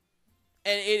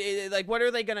 And like, what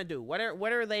are they gonna do? What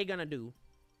are they gonna do?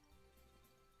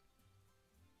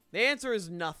 The answer is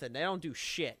nothing. They don't do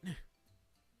shit.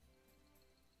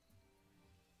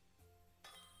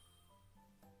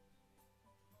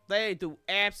 They do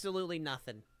absolutely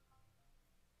nothing.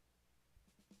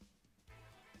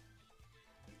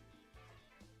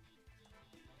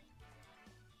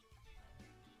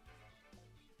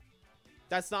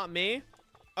 That's not me?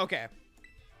 Okay.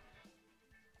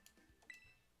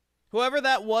 Whoever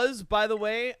that was, by the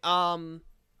way,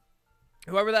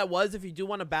 whoever that was, if you do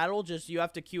want to battle, just, you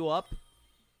have to queue up.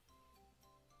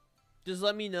 Just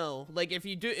let me know. Like, if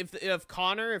you do, if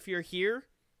Connor, if you're here,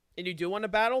 and you do want to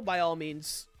battle, by all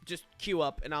means, just queue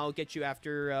up, and I'll get you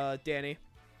after, Danny.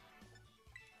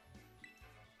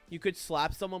 You could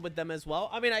slap someone with them as well.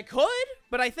 I mean, I could,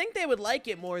 but I think they would like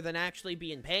it more than actually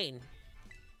be in pain.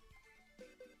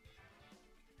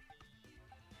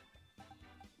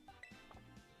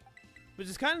 Which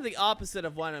is kind of the opposite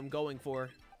of what I'm going for.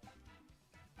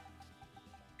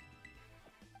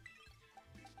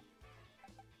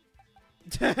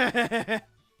 Metal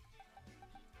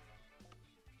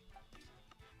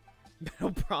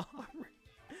bra armor.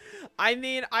 I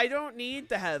mean, I don't need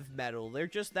to have metal. They're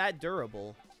just that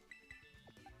durable.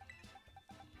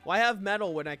 Why have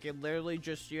metal when I can literally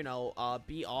just, you know,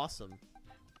 be awesome?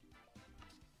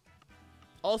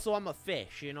 Also, I'm a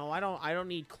fish, you know. I don't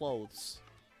need clothes.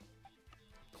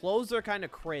 Clothes are kind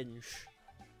of cringe.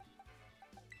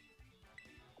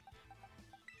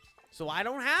 So I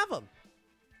don't have them.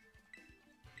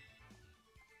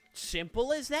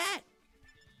 Simple as that.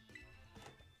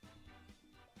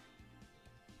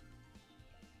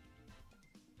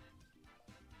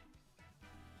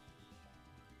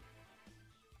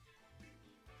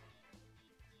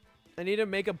 I need to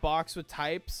make a box with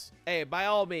types. Hey, by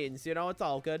all means, you know, it's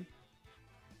all good.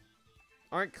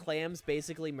 Aren't clams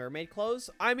basically mermaid clothes?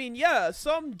 I mean, yeah,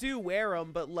 some do wear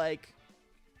them, but, like,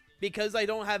 because I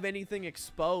don't have anything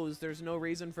exposed, there's no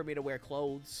reason for me to wear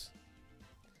clothes.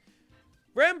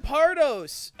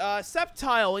 Rampardos,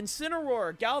 Septile,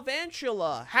 Incineroar,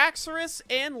 Galvantula, Haxorus,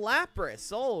 and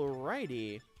Lapras.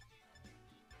 Alrighty.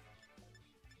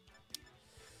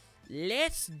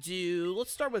 Let's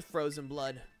start with Frozen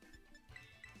Blood.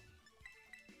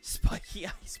 Spiky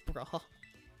Ice Bra.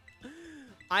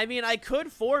 I mean, I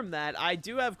could form that. I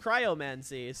do have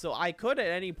Cryomancy, so I could at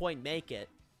any point make it.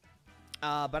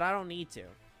 But I don't need to.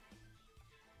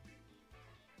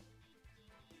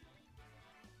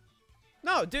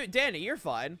 No, dude, Danny, you're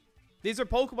fine. These are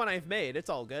Pokemon I've made. It's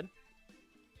all good.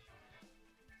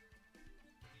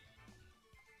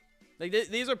 Like,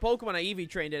 these are Pokemon I Eevee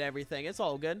trained and everything. It's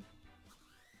all good.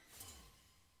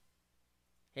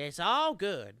 It's all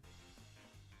good.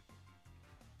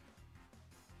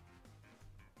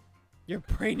 Your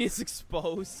brain is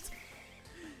exposed.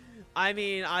 I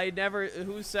mean,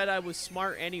 who said I was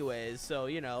smart anyways? So,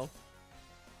 you know.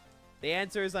 The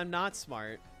answer is I'm not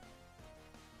smart.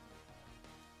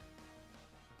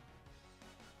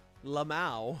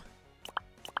 Lamau.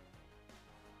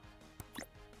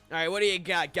 Alright, what do you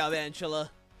got, Galvantula?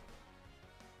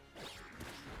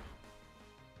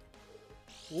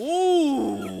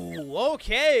 Ooh,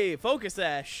 okay. Focus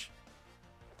Ash.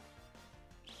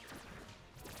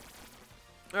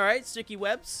 Alright, sticky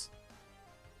webs.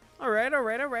 Alright.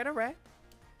 Alright.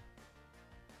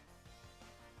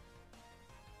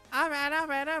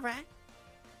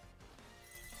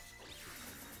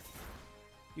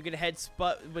 You can head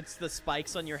what's the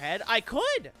spikes on your head? I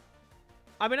could!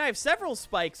 I mean, I have several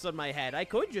spikes on my head. I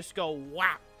could just go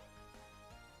whap.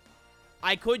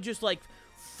 I could just, like,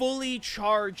 fully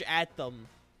charge at them.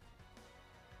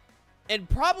 And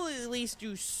probably at least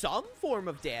do some form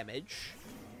of damage.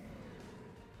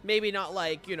 Maybe not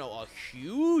like, you know, a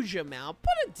huge amount,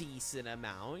 but a decent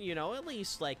amount, you know, at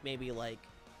least like maybe like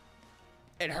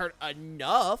it hurt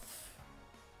enough.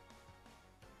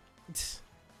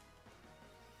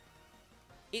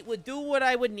 It would do what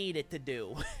I would need it to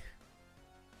do.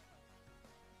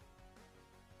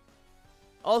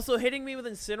 Also, hitting me with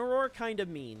Incineroar, kind of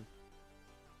mean.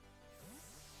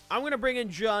 I'm gonna bring in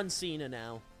John Cena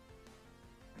now.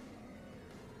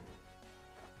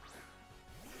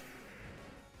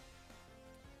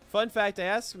 Fun fact, I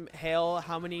asked Hail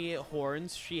how many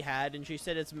horns she had, and she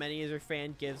said as many as her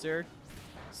fan gives her.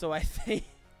 So I think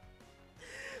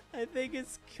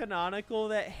it's canonical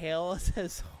that Hail is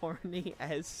as horny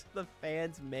as the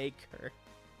fans make her.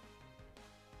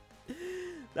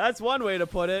 That's one way to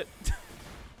put it.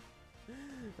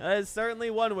 That is certainly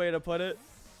one way to put it.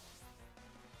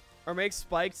 Or make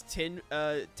Spike's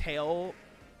tail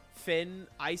fin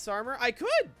ice armor. I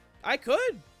could.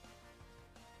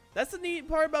 That's the neat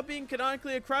part about being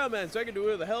canonically a Cryoman, so I can do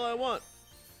whatever the hell I want.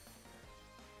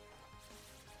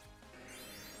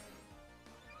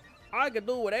 I can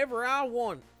do whatever I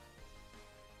want.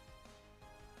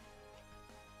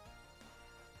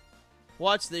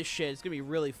 Watch this shit. It's gonna be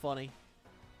really funny.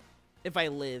 If I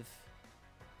live.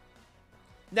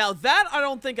 Now that I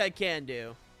don't think I can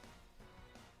do.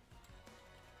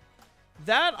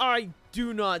 That I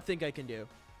do not think I can do.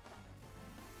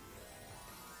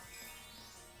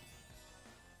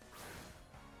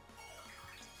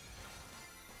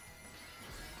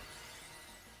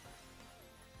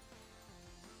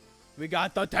 We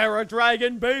got the Terra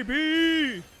Dragon,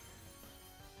 baby!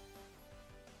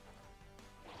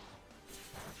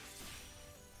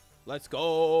 Let's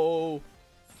go!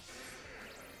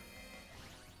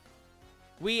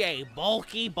 We a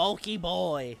bulky, bulky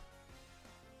boy.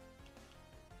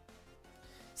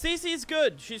 Cece's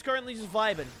good. She's currently just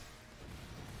vibing.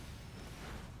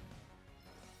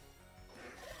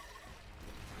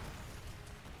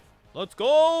 Let's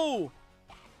go!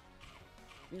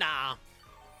 Nah.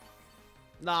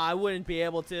 Nah, I wouldn't be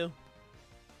able to.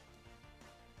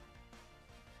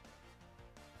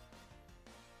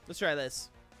 Let's try this.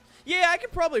 Yeah, I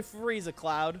could probably freeze a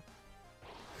cloud.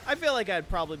 I feel like I'd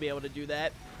probably be able to do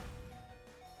that.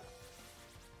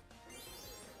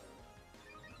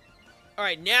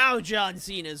 Alright, now John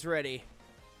Cena's ready.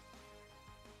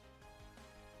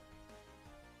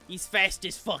 He's fast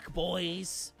as fuck,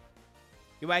 boys.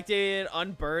 You activated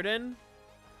Unburden?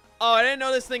 Oh, I didn't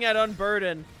know this thing had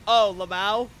Unburden. Oh,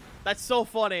 Lamau? That's so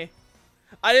funny.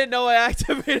 I didn't know I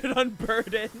activated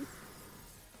Unburden.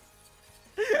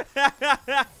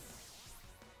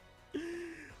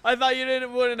 I thought you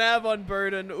wouldn't have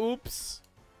Unburden. Oops.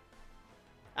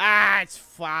 Ah, it's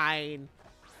fine.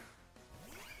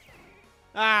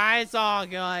 Ah, it's all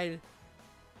good.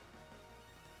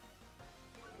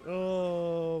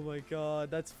 Oh my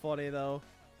god, that's funny though.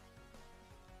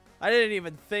 I didn't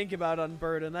even think about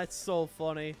Unburden. That's so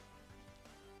funny.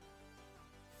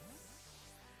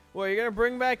 What, you're gonna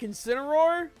bring back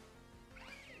Incineroar?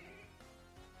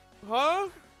 Huh?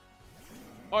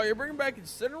 Oh, you're bringing back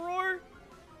Incineroar?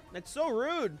 That's so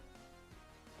rude.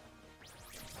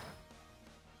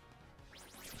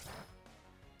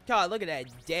 God, look at that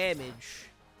damage.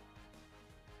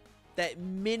 That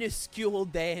minuscule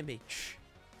damage.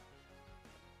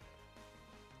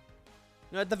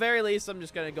 No, at the very least, I'm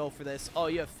just gonna go for this. Oh,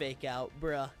 you have Fake Out,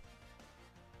 bruh.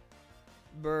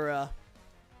 Bruh.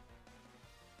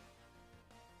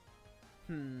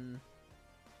 What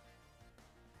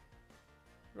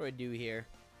do I do here?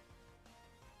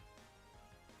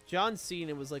 John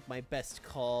Cena was like my best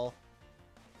call.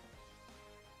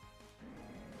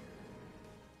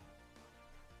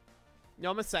 No,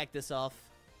 I'm gonna sack this off.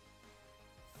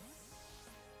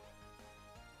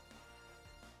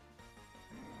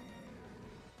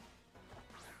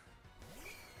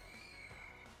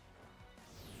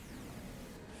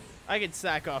 I can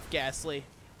sack off Ghastly.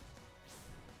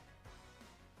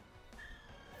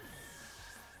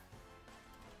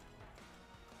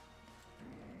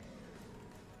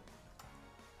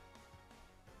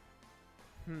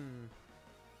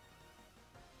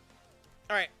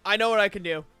 Alright, I know what I can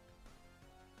do.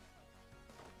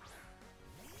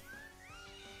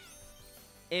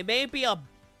 It may be a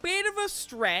bit of a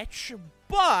stretch,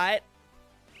 but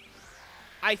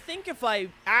I think if I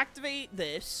activate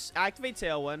this, activate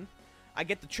Tailwind, I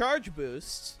get the charge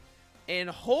boost, and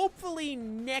hopefully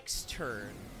next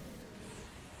turn.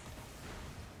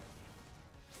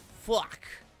 Fuck.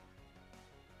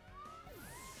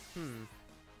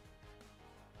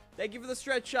 Thank you for the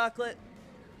stretch, Chocolate.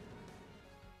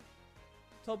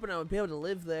 I was hoping I would be able to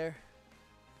live there.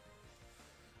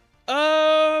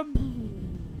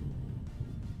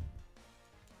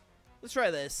 Let's try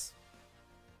this.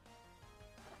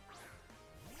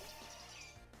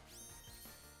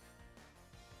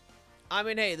 I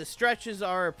mean, hey, the stretches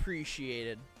are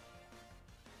appreciated.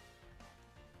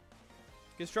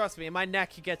 Because trust me, my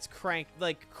neck gets cranked,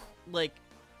 like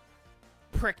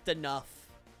pricked enough.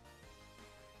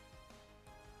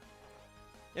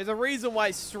 There's a reason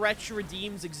why stretch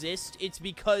redeems exist. It's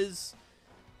because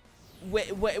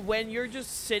when you're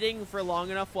just sitting for long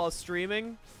enough while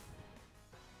streaming,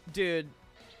 dude,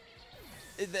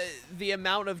 the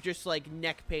amount of just like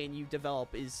neck pain you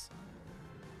develop is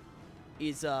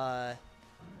yeah.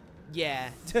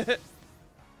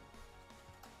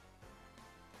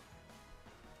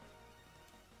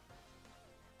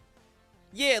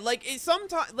 Yeah, like it's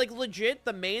sometimes like legit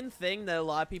the main thing that a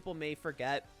lot of people may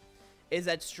forget is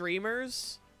that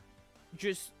streamers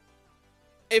just,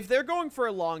 if they're going for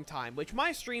a long time, which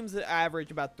my streams average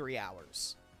about 3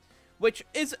 hours, which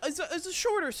is a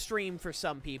shorter stream for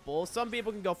some people. Some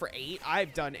people can go for 8.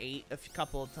 I've done 8 a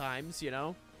couple of times, you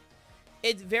know.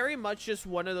 It's very much just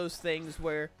one of those things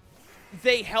where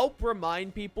they help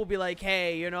remind people, be like,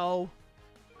 hey, you know,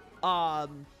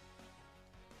 don't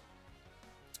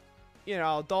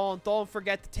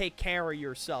forget to take care of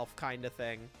yourself, kind of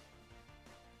thing.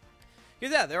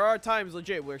 Because, yeah, there are times,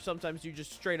 legit, where sometimes you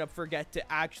just straight up forget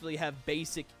to actually have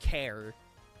basic care.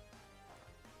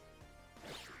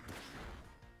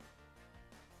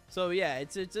 So, yeah,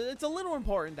 it's a little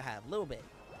important to have. A little bit.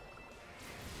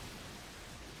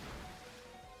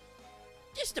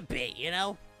 Just a bit, you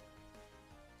know?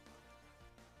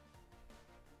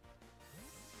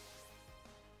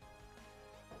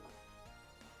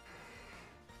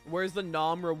 Where's the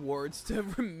nom rewards to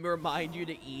remind you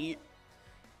to eat?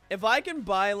 If I can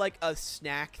buy, like, a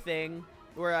snack thing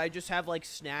where I just have, like,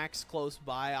 snacks close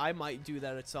by, I might do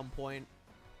that at some point.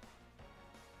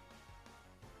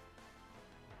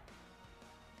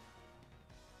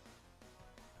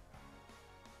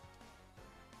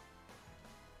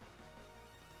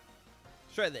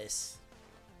 Let's try this.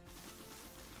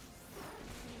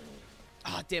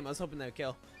 Ah, oh, damn, I was hoping that would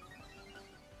kill.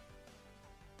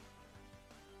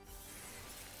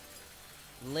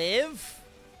 Live?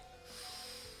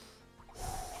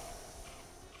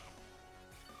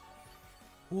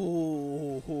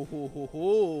 Ooh, ho, ho, ho,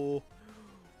 ho.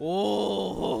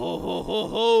 Oh, ho, ho, ho, ho,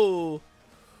 ho.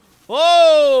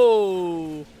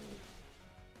 Oh!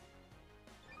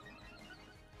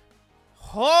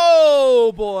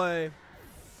 Oh, boy.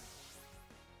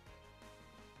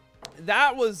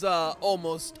 That was,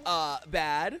 almost,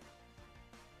 bad.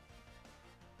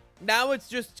 Now it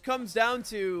just comes down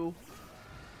to,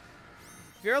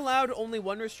 if you're allowed only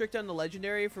one restrict on the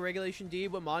legendary for Regulation D,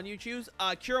 what mon you choose?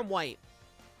 Curum White.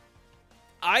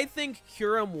 I think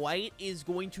Curum White is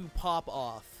going to pop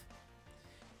off.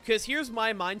 Because here's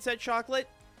my mindset, Chocolate.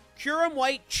 Curum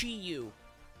White Chi-Yu.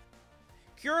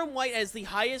 Curum White has the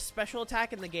highest special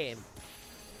attack in the game.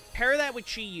 Pair that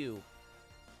with Chi-Yu.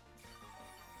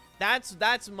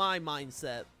 That's my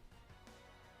mindset.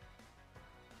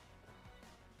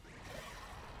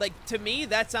 Like, to me,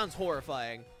 that sounds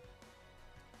horrifying.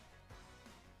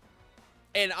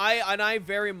 And I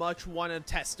very much want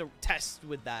to test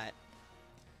with that.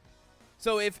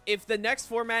 So if the next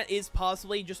format is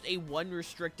possibly just a one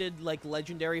restricted like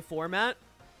legendary format,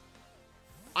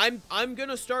 I'm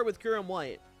gonna start with Curum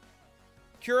White.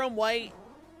 Curum White,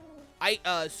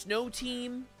 Snow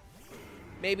Team,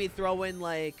 maybe throw in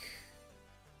like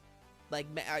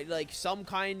some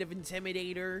kind of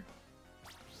Intimidator,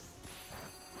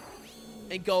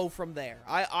 and go from there.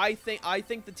 I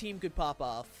think the team could pop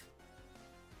off.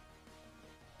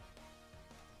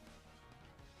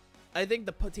 I think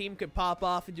the team could pop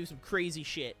off and do some crazy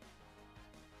shit.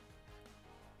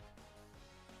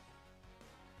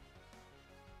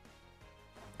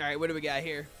 Alright, what do we got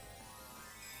here?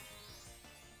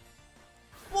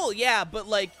 Well, yeah, but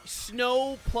like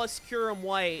Snow plus Curum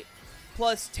White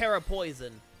plus Terra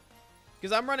Poison.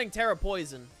 Because I'm running Terra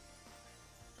Poison.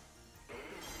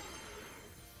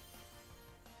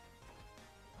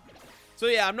 So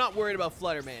yeah, I'm not worried about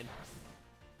Flutterman.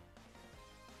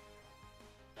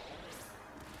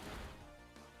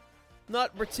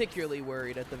 Not particularly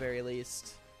worried, at the very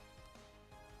least.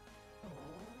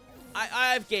 I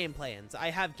have game plans.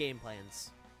 I have game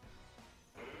plans.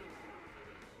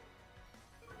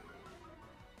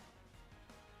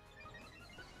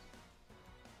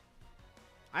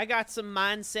 I got some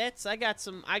mindsets. I got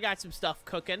some stuff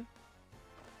cooking.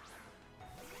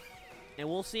 And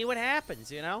we'll see what happens,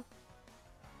 you know?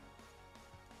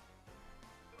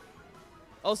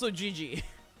 Also, GG.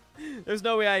 There's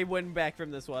no way I win back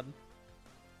from this one.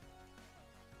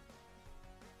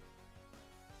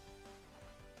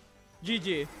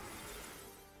 GG.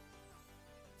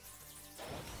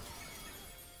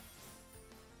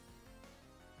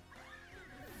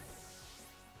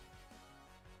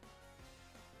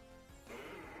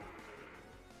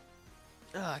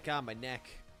 Ah, God, my neck.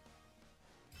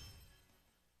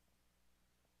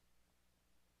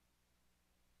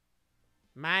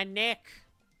 My neck.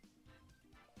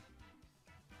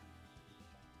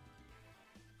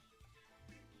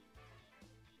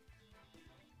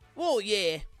 Well,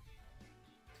 yeah.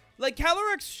 Like,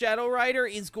 Calyrex Shadow Rider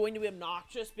is going to be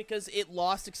obnoxious because it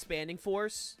lost Expanding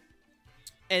Force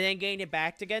and then gained it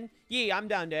back again. Yeah, I'm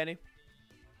down, Danny.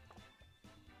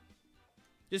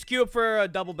 Just queue up for a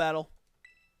double battle.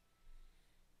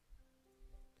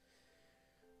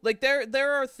 Like,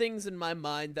 there are things in my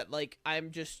mind that, like,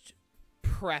 I'm just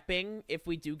prepping if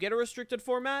we do get a restricted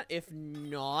format. If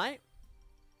not,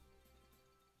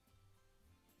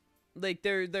 like,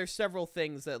 there's several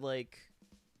things that, like,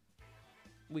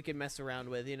 we can mess around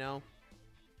with, you know?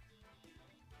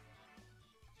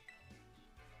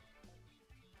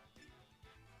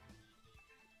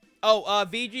 Oh,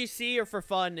 VGC or for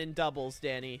fun in doubles,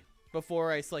 Danny,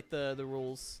 before I select the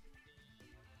rules.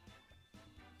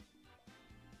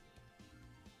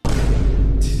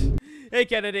 Hey,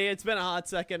 Kennedy, it's been a hot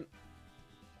second.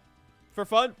 For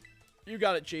fun? You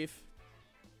got it, Chief.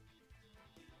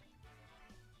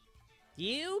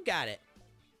 You got it.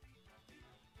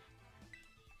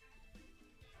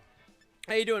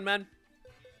 How you doing, man?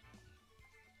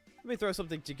 Let me throw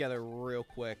something together real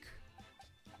quick.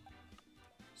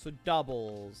 So,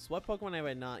 doubles. What Pokemon have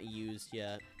I not used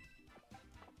yet?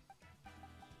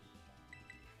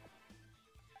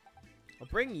 I'll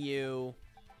bring you.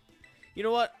 You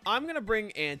know what? I'm going to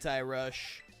bring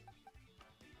Anti-Rush.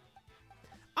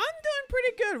 I'm doing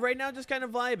pretty good right now, just kind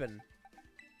of vibing.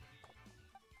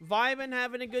 Vibing,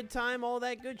 having a good time, all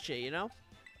that good shit, you know?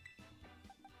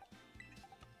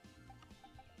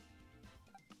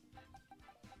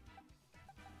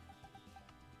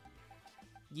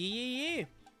 Yeah.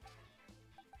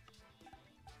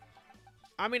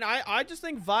 I mean, I just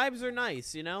think vibes are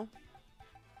nice, you know?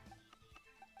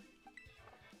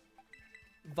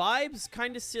 Vibes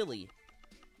kind of silly.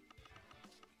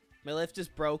 My lift is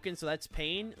broken, so that's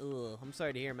pain. Ugh, I'm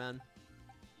sorry to hear, man.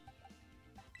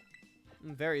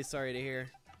 I'm very sorry to hear.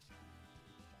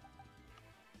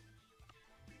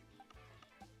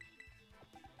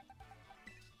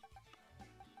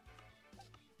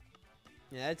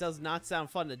 Yeah, that does not sound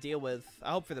fun to deal with.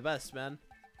 I hope for the best, man.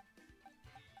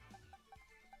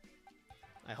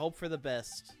 I hope for the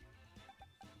best.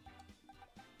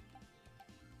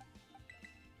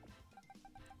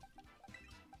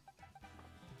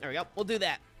 There we go. We'll do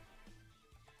that.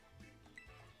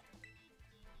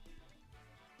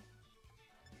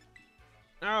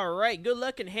 Alright, good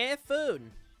luck and have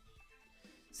fun.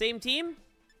 Same team?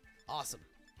 Awesome.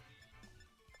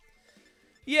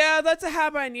 Yeah, that's a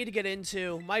habit I need to get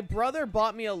into. My brother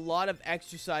bought me a lot of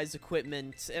exercise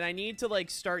equipment, and I need to, like,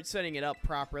 start setting it up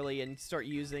properly and start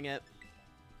using it.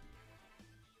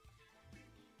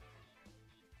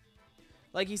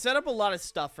 Like, he set up a lot of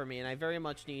stuff for me, and I very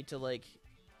much need to, like,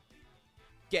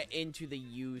 get into the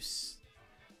use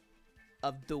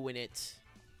of doing it.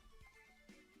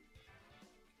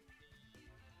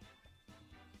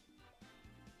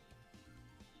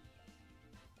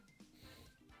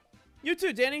 You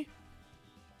too, Danny.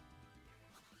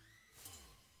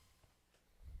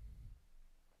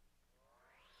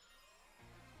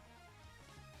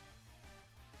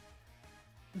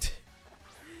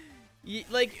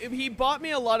 Like, he bought me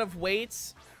a lot of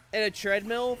weights and a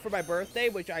treadmill for my birthday,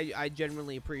 which I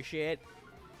genuinely appreciate.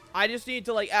 I just need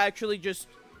to, like, actually just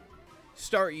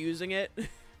start using it.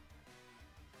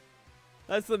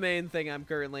 That's the main thing I'm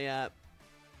currently at.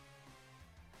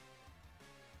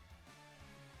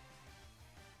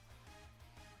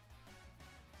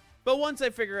 But once I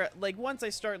figure out, like, once I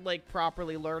start, like,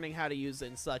 properly learning how to use it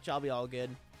and such, I'll be all good.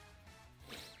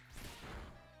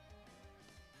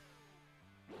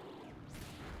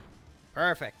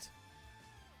 Perfect.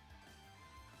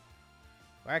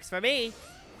 Works for me.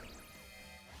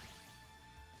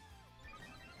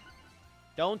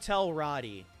 Don't tell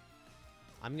Roddy.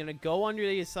 I'm gonna go under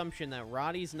the assumption that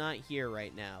Roddy's not here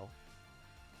right now.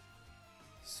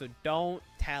 So don't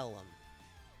tell him.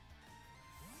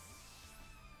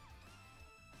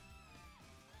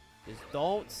 Just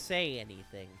don't say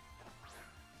anything.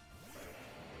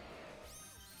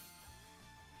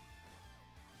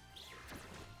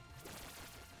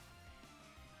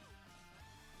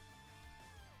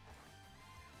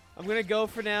 I'm gonna go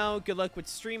for now. Good luck with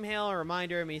Stream Hail. A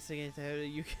reminder, me saying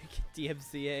you can get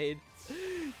DMCA'd.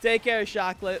 Take care,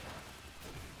 Chocolate.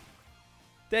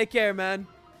 Take care, man.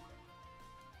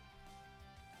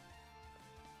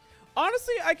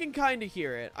 Honestly, I can kind of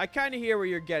hear it. I kind of hear where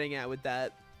you're getting at with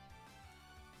that.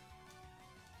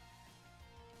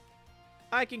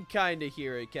 I can kind of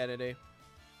hear it, Kennedy.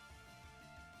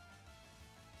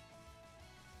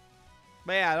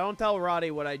 But yeah, don't tell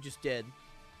Roddy what I just did.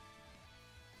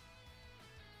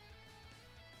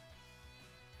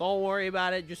 Don't worry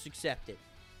about it, just accept it.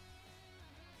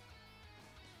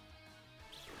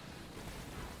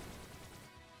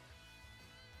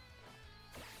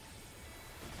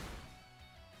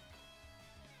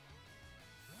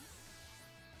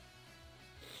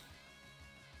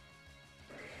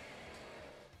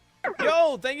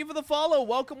 Yo, thank you for the follow.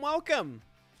 Welcome, welcome.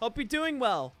 Hope you're doing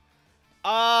well.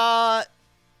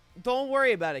 Don't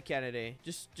worry about it, Kennedy.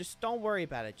 Just don't worry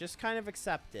about it. Just kind of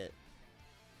accept it.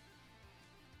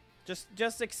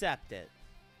 Just accept it.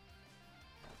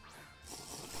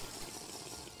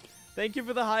 Thank you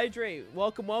for the hydrate.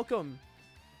 Welcome, welcome.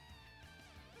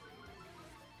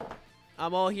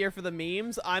 I'm all here for the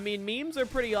memes. I mean, memes are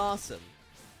pretty awesome.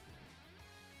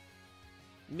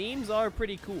 Memes are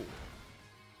pretty cool.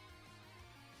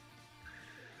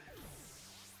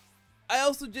 I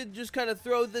also did just kind of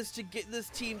throw this to get this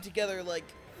team together, like,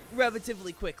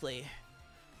 relatively quickly.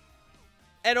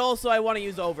 And also, I want to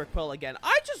use Overquill again.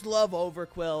 I just love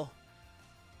Overquill.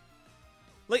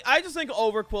 Like, I just think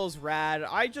Overquill's rad.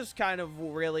 I just kind of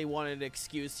really wanted an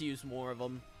excuse to use more of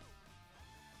them.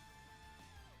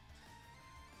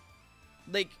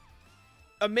 Like,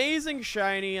 amazing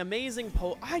shiny, amazing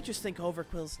I just think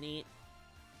Overquill's neat.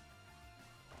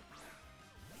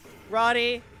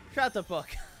 Roddy, shut the fuck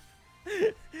up.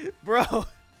 Bro,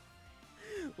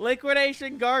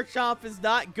 Liquidation Garchomp is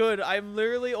not good. I'm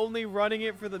literally only running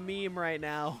it for the meme right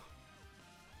now.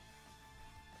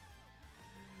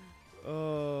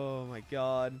 Oh my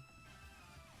god.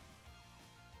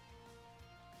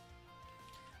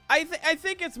 I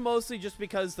think it's mostly just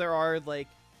because there are, like,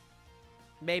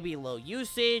 maybe low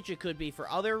usage. It could be for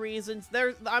other reasons.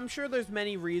 I'm sure there's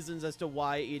many reasons as to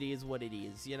why it is what it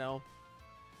is, you know?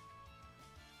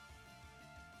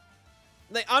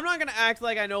 Like, I'm not gonna act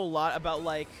like I know a lot about,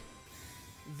 like,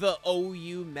 the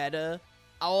OU meta.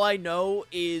 All I know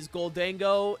is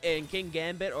Goldango and King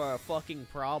Gambit are a fucking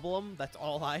problem. That's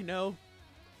all I know.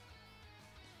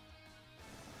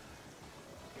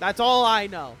 That's all I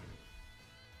know.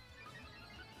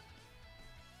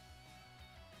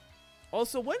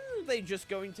 Also, when are they just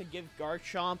going to give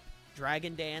Garchomp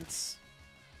Dragon Dance?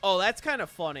 Oh, that's kind of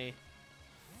funny.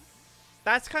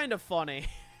 That's kind of funny.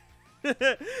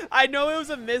 I know it was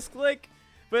a misclick,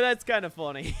 but that's kind of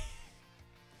funny.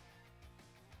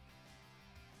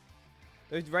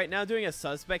 They're right now doing a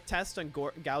suspect test on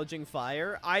gouging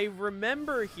fire. I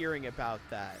remember hearing about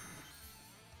that.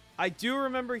 I do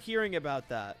remember hearing about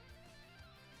that.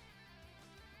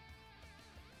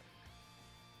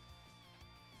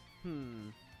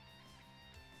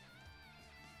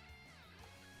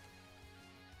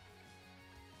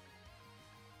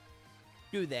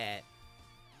 Do that.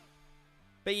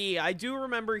 But yeah, I do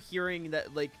remember hearing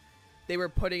that, like, they were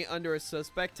putting it under a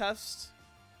suspect test.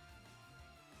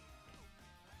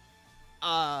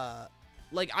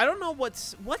 Like, I don't know what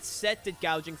set did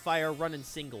Gouging Fire run in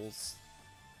singles?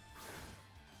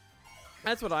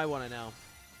 That's what I want to know.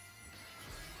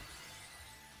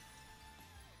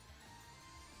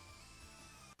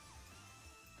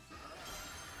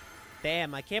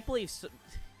 Damn, I can't believe...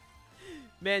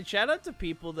 Man, shout out to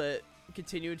people that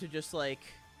continue to just, like...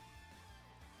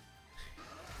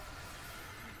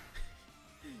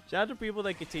 Shout out to people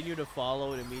that continue to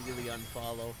follow and immediately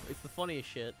unfollow. It's the funniest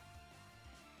shit.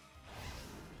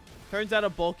 Turns out a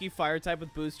bulky fire type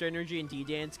with booster energy and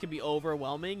D-Dance can be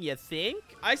overwhelming. You think?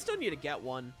 I still need to get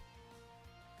one.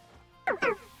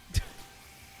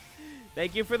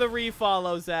 Thank you for the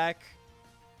refollow, Zach.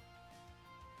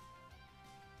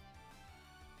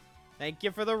 Thank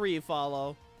you for the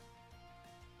refollow.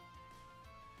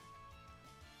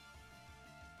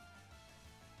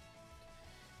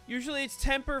 Usually it's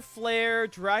Temper, Flare,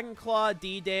 Dragon Claw,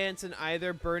 D-Dance, and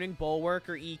either Burning Bulwark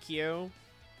or EQ.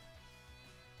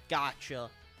 Gotcha.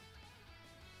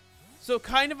 So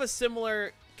kind of a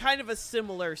similar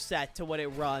set to what it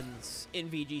runs in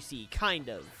VGC, kind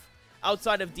of.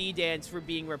 Outside of D-Dance for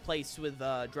being replaced with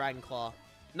Dragon Claw.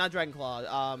 Not Dragon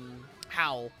Claw,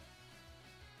 Howl.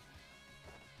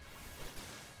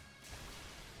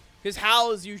 Because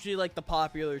Howl is usually like the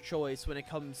popular choice when it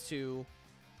comes to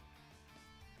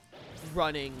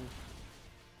running.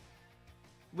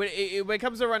 When it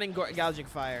comes to running Gouging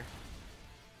Fire.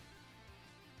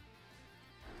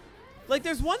 Like,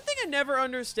 there's one thing I never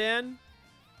understand.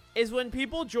 is when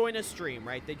people join a stream,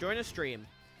 right? They join a stream.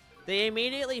 They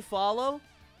immediately follow,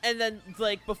 and then,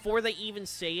 like, before they even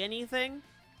say anything,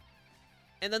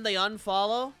 and then they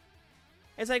unfollow.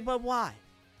 It's like, but why?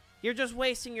 You're just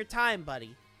wasting your time,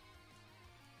 buddy.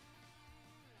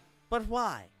 But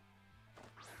why?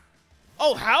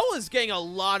 Oh, Howl is getting a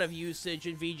lot of usage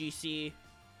in VGC.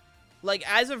 Like,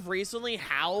 as of recently,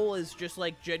 Howl has just,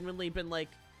 like, genuinely been, like,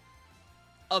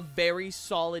 a very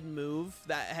solid move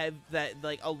that,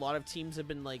 like, a lot of teams have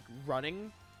been, like,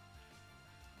 running.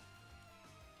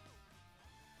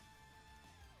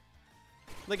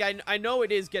 Like, I know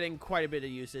it is getting quite a bit of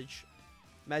usage.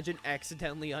 Imagine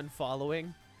accidentally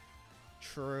unfollowing.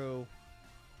 True.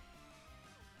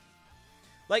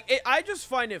 Like, I just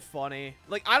find it funny.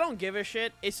 Like, I don't give a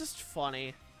shit. It's just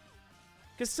funny.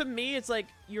 Because to me, it's like,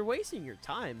 you're wasting your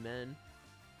time, man.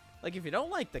 Like, if you don't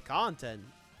like the content,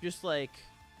 just, like...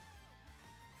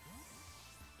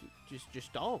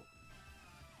 Just don't.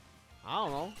 I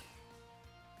don't know.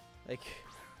 Like...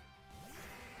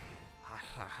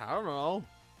 I don't know.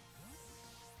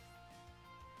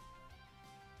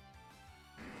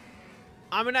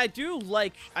 I mean, I do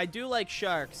like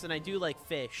sharks, and I do like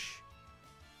fish.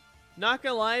 Not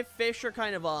gonna lie, fish are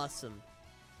kind of awesome.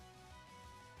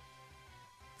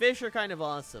 Fish are kind of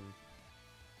awesome.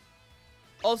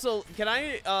 Also, can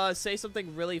I say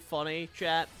something really funny,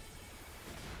 chat?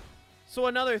 So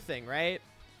another thing, right?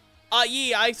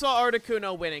 Yeah, I saw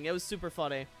Articuno winning. It was super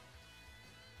funny.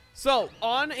 So,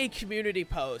 on a community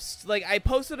post, like, I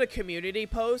posted a community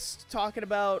post talking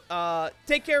about,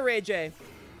 take care, Ray J.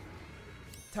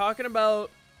 Talking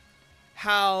about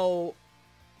how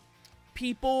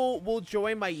people will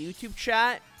join my YouTube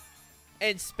chat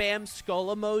and spam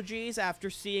skull emojis after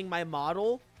seeing my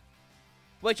model.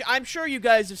 Which I'm sure you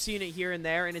guys have seen it here and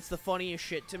there, and it's the funniest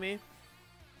shit to me.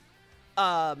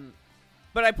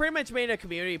 But I pretty much made a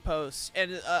community post,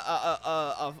 and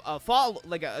a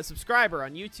subscriber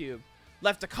on YouTube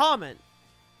left a comment,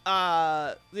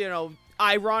 you know,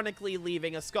 ironically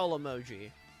leaving a skull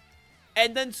emoji.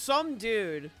 And then some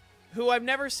dude, who I've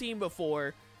never seen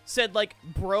before, said, like,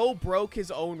 bro broke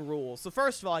his own rules. So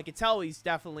first of all, I could tell he's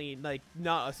definitely, like,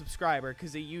 not a subscriber,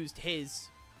 because he used his,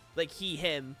 like, he,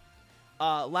 him,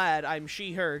 lad, I'm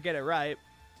she, her, get it right.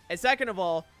 And second of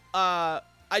all,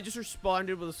 I just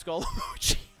responded with a skull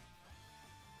emoji.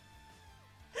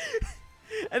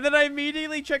 And then I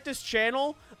immediately checked his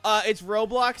channel. It's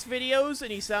Roblox videos,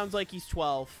 and he sounds like he's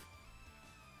 12.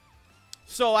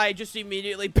 So I just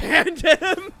immediately banned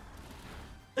him.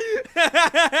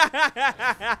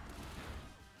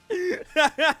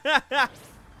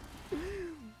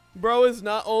 Bro is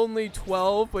not only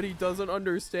 12, but he doesn't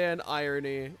understand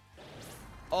irony.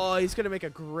 Oh, he's gonna make a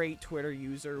great Twitter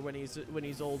user when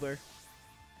he's older.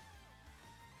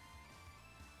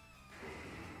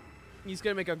 He's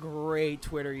gonna make a great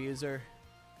Twitter user.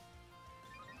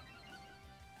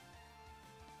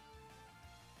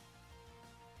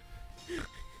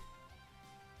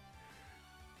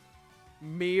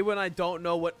 Me when I don't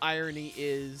know what irony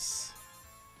is.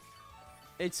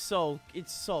 It's so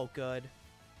good.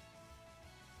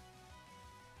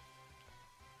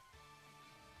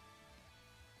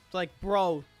 It's like,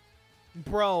 bro,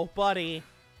 buddy,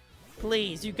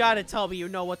 please, you gotta tell me you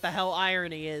know what the hell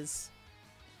irony is.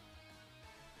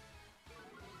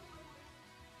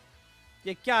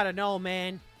 You gotta know,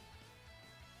 man.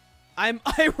 I'm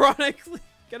ironically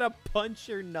gonna punch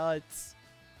your nuts.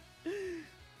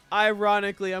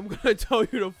 Ironically, I'm gonna tell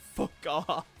you to fuck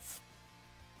off.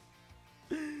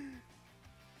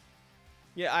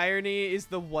 Yeah, irony is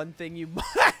the one thing you...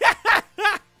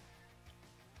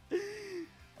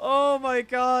 Oh my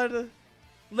god.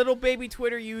 Little baby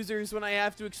Twitter users, when I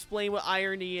have to explain what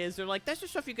irony is, they're like, that's the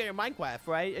stuff you get in Minecraft,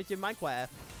 right? It's in Minecraft.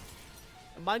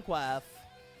 Minecraft.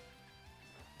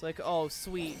 It's like, oh,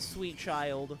 sweet, sweet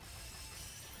child.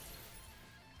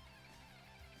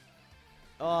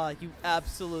 Oh, you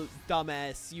absolute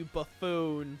dumbass. You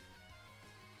buffoon.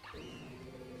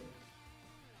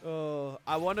 Oh,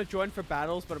 I want to join for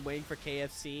battles, but I'm waiting for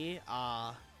KFC.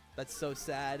 Ah, that's so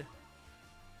sad.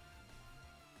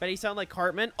 Bet he sounded like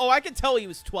Cartman. Oh, I could tell he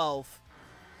was 12.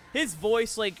 His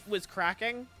voice, like, was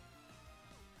cracking.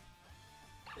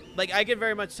 Like, I could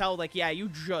very much tell, like, yeah, you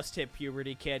just hit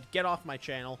puberty, kid. Get off my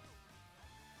channel.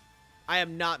 I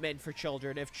am not meant for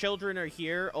children. If children are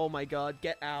here, oh my god,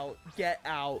 get out. Get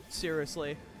out.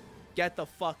 Seriously. Get the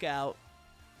fuck out.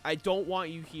 I don't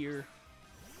want you here.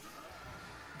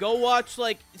 Go watch,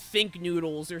 like, Think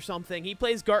Noodles or something. He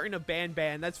plays Garten of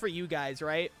Ban. That's for you guys,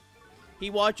 right? He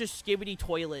watches Skibbity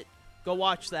Toilet. Go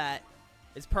watch that.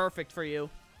 It's perfect for you.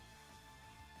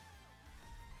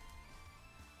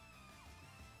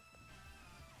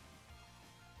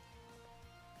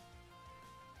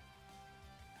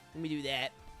 Let me do that.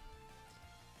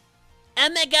 Oh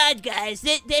my god, guys,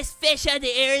 this fish on the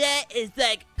internet is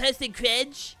like posting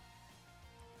cringe.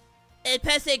 And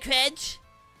posting cringe.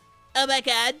 Oh my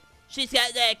god, she's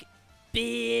got like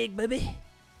big booby.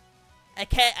 I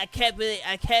can't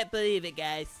believe it,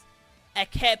 guys. I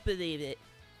can't believe it.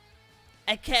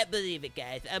 I can't believe it,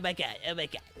 guys. Oh my god, oh my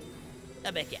god.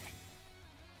 Oh my god.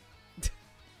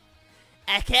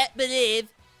 I can't believe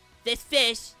this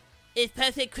fish is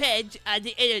posting cringe on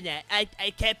the internet. I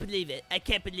can't believe it. I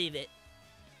can't believe it.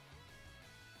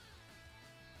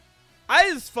 I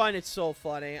just find it so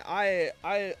funny. I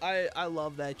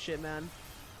love that shit, man.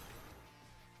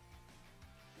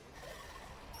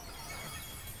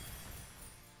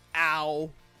 Ow.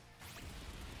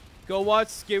 Go watch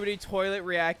Skibidi Toilet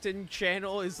Reacting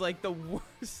channel is like the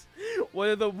worst, one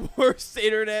of the worst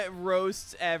internet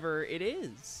roasts ever. It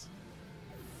is.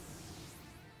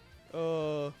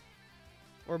 Or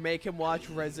make him watch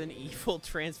Resident Evil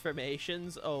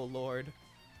transformations. Oh lord.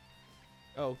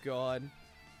 Oh god.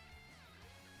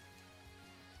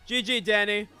 GG,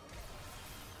 Danny.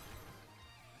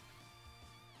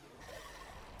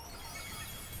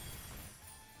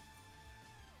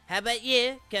 How about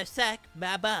you go suck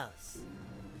my balls?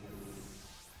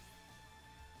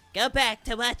 Go back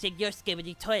to watching your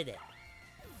Skibidi Toilet.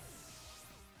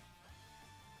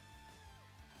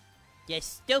 You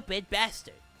stupid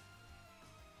bastard.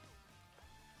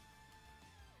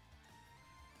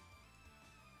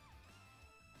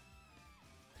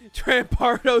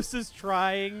 Trampardos is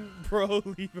trying. Bro,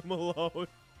 leave him alone.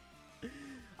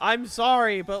 I'm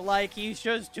sorry, but like, he's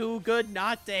just too good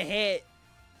not to hit.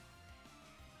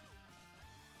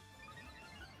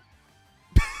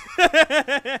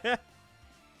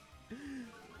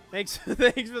 Thanks for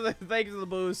the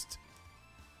boost.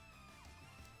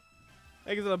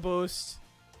 Thanks for the boost.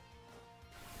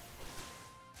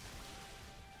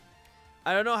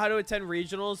 I don't know how to attend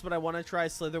regionals, but I want to try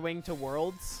Slitherwing to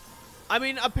Worlds. I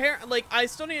mean, apparently, like, I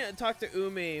still need to talk to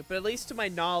Umi, but at least to my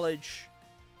knowledge,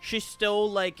 she's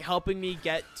still, like, helping me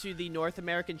get to the North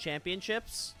American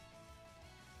Championships.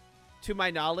 To my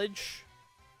knowledge.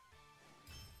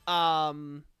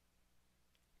 And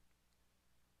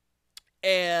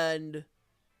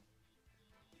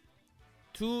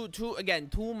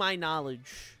to my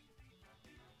knowledge,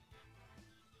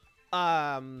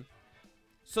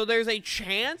 so there's a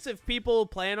chance if people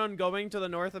plan on going to the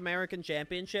North American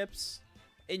Championships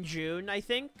in June, I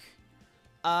think,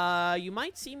 you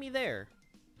might see me there.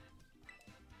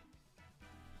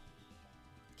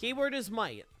 Keyword is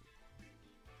might.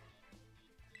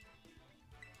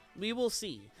 We will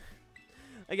see.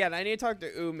 Again, I need to talk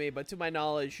to Umi, but to my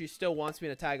knowledge, she still wants me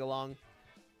to tag along.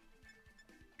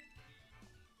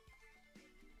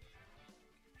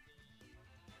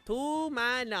 To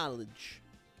my knowledge.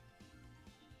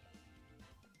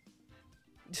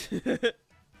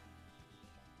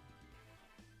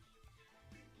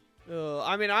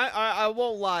 I mean, I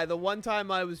won't lie. The one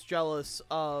time I was jealous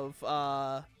of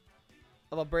a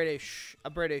British,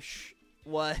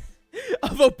 what?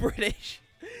 Of a British.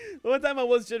 The one time I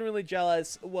was genuinely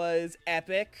jealous was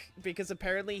Epic, because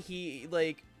apparently he,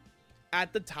 like,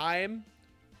 at the time,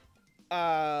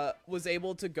 was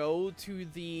able to go to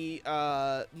the,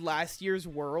 last year's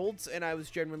Worlds, and I was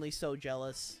genuinely so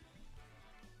jealous.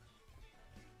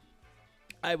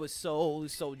 I was so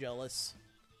jealous.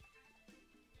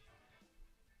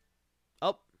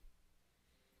 Oh.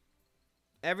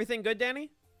 Everything good, Danny?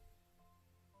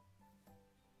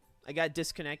 I got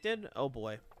disconnected? Oh,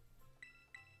 boy.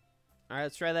 Alright,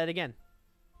 let's try that again.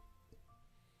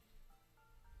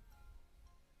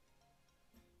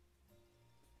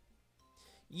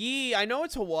 Yee, I know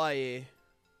it's Hawaii.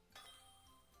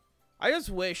 I just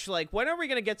wish, like, when are we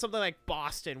gonna get something like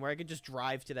Boston where I could just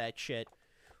drive to that shit?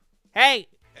 Hey,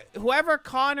 whoever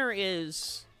Connor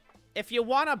is, if you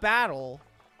want a battle,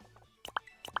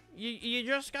 you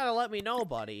just gotta let me know,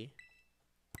 buddy.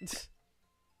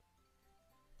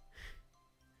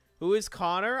 Who is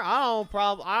Connor? I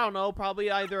don't know. Probably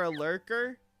either a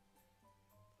lurker.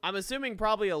 I'm assuming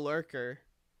probably a lurker.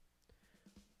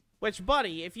 Which,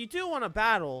 buddy, if you do want to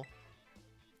battle,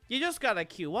 you just gotta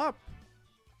queue up.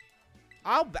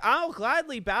 I'll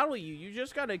gladly battle you. You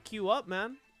just gotta queue up,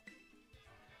 man.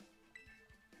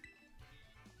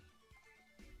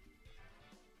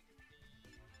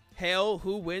 Hail,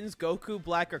 who wins, Goku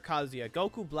Black or Kazuya?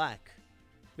 Goku Black.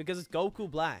 Because it's Goku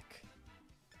Black.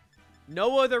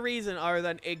 No other reason other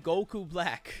than a Goku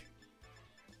Black.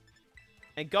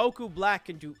 And Goku Black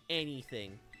can do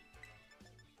anything.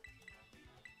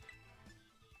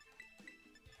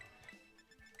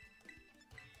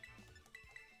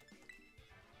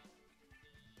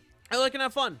 I like and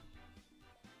have fun.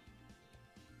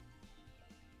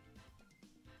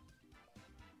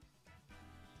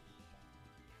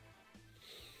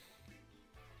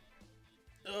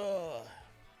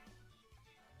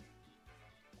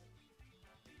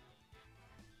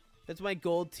 That's my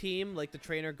gold team, like the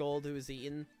trainer gold who was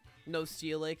eaten. No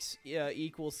Steelix,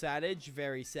 equals Sadage.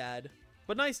 Very sad.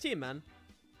 But nice team, man.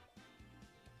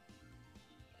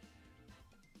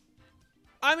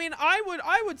 I mean,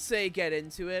 I would say get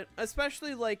into it,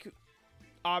 especially like,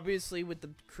 obviously with the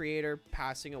creator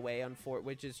passing away on Fort,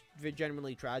 which is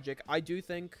genuinely tragic. I do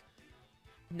think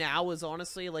now is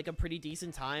honestly like a pretty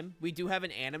decent time. We do have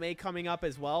an anime coming up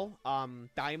as well,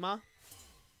 Daima,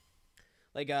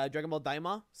 like Dragon Ball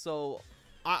Daima. So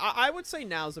I would say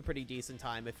now is a pretty decent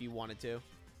time if you wanted to.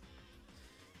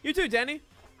 You too, Danny.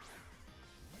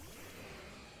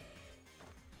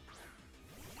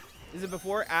 Is it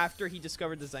before or after he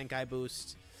discovered the Zenkai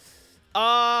boost?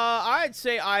 I'd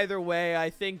say either way. I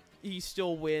think he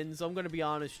still wins. I'm gonna be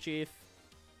honest, Chief.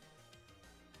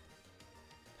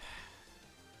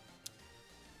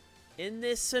 In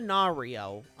this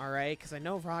scenario, alright? Because I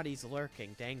know Roddy's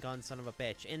lurking. Dang gun son of a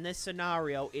bitch. In this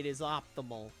scenario, it is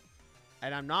optimal.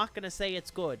 And I'm not gonna say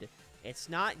it's good. It's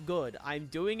not good. I'm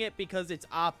doing it because it's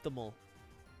optimal.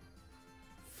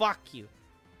 Fuck you.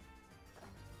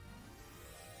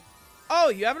 Oh,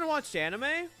 you haven't watched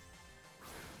anime?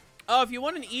 Oh, if you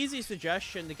want an easy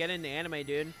suggestion to get into anime,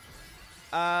 dude.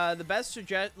 The best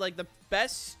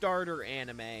starter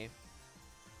anime.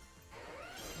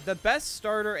 The best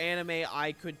starter anime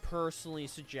I could personally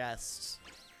suggest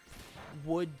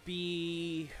would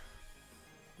be...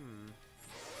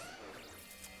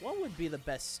 What would be the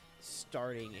best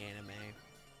starting anime?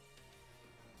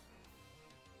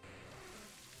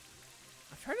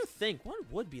 I'm trying to think. What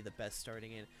would be the best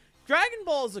starting anime? Dragon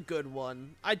Ball is a good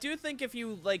one. I do think if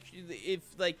you, like,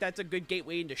 that's a good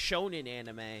gateway into shonen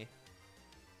anime.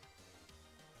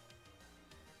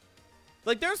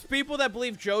 Like, there's people that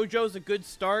believe JoJo's a good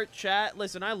start, chat.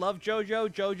 Listen, I love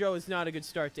JoJo. JoJo is not a good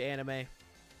start to anime.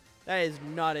 That is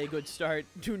not a good start.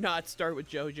 Do not start with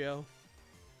JoJo.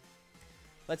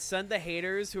 Let's send the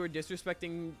haters who are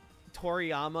disrespecting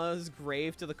Toriyama's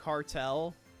grave to the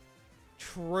cartel.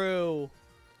 True.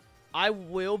 I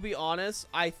will be honest,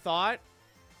 I thought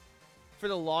for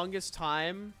the longest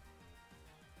time,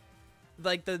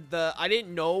 like, I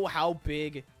didn't know how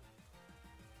big,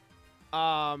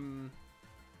 I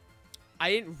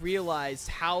didn't realize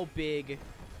how big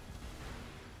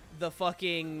the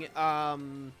fucking, I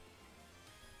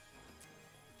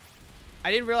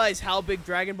didn't realize how big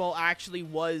Dragon Ball actually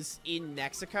was in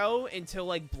Mexico until,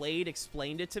 like, Blade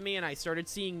explained it to me and I started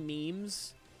seeing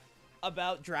memes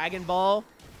about Dragon Ball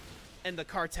and the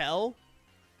cartel,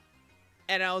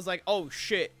 and I was like, oh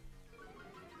shit,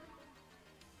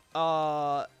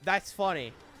 that's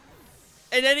funny.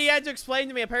 And then he had to explain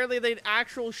to me, apparently they had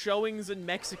actual showings in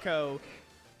Mexico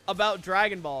about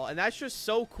Dragon Ball, and that's just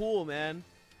so cool, man.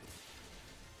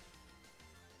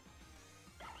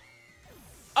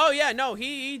 Oh yeah, no,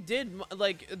 he did,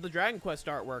 like, the Dragon Quest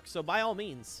artwork, so by all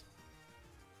means.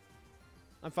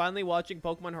 I'm finally watching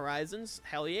Pokemon Horizons.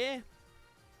 Hell yeah.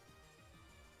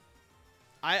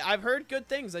 I've heard good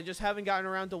things. I just haven't gotten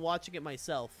around to watching it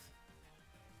myself.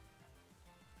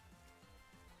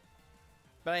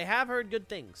 But I have heard good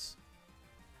things.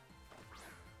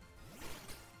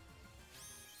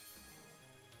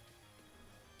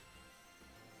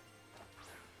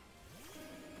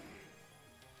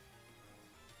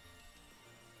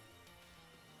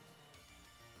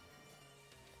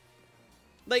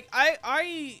 Like,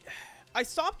 I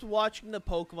stopped watching the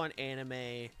Pokemon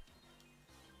anime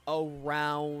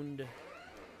around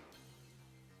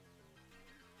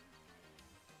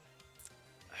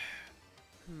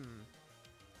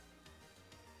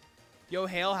Yo,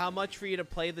 Hale, how much for you to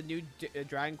play the new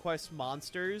Dragon Quest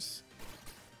monsters?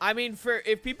 I mean,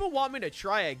 if people want me to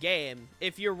try a game,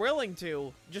 if you're willing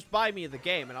to, just buy me the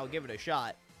game and I'll give it a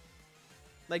shot.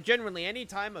 Like, generally,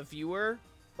 anytime a viewer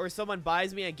or someone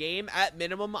buys me a game, at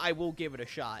minimum, I will give it a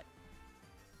shot.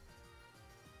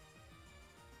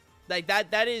 Like,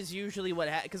 that is usually what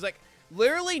happens. Because, like,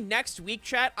 literally next week,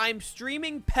 chat, I'm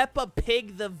streaming Peppa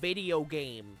Pig the video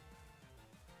game.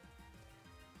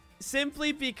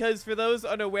 Simply because, for those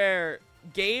unaware,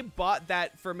 Gabe bought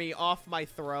that for me off my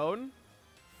throne.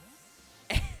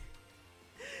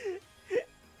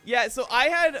 Yeah, so I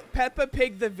had Peppa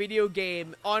Pig the video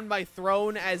game on my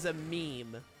throne as a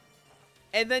meme.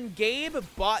 And then Gabe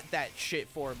bought that shit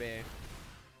for me.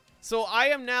 So I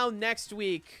am now next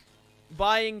week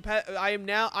buying I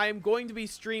am going to be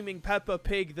streaming Peppa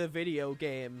Pig the video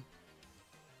game.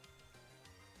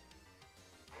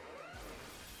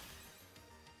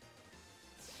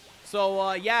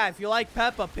 So yeah, if you like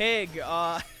Peppa Pig,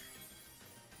 I'm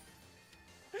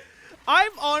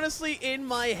honestly in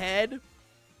my head,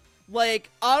 like,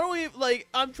 I don't even, like,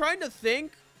 I'm trying to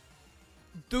think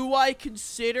do I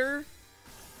consider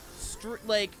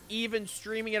like even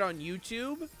streaming it on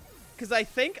YouTube? Because I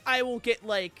think I will get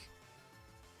like,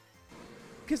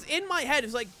 because in my head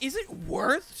it's like, is it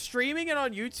worth streaming it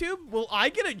on YouTube? Will I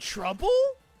get in trouble?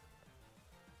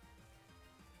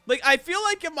 Like, I feel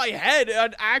like in my head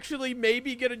I'd actually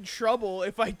maybe get in trouble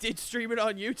if I did stream it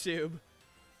on YouTube.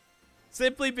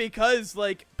 Simply because,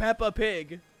 like, Peppa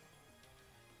Pig.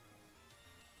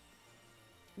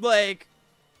 Like,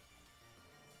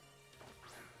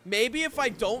 maybe if I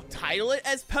don't title it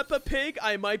as Peppa Pig,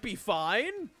 I might be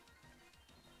fine.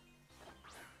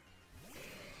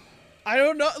 I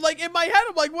don't know. Like, in my head,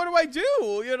 I'm like, what do I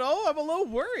do? You know, I'm a little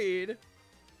worried.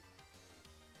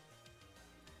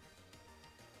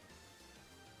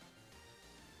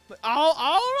 But I don't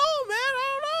know, man.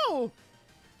 I don't know.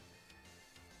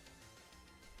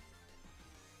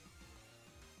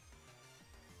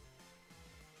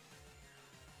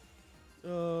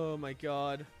 Oh my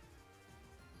god.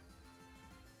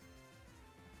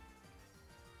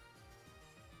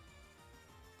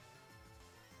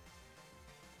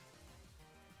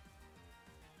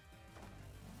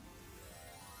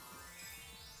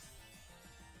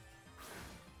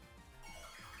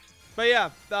 But yeah,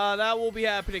 that will be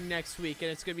happening next week,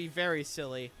 and it's gonna be very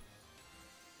silly.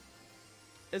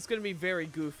 It's gonna be very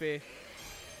goofy.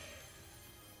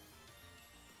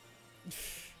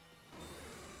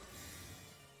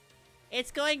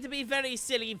 It's going to be very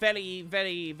silly, very,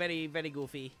 very, very, very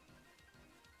goofy.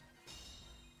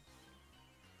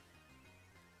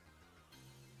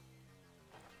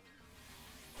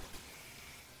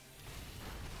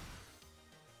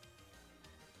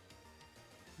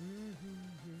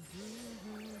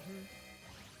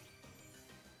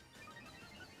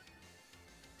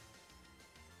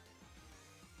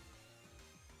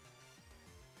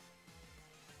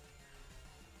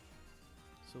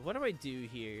 So what do I do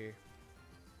here?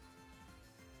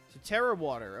 So Terra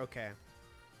Water, okay.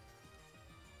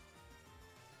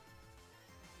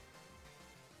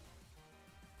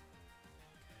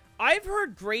 I've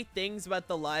heard great things about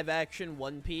the live action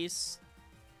One Piece.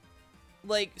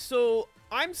 Like, so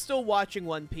I'm still watching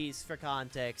One Piece for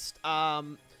context.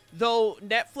 Though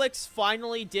Netflix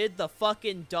finally did the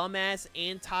fucking dumbass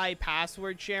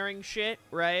anti-password sharing shit,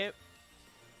 right?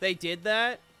 They did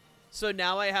that. So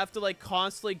now I have to, like,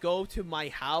 constantly go to my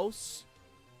house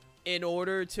in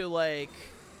order to, like,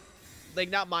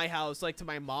 not my house, like, to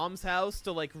my mom's house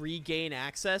to, like, regain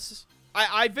access.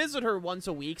 I visit her once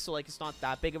a week, so, like, it's not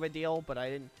that big of a deal, but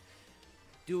I didn't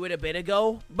do it a bit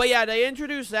ago. But, yeah, they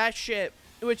introduced that shit,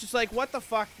 which is, like, what the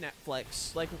fuck,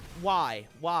 Netflix? Like, why?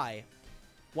 Why?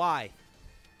 Why?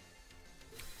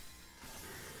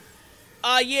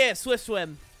 Yeah, Swift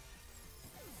Swim.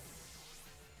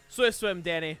 Swift Swim,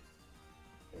 Danny.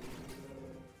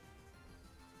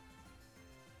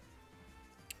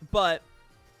 But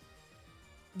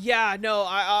yeah, no,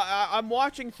 I'm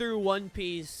watching through One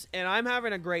Piece and I'm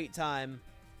having a great time.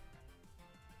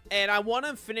 And I want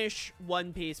to finish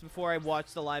One Piece before I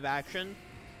watch the live action,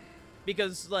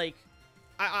 because like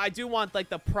I do want like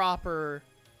the proper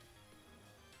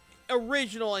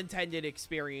original intended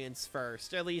experience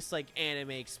first, at least like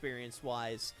anime experience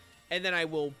wise, and then I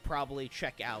will probably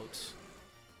check out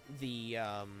the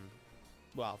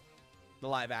well, the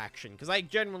live action, because I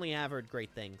genuinely have heard great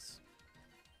things.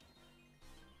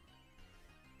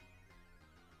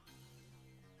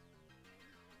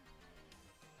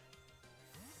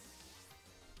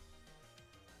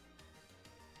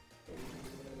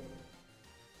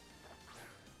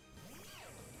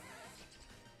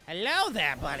 Hello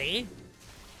there, buddy.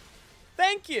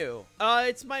 Thank you.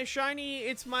 It's my shiny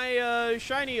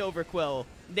Overquill,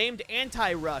 named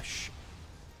Anti-Rush.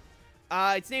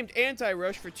 It's named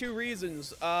Anti-Rush for two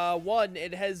reasons. One,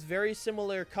 it has very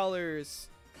similar colors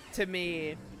to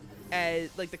me,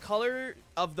 as like the color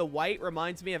of the white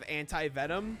reminds me of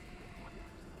Anti-Venom.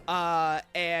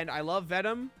 And I love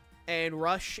Venom, and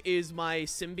Rush is my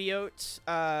symbiote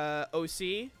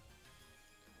OC.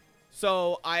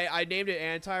 So I named it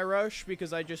Anti-Rush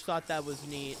because I just thought that was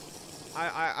neat.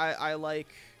 I love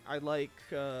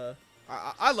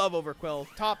Overquill.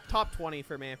 Top 20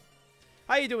 for me.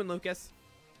 How you doing, Lucas?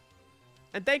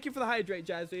 And thank you for the hydrate,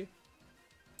 Jazzy.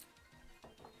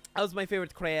 That was my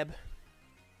favorite crab.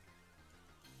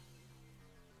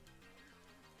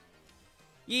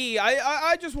 Yeah,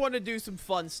 I just want to do some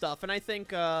fun stuff, and I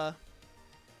think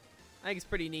it's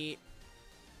pretty neat.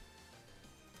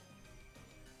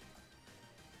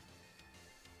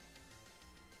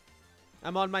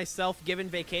 I'm on my self-given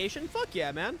vacation? Fuck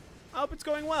yeah, man. I hope it's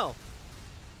going well.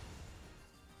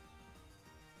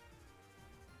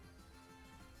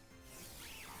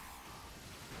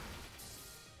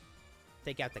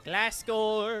 Take out the glass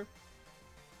score.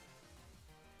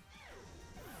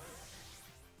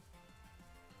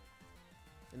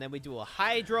 And then we do a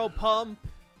hydro pump.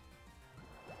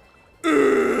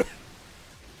 I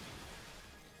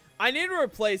need to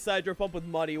replace hydro pump with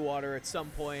muddy water at some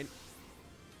point.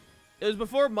 It was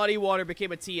before muddy water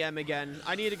became a TM again.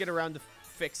 I need to get around to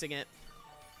fixing it.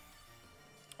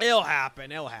 It'll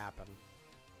happen. It'll happen.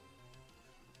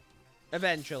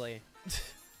 Eventually.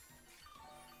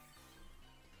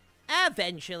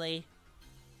 Eventually.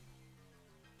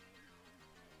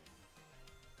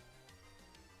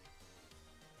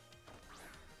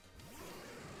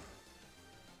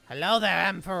 Hello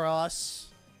there, Ampharos.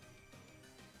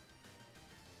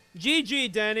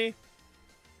 GG, Danny.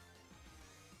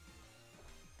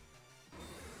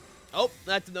 Oh,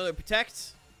 that's another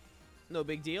protect. No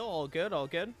big deal. All good, all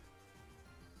good.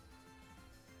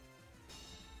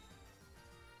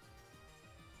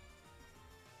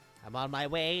 I'm on my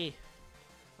way.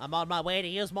 I'm on my way to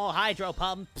use more hydro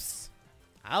pumps.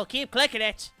 I'll keep clicking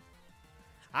it.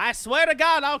 I swear to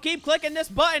God, I'll keep clicking this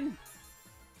button.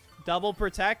 Double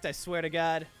protect, I swear to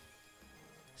God.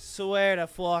 Swear to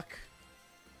fuck.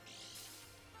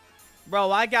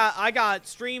 Bro, I got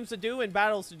streams to do and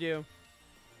battles to do.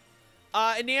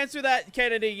 And the answer to that,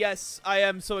 Kennedy, yes, I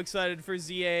am so excited for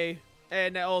ZA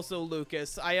and also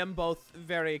Lucas. I am both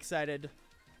very excited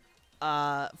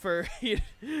for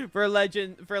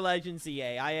Legend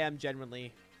ZA. I am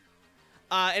genuinely.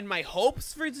 And my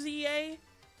hopes for ZA,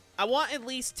 I want at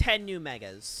least 10 new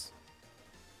megas.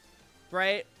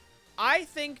 Right? I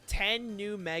think 10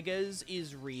 new megas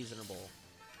is reasonable.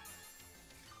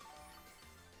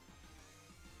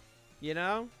 You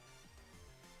know?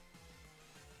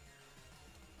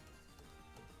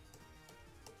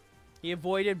 He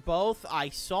avoided both. I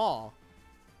saw.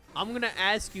 I'm gonna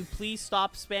ask you, please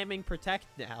stop spamming protect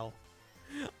now.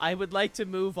 I would like to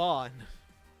move on.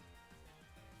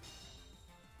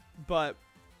 But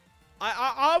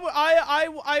I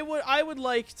would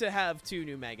like to have 2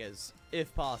 new megas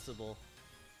if possible.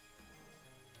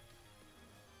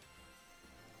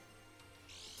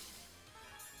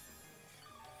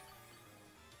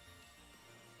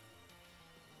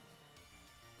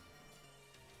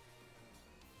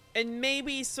 And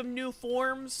maybe some new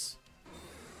forms.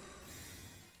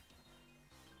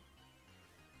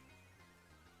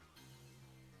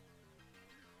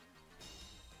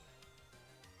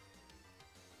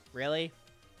 Really?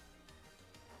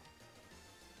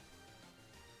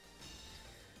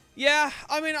 Yeah,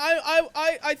 I mean,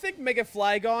 I think Mega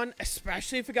Flygon,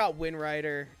 especially if it got Wind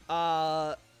Rider,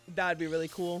 that'd be really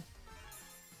cool.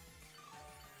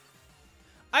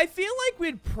 I feel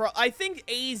like I think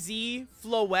AZ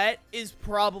Floette is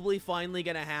probably finally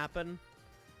gonna happen.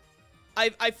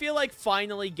 I feel like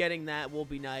finally getting that will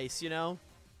be nice, you know?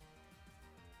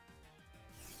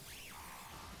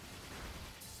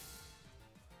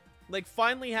 Like,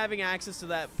 finally having access to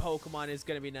that Pokemon is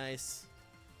gonna be nice.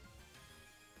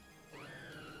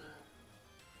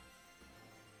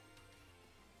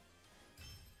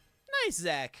 Nice,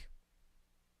 Zach.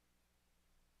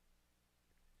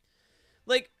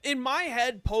 Like, in my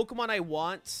head, Pokemon I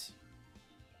want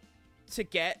to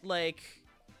get, like...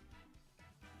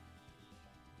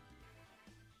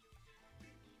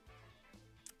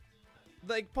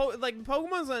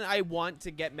 Pokemon that I want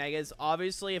to get Megas,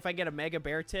 obviously, if I get a Mega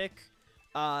Beartic,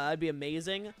 that'd be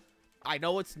amazing. I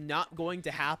know it's not going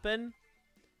to happen,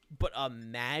 but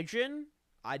imagine,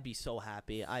 I'd be so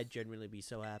happy. I'd genuinely be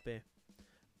so happy.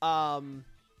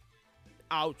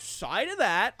 Outside of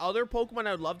that, other Pokemon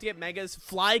I would love to get Megas.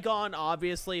 Flygon,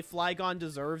 obviously. Flygon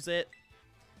deserves it.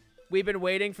 We've been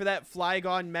waiting for that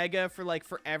Flygon Mega for, like,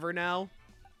 forever now.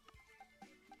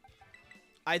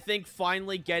 I think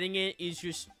finally getting it is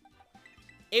just...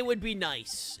 It would be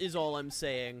nice, is all I'm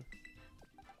saying.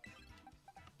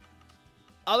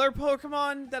 Other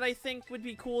Pokemon that I think would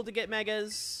be cool to get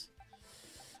Megas...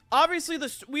 Obviously,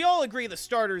 we all agree the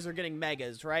starters are getting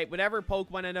Megas, right? Whatever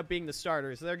Pokemon end up being the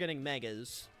starters, they're getting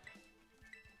Megas.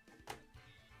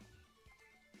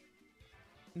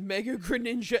 Mega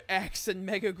Greninja X and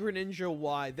Mega Greninja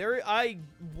Y.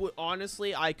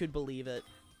 Honestly, I could believe it.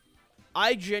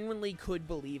 I genuinely could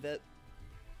believe it.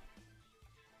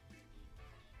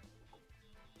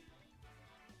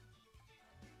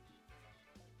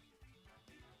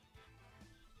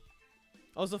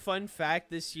 Also, fun fact,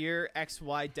 this year,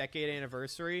 XY decade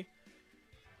anniversary.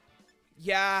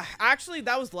 Yeah, actually,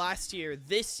 that was last year.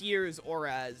 This year is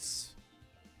Oraz.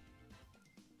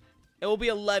 It will be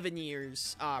 11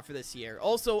 years for this year.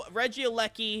 Also,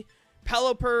 Regieleki,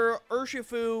 Pelipper,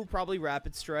 Urshifu, probably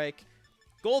Rapid Strike,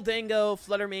 Goldango,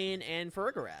 Fluttermane, and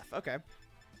Farigiraf. Okay.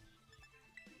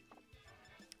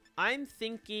 I'm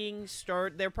thinking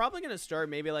they're probably going to start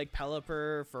maybe like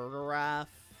Pelipper, Fergarath.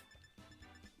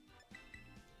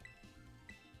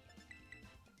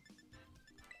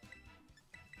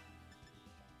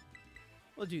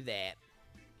 We'll do that.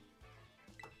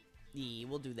 Yeah,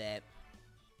 we'll do that.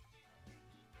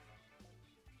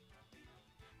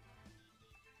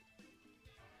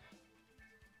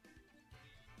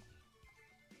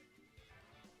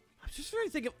 I'm just trying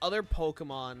to think of other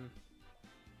Pokemon.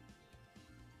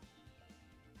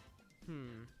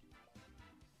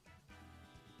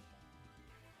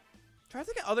 Try to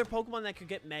think of other Pokemon that could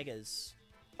get Megas.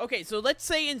 Okay, so let's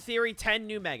say in theory 10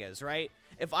 new Megas, right?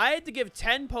 If I had to give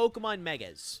 10 Pokemon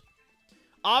Megas,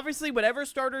 obviously whatever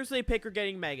starters they pick are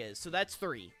getting Megas, so that's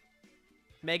 3.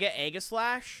 Mega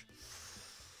Aegislash.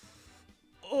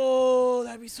 Oh,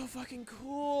 that'd be so fucking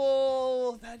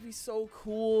cool. That'd be so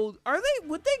cool.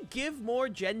 Would they give more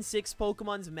Gen 6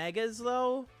 Pokemon's Megas,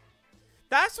 though?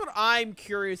 That's what I'm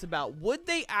curious about. Would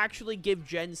they actually give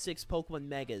Gen 6 Pokemon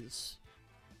Megas?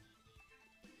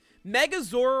 Mega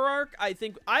Zoroark,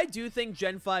 I do think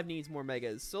Gen 5 needs more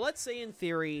Megas. So let's say in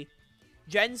theory,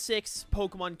 Gen 6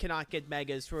 Pokemon cannot get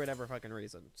Megas for whatever fucking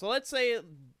reason. So let's say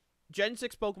Gen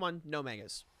 6 Pokemon, no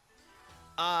Megas.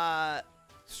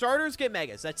 Starters get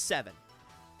Megas, that's 7.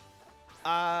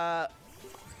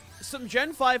 Some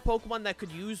Gen 5 Pokemon that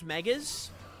could use Megas.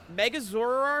 Mega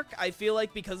Zoroark, I feel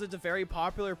like because it's a very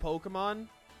popular Pokemon,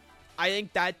 I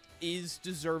think that is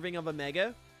deserving of a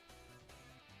Mega.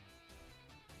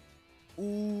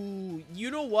 Ooh,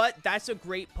 you know what? That's a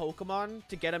great Pokemon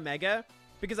to get a Mega.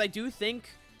 Because I do think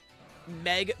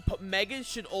Megas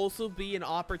should also be an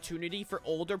opportunity for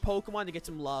older Pokemon to get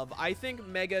some love. I think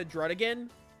Mega Druddigon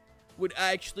would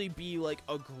actually be, like,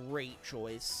 a great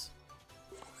choice.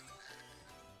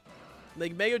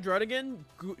 Like, Mega Druddigon,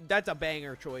 that's a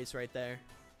banger choice right there.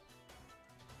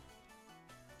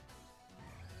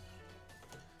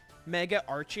 Mega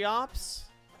Archeops.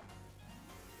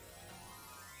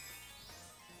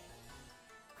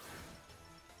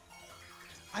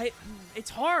 It's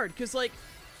hard, because, like,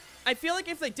 I feel like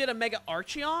if they did a Mega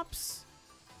Archeops,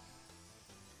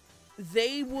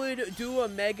 they would do a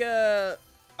Mega,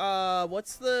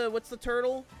 what's the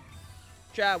turtle?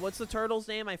 Chat, what's the turtle's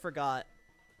name? I forgot.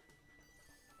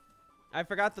 I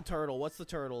forgot the turtle. What's the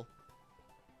turtle?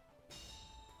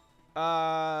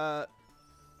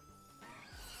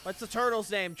 What's the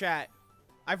turtle's name, chat?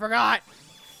 I forgot.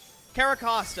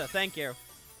 Caracosta, thank you.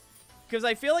 Because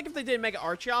I feel like if they did Mega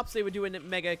Archeops, they would do a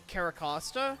Mega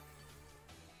Caracosta.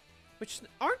 Which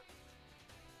aren't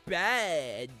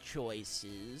bad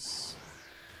choices.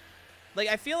 Like,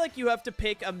 I feel like you have to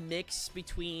pick a mix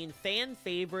between fan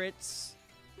favorites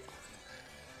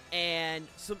and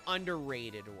some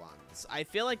underrated ones. I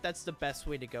feel like that's the best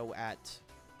way to go at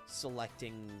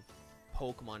selecting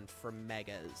Pokemon for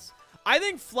Megas. I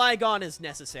think Flygon is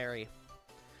necessary.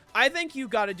 I think you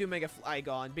gotta do Mega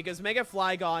Flygon, because Mega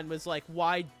Flygon was like,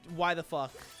 why the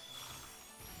fuck?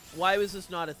 Why was this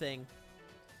not a thing?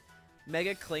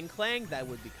 Mega Klinklang? That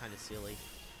would be kind of silly.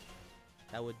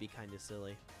 That would be kind of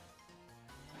silly.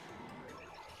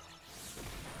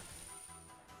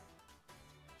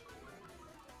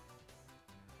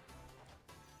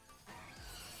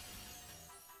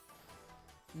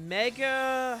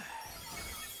 Mega...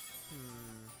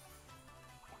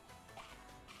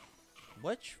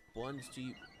 Which ones do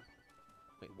you...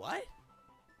 Wait, what?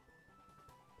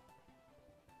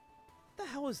 What the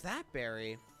hell is that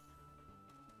berry?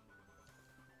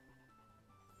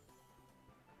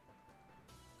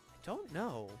 I don't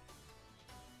know.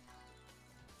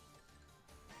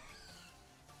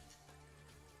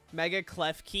 Mega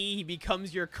Klefki, he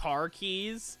becomes your car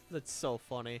keys? That's so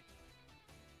funny.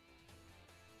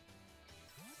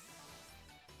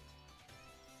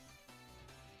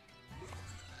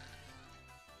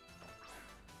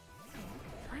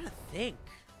 Think.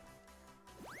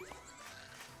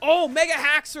 Oh, Mega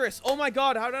Haxorus! Oh my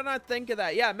god, how did I not think of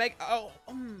that? Yeah,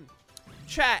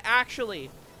 chat, actually,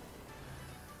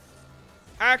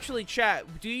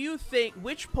 chat, do you think,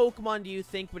 which Pokemon do you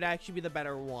think would actually be the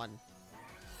better one?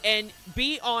 And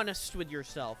be honest with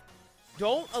yourself.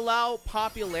 Don't allow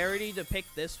popularity to pick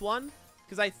this one,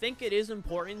 because I think it is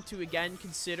important to, again,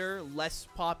 consider less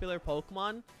popular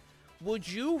Pokemon.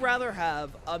 Would you rather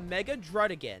have a Mega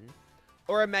Druddigon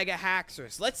or a Mega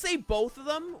Haxorus? Let's say both of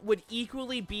them would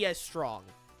equally be as strong.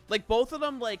 Like, both of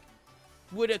them, like,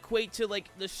 would equate to, like,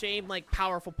 the same, like,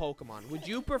 powerful Pokemon. Would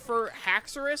you prefer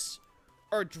Haxorus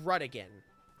or Druddigon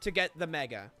to get the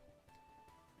Mega?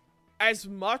 As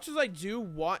much as I do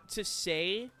want to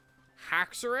say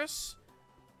Haxorus,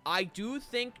 I do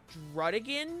think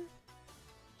Druddigon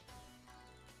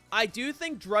I do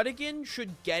think Druddigan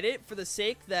should get it for the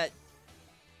sake that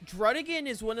Druddigan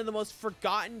is one of the most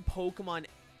forgotten Pokemon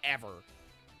ever.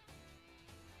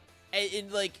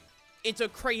 And like, it's a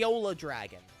Crayola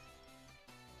dragon.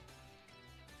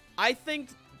 I think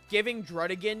giving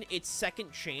Druddigan its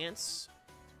second chance,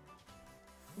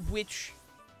 which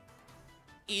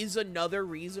is another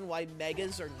reason why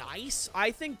Megas are nice,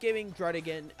 I think giving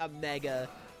Druddigan a Mega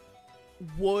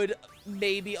would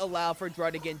maybe allow for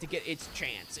Druddigan to get its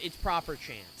chance, its proper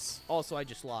chance. Also, I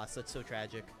just lost. That's so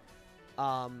tragic.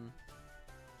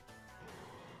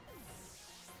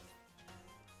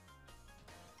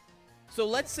 So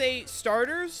let's say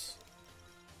starters,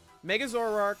 Mega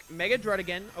Zoroark, Mega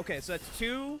Druddigan. Okay, so that's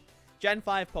 2 Gen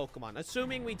 5 Pokemon,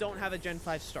 assuming we don't have a Gen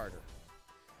 5 starter.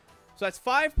 So that's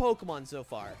 5 Pokemon so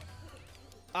far.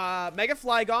 Mega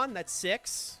Flygon, that's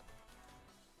 6.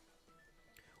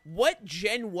 What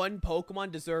Gen 1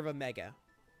 Pokemon deserve a Mega?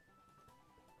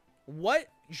 What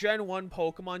Gen 1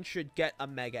 Pokemon should get a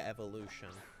Mega evolution?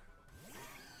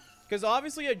 Because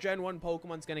obviously a Gen 1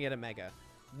 Pokemon's going to get a Mega.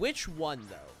 Which one,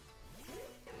 though?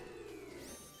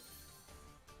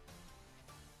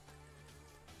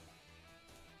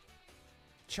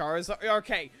 Charizard.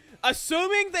 Okay.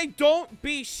 Assuming they don't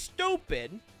be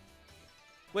stupid,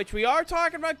 which we are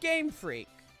talking about Game Freak.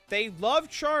 They love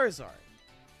Charizard.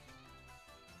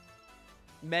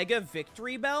 Mega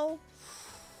Victory Bell?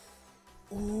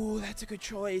 Ooh, that's a good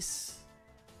choice.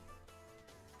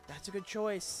 That's a good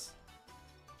choice.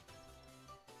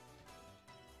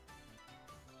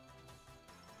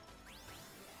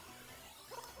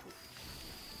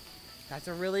 That's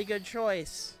a really good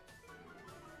choice.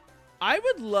 I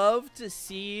would love to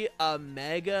see a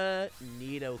Mega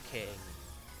Nidoking.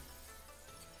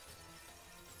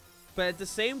 But at the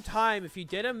same time, if you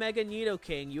did a Mega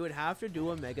Nidoking, you would have to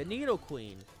do a Mega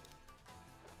Nidoqueen.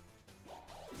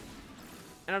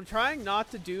 And I'm trying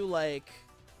not to do, like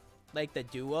the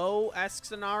Duo-esque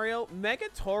scenario. Mega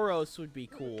Tauros would be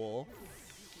cool.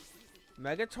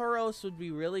 Mega Tauros would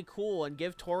be really cool and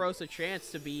give Tauros a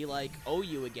chance to be, like,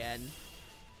 OU again.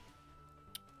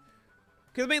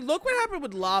 Because, I mean, look what happened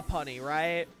with Lopunny,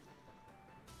 right?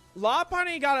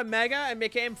 Lopunny got a Mega and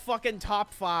became fucking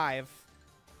top 5.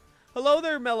 Hello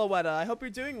there, Meloetta. I hope you're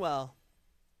doing well.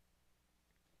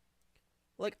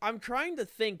 Like, I'm trying to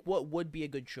think what would be a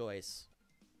good choice.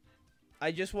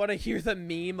 I just want to hear the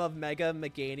meme of Mega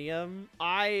Meganium.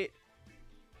 I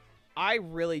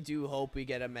really do hope we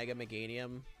get a Mega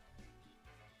Meganium.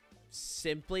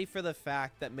 Simply for the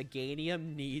fact that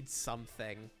Meganium needs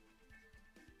something.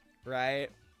 Right?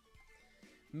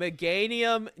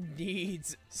 Meganium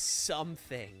needs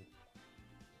something.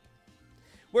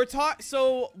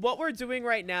 So what we're doing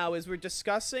right now is we're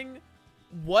discussing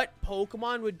what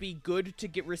Pokemon would be good to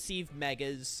receive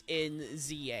Megas in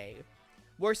ZA.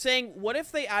 We're saying, what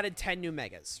if they added 10 new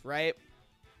Megas, right?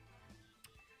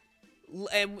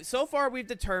 And so far we've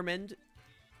determined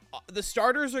the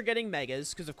starters are getting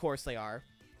Megas, because of course they are.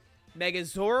 Mega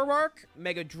Zoroark,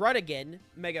 Mega Druddigan,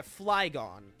 Mega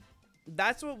Flygon.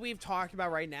 That's what we've talked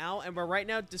about right now, and we're right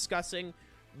now discussing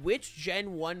which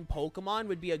Gen 1 Pokemon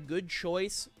would be a good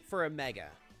choice for a Mega.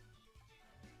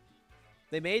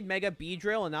 They made Mega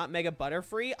Beedrill and not Mega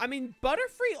Butterfree. I mean,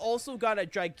 Butterfree also got a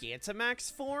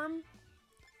Gigantamax form,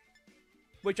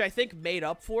 which I think made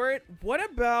up for it. What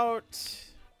about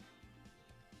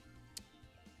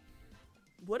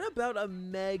a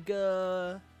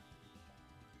Mega...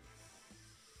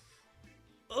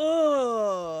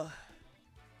 Ugh.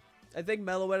 I think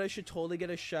Meloetta should totally get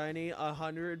a shiny,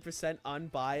 100%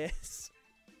 unbiased.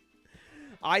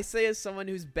 I say as someone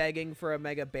who's begging for a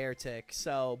Mega Beartic,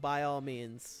 so by all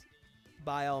means.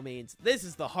 By all means. This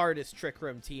is the hardest Trick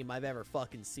Room team I've ever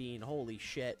fucking seen. Holy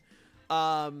shit.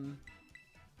 I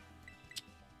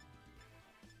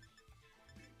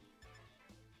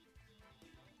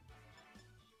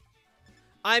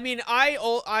mean,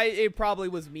 it probably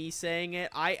was me saying it.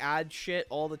 I add shit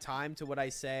all the time to what I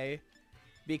say.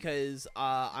 Because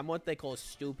I'm what they call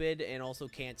stupid and also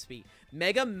can't speak.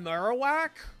 Mega Marowak?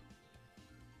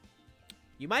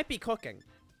 You might be cooking.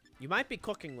 You might be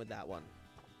cooking with that one.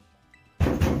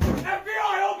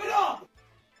 FBI, open up!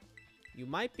 You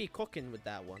might be cooking with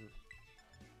that one.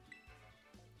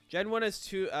 Gen 1 is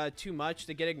too much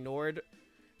to get ignored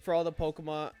for all the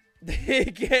Pokemon. They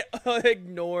get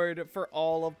ignored for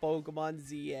all of Pokemon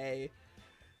ZA.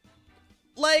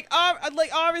 Like,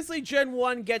 obviously Gen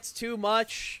 1 gets too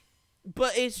much,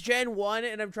 but it's Gen 1,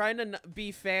 and I'm trying to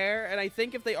be fair, and I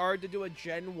think if they are to do a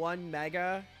Gen 1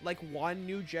 Mega, like one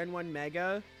new Gen 1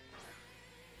 Mega,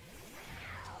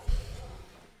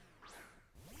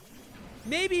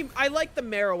 maybe, I like the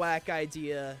Marowak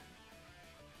idea.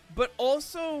 But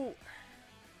also...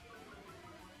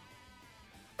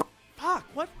 Fuck,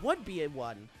 what would be a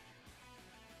one?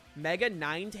 Mega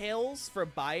Ninetales for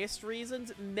biased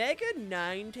reasons? Mega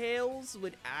Ninetales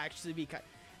would actually be kind...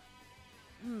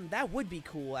 that would be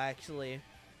cool, actually.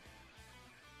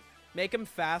 Make them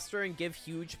faster and give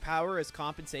huge power as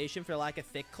compensation for like a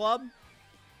thick club?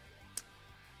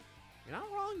 You're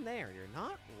not wrong there. You're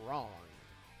not wrong.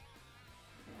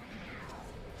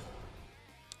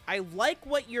 I like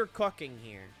what you're cooking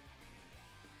here.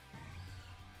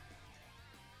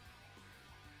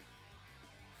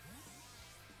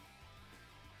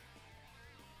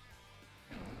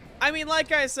 I mean,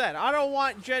 like I said, I don't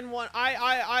want Gen 1.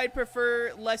 I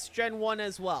prefer less Gen 1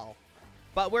 as well.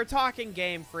 But we're talking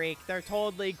Game Freak. They're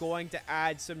totally going to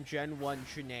add some Gen 1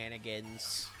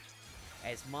 shenanigans.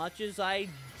 As much as I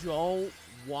don't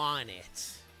want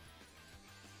it.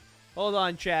 Hold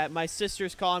on, chat. My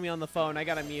sister's calling me on the phone. I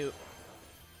gotta mute.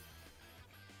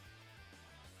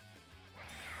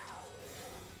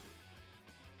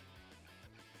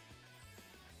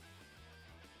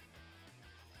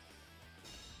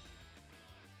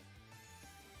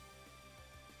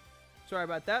 Sorry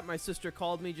about that. My sister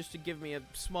called me just to give me a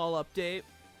small update.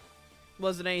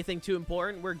 Wasn't anything too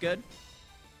important. We're good.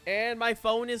 And my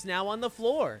phone is now on the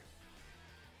floor.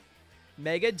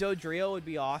 Mega Dodrio would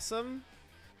be awesome.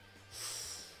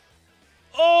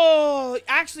 Oh,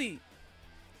 actually,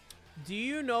 do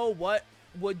you know what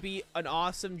would be an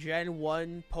awesome Gen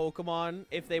 1 Pokemon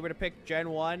if they were to pick Gen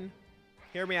 1?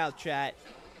 Hear me out, chat.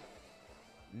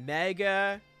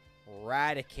 Mega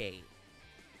Raticate.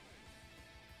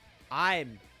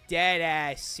 I'm dead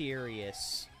ass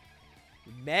serious.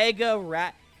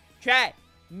 Chat,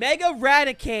 Mega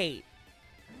Raticate.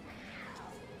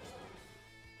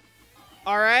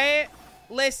 Alright?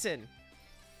 Listen.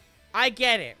 I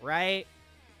get it, right?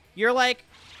 You're like,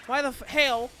 why the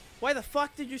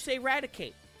fuck did you say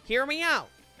Raticate? Hear me out.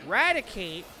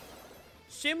 Raticate,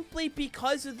 simply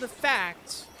because of the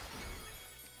fact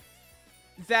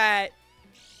that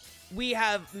we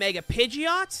have Mega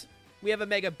Pidgeot, we have a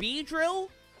Mega Beedrill.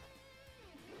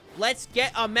 Let's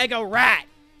get a Mega Rat.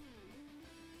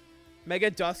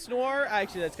 Mega Dusknoir?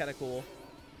 Actually, that's kind of cool.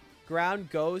 Ground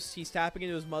Ghost. He's tapping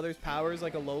into his mother's powers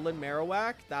like a Lowland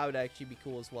Marowak. That would actually be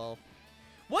cool as well.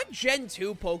 What Gen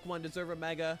 2 Pokemon deserve a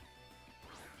Mega?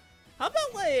 How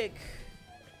about, like...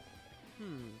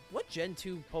 what Gen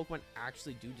 2 Pokemon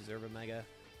actually do deserve a Mega?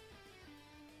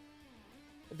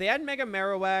 If they had Mega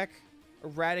Marowak,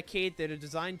 Eradicate, they'd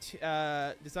design two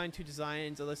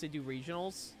designs unless they do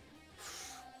regionals.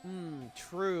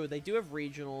 True. They do have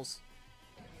regionals.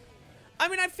 I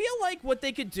mean, I feel like what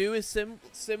they could do is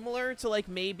similar to, like,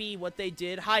 maybe what they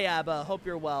did. Hi, Abba. Hope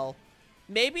you're well.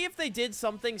 Maybe if they did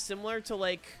something similar to,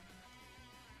 like,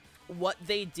 what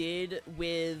they did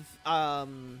with,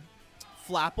 Flapple,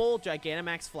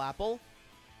 Gigantamax Flapple.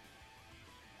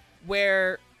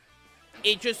 Where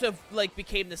it just, like,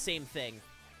 became the same thing.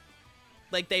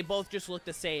 Like, they both just look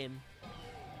the same.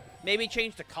 Maybe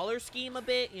change the color scheme a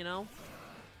bit, you know?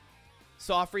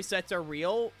 Soft resets are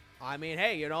real. I mean,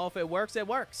 hey, you know, if it works, it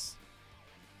works.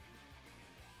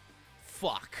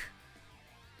 Fuck.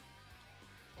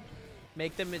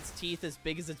 Make them its teeth as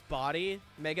big as its body.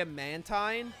 Mega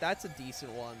Mantine? That's a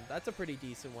decent one. That's a pretty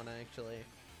decent one, actually.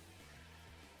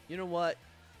 You know what?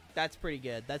 That's pretty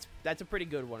good. That's a pretty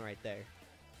good one right there.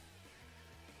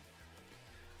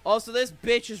 Also, this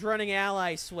bitch is running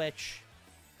ally switch.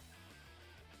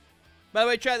 By the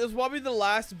way, chat, this will probably be the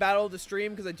last battle of the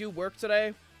stream because I do work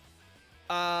today.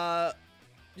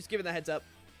 Just giving the heads up.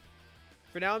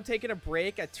 For now, I'm taking a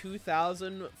break at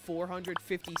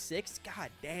 2,456. God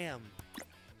damn.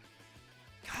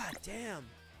 God damn.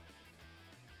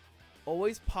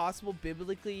 Always possible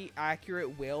biblically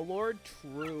accurate whale lord?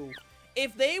 True.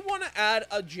 If they want to add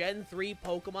a Gen 3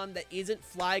 Pokemon that isn't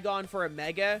Flygon for a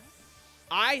Mega,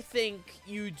 I think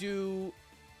you do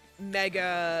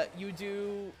Mega, you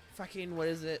do fucking, what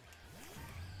is it?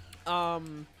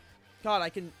 God,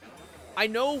 I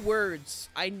know words.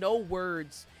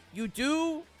 You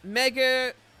do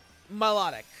Mega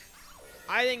Melodic.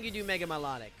 I think you do Mega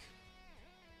Melodic.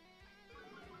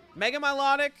 Mega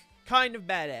Melodic, kind of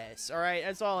badass, alright?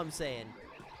 That's all I'm saying.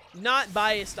 Not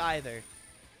biased either.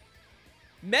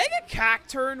 Mega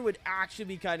Cacturn would actually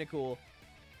be kind of cool.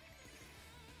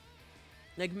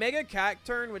 Like, Mega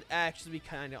Cacturn would actually be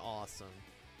kind of awesome.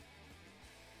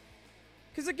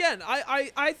 Because, again,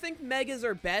 I think Megas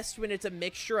are best when it's a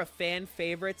mixture of fan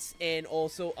favorites and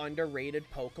also underrated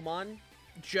Pokemon.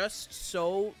 Just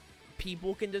so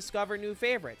people can discover new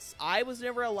favorites. I was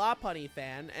never a Lopunny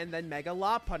fan, and then Mega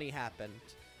Lopunny happened.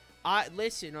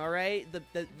 Listen, alright?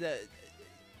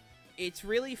 It's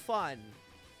really fun.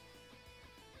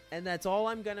 And that's all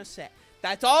I'm gonna say.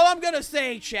 That's all I'm gonna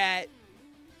say, chat.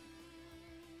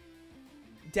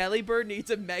 Delibird needs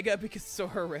a mega because it's so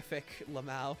horrific,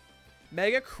 Lamau.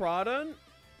 Mega Crawdon?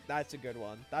 That's a good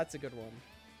one. That's a good one.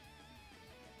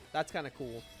 That's kind of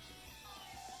cool.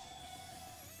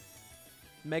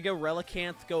 Mega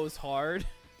Relicanth goes hard.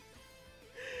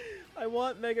 I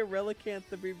want Mega Relicanth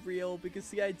to be real because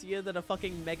the idea that a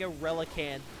fucking Mega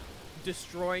Relicanth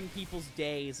destroying people's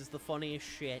days is the funniest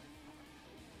shit.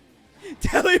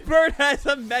 Delibird has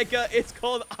a Mega. It's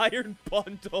called Iron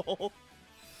Bundle.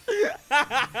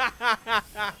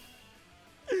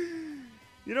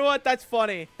 You know what? That's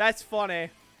funny. That's funny.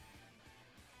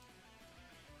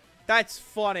 That's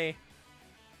funny.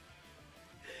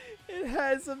 It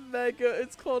has a Mega.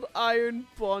 It's called Iron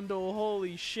Bundle.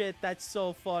 Holy shit. That's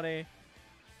so funny.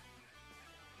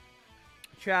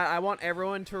 Chat, I want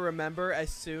everyone to remember as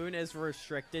soon as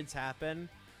restricteds happen,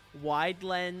 Wide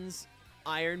Lens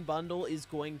Iron Bundle is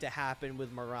going to happen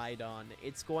with Miraidon.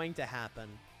 It's going to happen.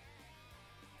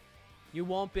 You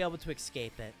won't be able to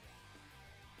escape it.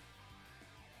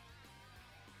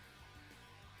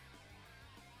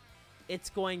 It's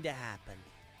going to happen.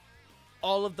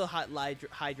 All of the hot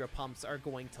Hydra pumps are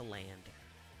going to land.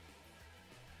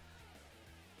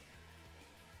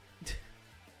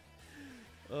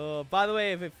 By the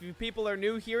way, if you people are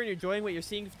new here and you're enjoying what you're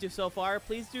seeing so far,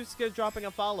 please do consider dropping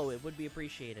a follow. It would be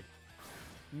appreciated.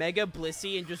 Mega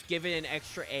Blissey and just give it an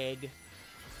extra egg.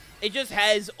 It just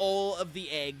has all of the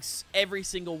eggs. Every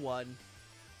single one.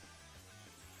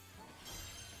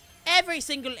 Every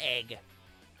single egg.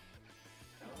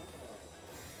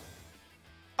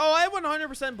 Oh, I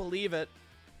 100% believe it.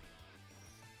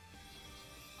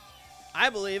 I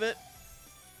believe it.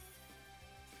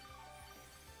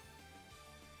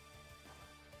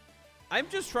 I'm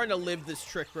just trying to live this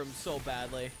Trick Room so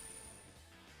badly.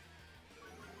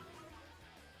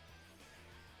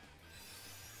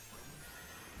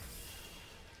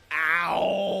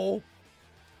 Ow!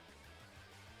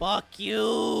 Fuck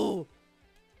you!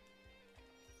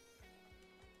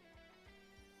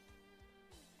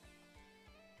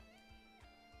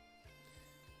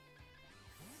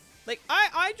 Like,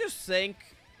 I just think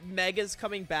Megas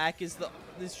coming back is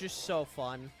just so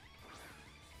fun.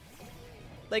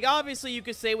 Like, obviously you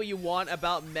could say what you want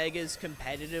about Megas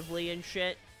competitively and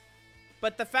shit,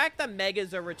 but the fact that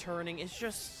Megas are returning is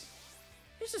just,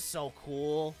 it's just so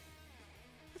cool.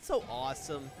 It's so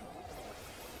awesome.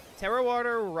 Terra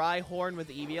Water, Rhyhorn with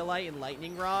Eviolite and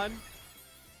Lightning Rod.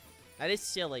 That is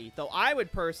silly. Though I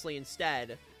would personally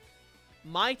instead,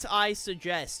 might I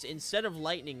suggest, instead of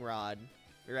Lightning Rod,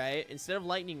 right? Instead of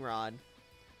Lightning Rod,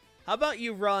 how about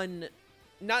you run,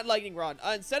 not Lightning Rod,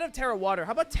 instead of Terra Water,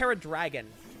 how about Terra Dragon?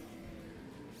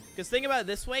 Because think about it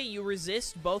this way, you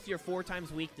resist both your 4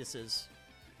 times weaknesses.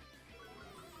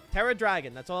 Terra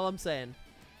Dragon, that's all I'm saying.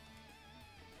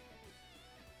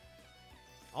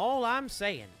 All I'm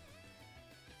saying.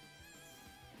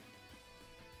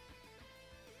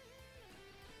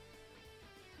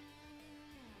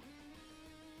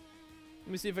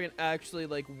 Let me see if I can actually,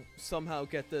 like, somehow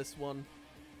get this one.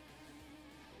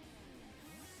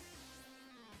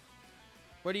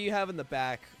 What do you have in the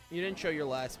back? You didn't show your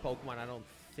last Pokemon, I don't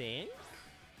think.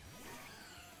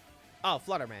 Oh,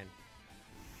 Flutterman.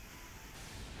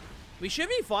 We should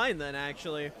be fine then,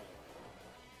 actually.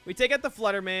 We take out the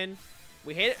Flutterman,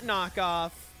 we hit it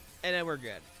knockoff, and then we're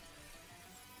good.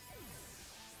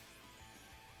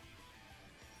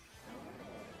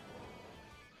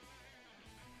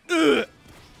 Ugh.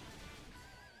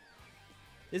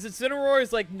 This Incineroar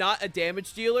is, like, not a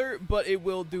damage dealer, but it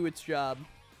will do its job.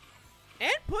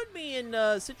 And put me in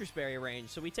Citrus Berry range,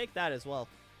 so we take that as well.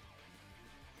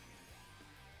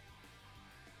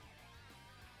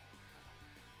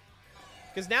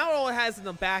 Because now all it has in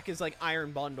the back is, like,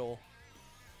 Iron Bundle.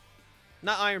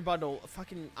 Not Iron Bundle,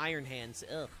 fucking Iron Hands.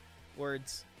 Ugh.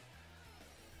 Words.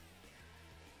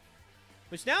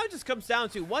 Which now it just comes down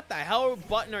to, what the hell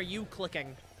button are you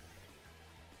clicking?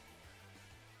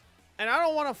 And I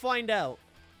don't want to find out.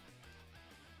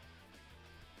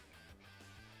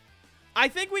 I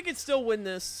think we could still win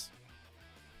this.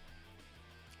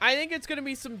 I think it's going to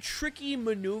be some tricky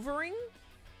maneuvering.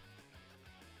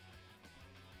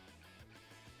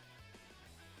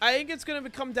 I think it's going to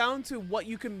come down to what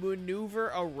you can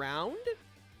maneuver around.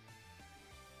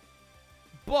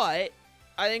 But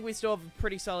I think we still have a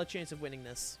pretty solid chance of winning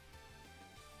this.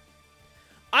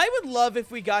 I would love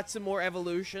if we got some more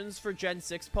evolutions for Gen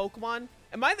 6 Pokemon.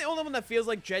 Am I the only one that feels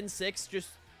like Gen 6 just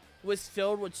was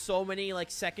filled with so many, like,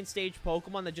 second stage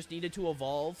Pokemon that just needed to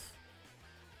evolve?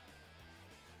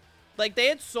 Like, they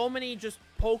had so many just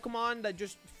Pokemon that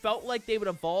just felt like they would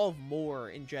evolve more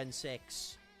in Gen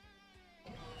 6.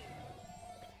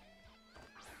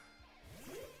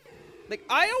 Like,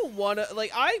 I don't want to...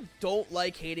 Like, I don't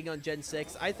like hating on Gen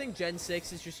 6. I think Gen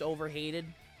 6 is just overhated.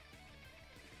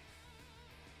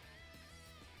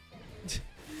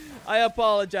 I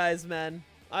apologize, man.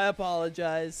 I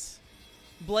apologize.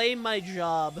 Blame my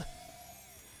job.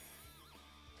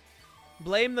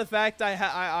 Blame the fact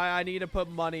I need to put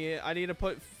money... I need to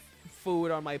put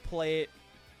food on my plate.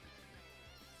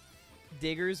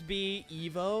 Diggersby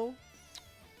Evo?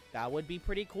 That would be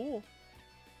pretty cool.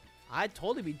 I'd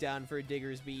totally be down for a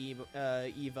Diggersby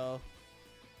Evo.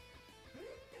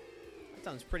 That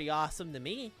sounds pretty awesome to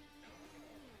me.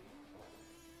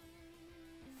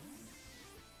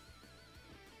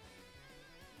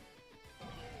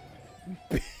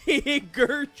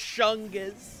 Bigger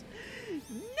Chungus.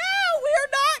 No,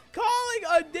 we're not calling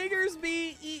a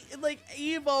Diggersby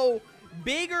Evo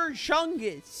Bigger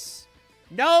Chungus.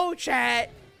 No,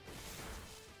 chat.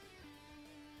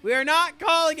 We are not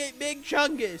calling it Big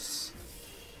Chungus.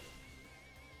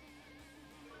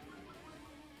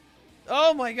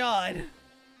 Oh my god.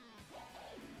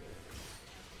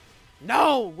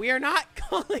 No, we are not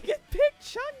calling it Big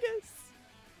Chungus.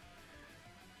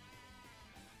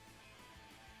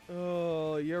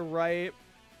 Oh, you're right.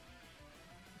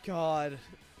 God.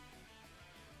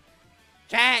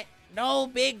 Chat, no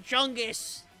Big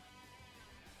Chungus.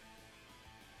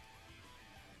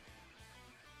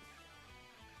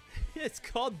 It's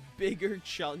called Bigger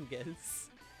Chungus.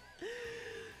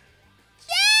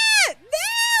 Yeah!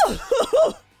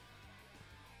 No!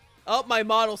 Oh, my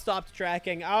model stopped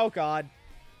tracking. Oh, God.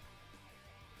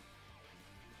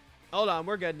 Hold on,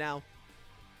 we're good now.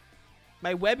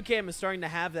 My webcam is starting to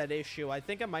have that issue. I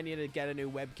think I might need to get a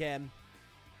new webcam.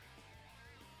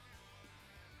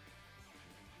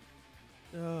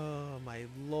 Oh, my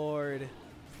lord.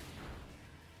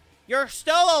 You're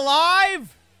still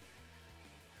alive?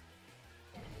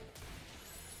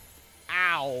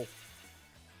 Ow.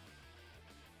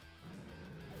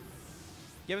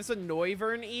 Give us a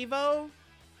Noivern Evo?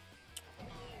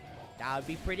 That would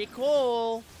be pretty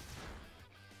cool.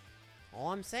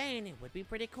 All I'm saying, it would be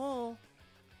pretty cool.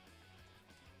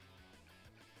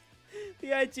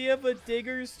 The idea of a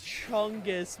Digger's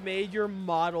Chungus made your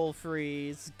model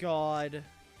freeze. God.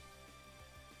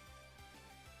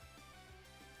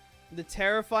 The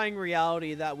terrifying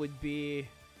reality that would be.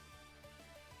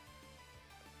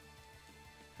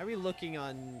 How are we looking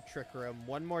on Trick Room?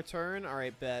 One more turn?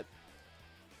 Alright, bet.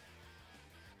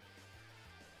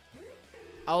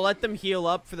 I'll let them heal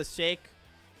up for the sake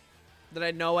that I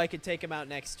know I could take him out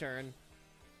next turn.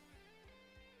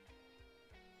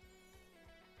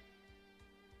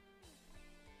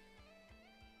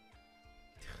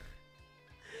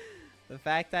 The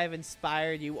fact I've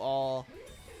inspired you all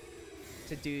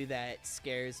to do that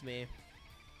scares me.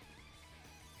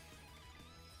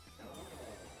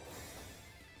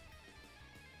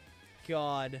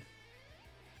 God.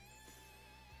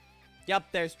 Yep,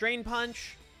 there's Drain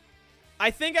Punch. I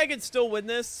think I could still win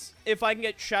this if I can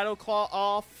get Shadow Claw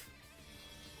off.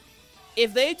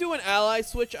 If they do an ally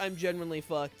switch, I'm genuinely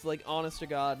fucked. Like, honest to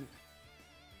God.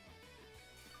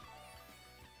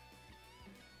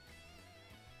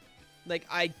 Like,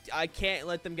 I can't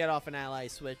let them get off an ally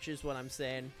switch, is what I'm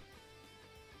saying.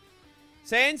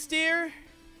 Sandsteer?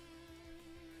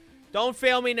 Don't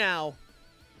fail me now.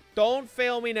 Don't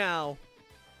fail me now.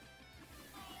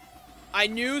 I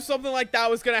knew something like that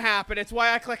was gonna happen. It's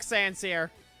why I clicked Sandseer.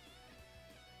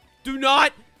 Do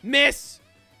not miss.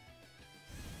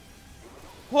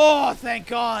 Oh, thank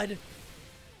God.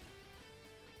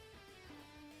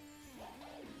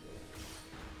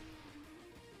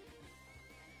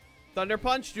 Thunder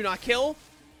Punch, do not kill.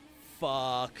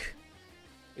 Fuck.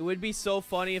 It would be so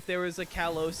funny if there was a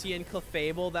Kalosian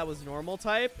Clefable that was normal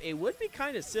type. It would be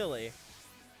kind of silly.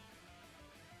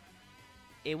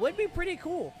 It would be pretty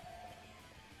cool.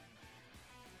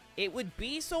 It would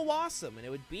be so awesome, and it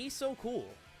would be so cool.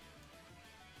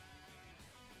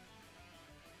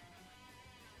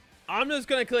 I'm just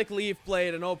gonna click Leaf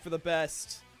Blade and hope for the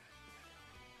best.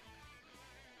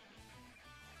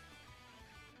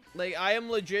 Like, I am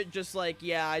legit just like,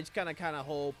 yeah, I just kind of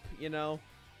hope, you know?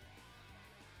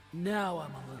 Now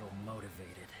I'm a little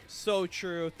motivated. So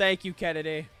true. Thank you,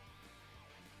 Kennedy.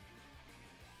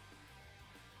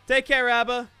 Take care,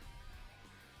 Abba.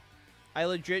 I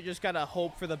legit just gotta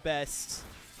hope for the best.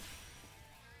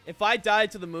 If I die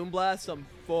to the Moonblast, I'm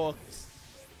fucked.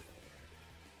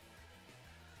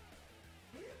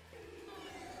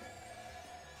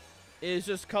 It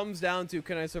just comes down to,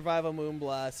 can I survive a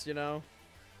Moonblast, you know?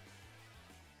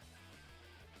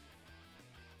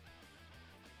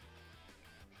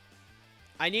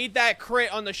 I need that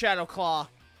crit on the Shadow Claw.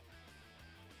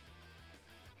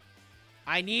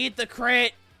 I need the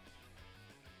crit.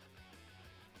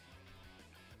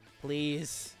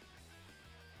 Please.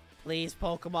 Please,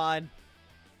 Pokemon.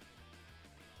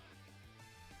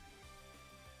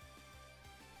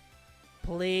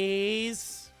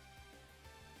 Please.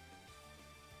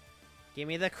 Give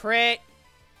me the crit.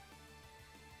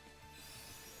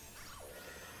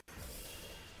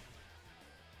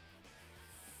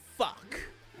 Fuck.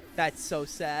 That's so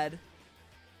sad.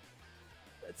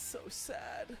 That's so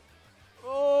sad.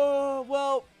 Oh,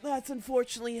 well, that's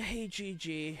unfortunately a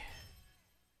GG.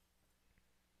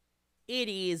 It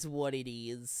is what it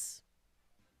is.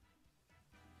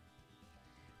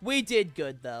 We did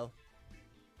good, though.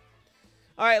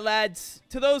 Alright, lads.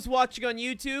 To those watching on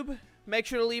YouTube, make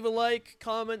sure to leave a like,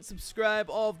 comment, subscribe,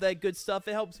 all of that good stuff.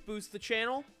 It helps boost the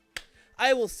channel.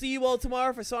 I will see you all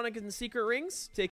tomorrow for Sonic and the Secret Rings. Take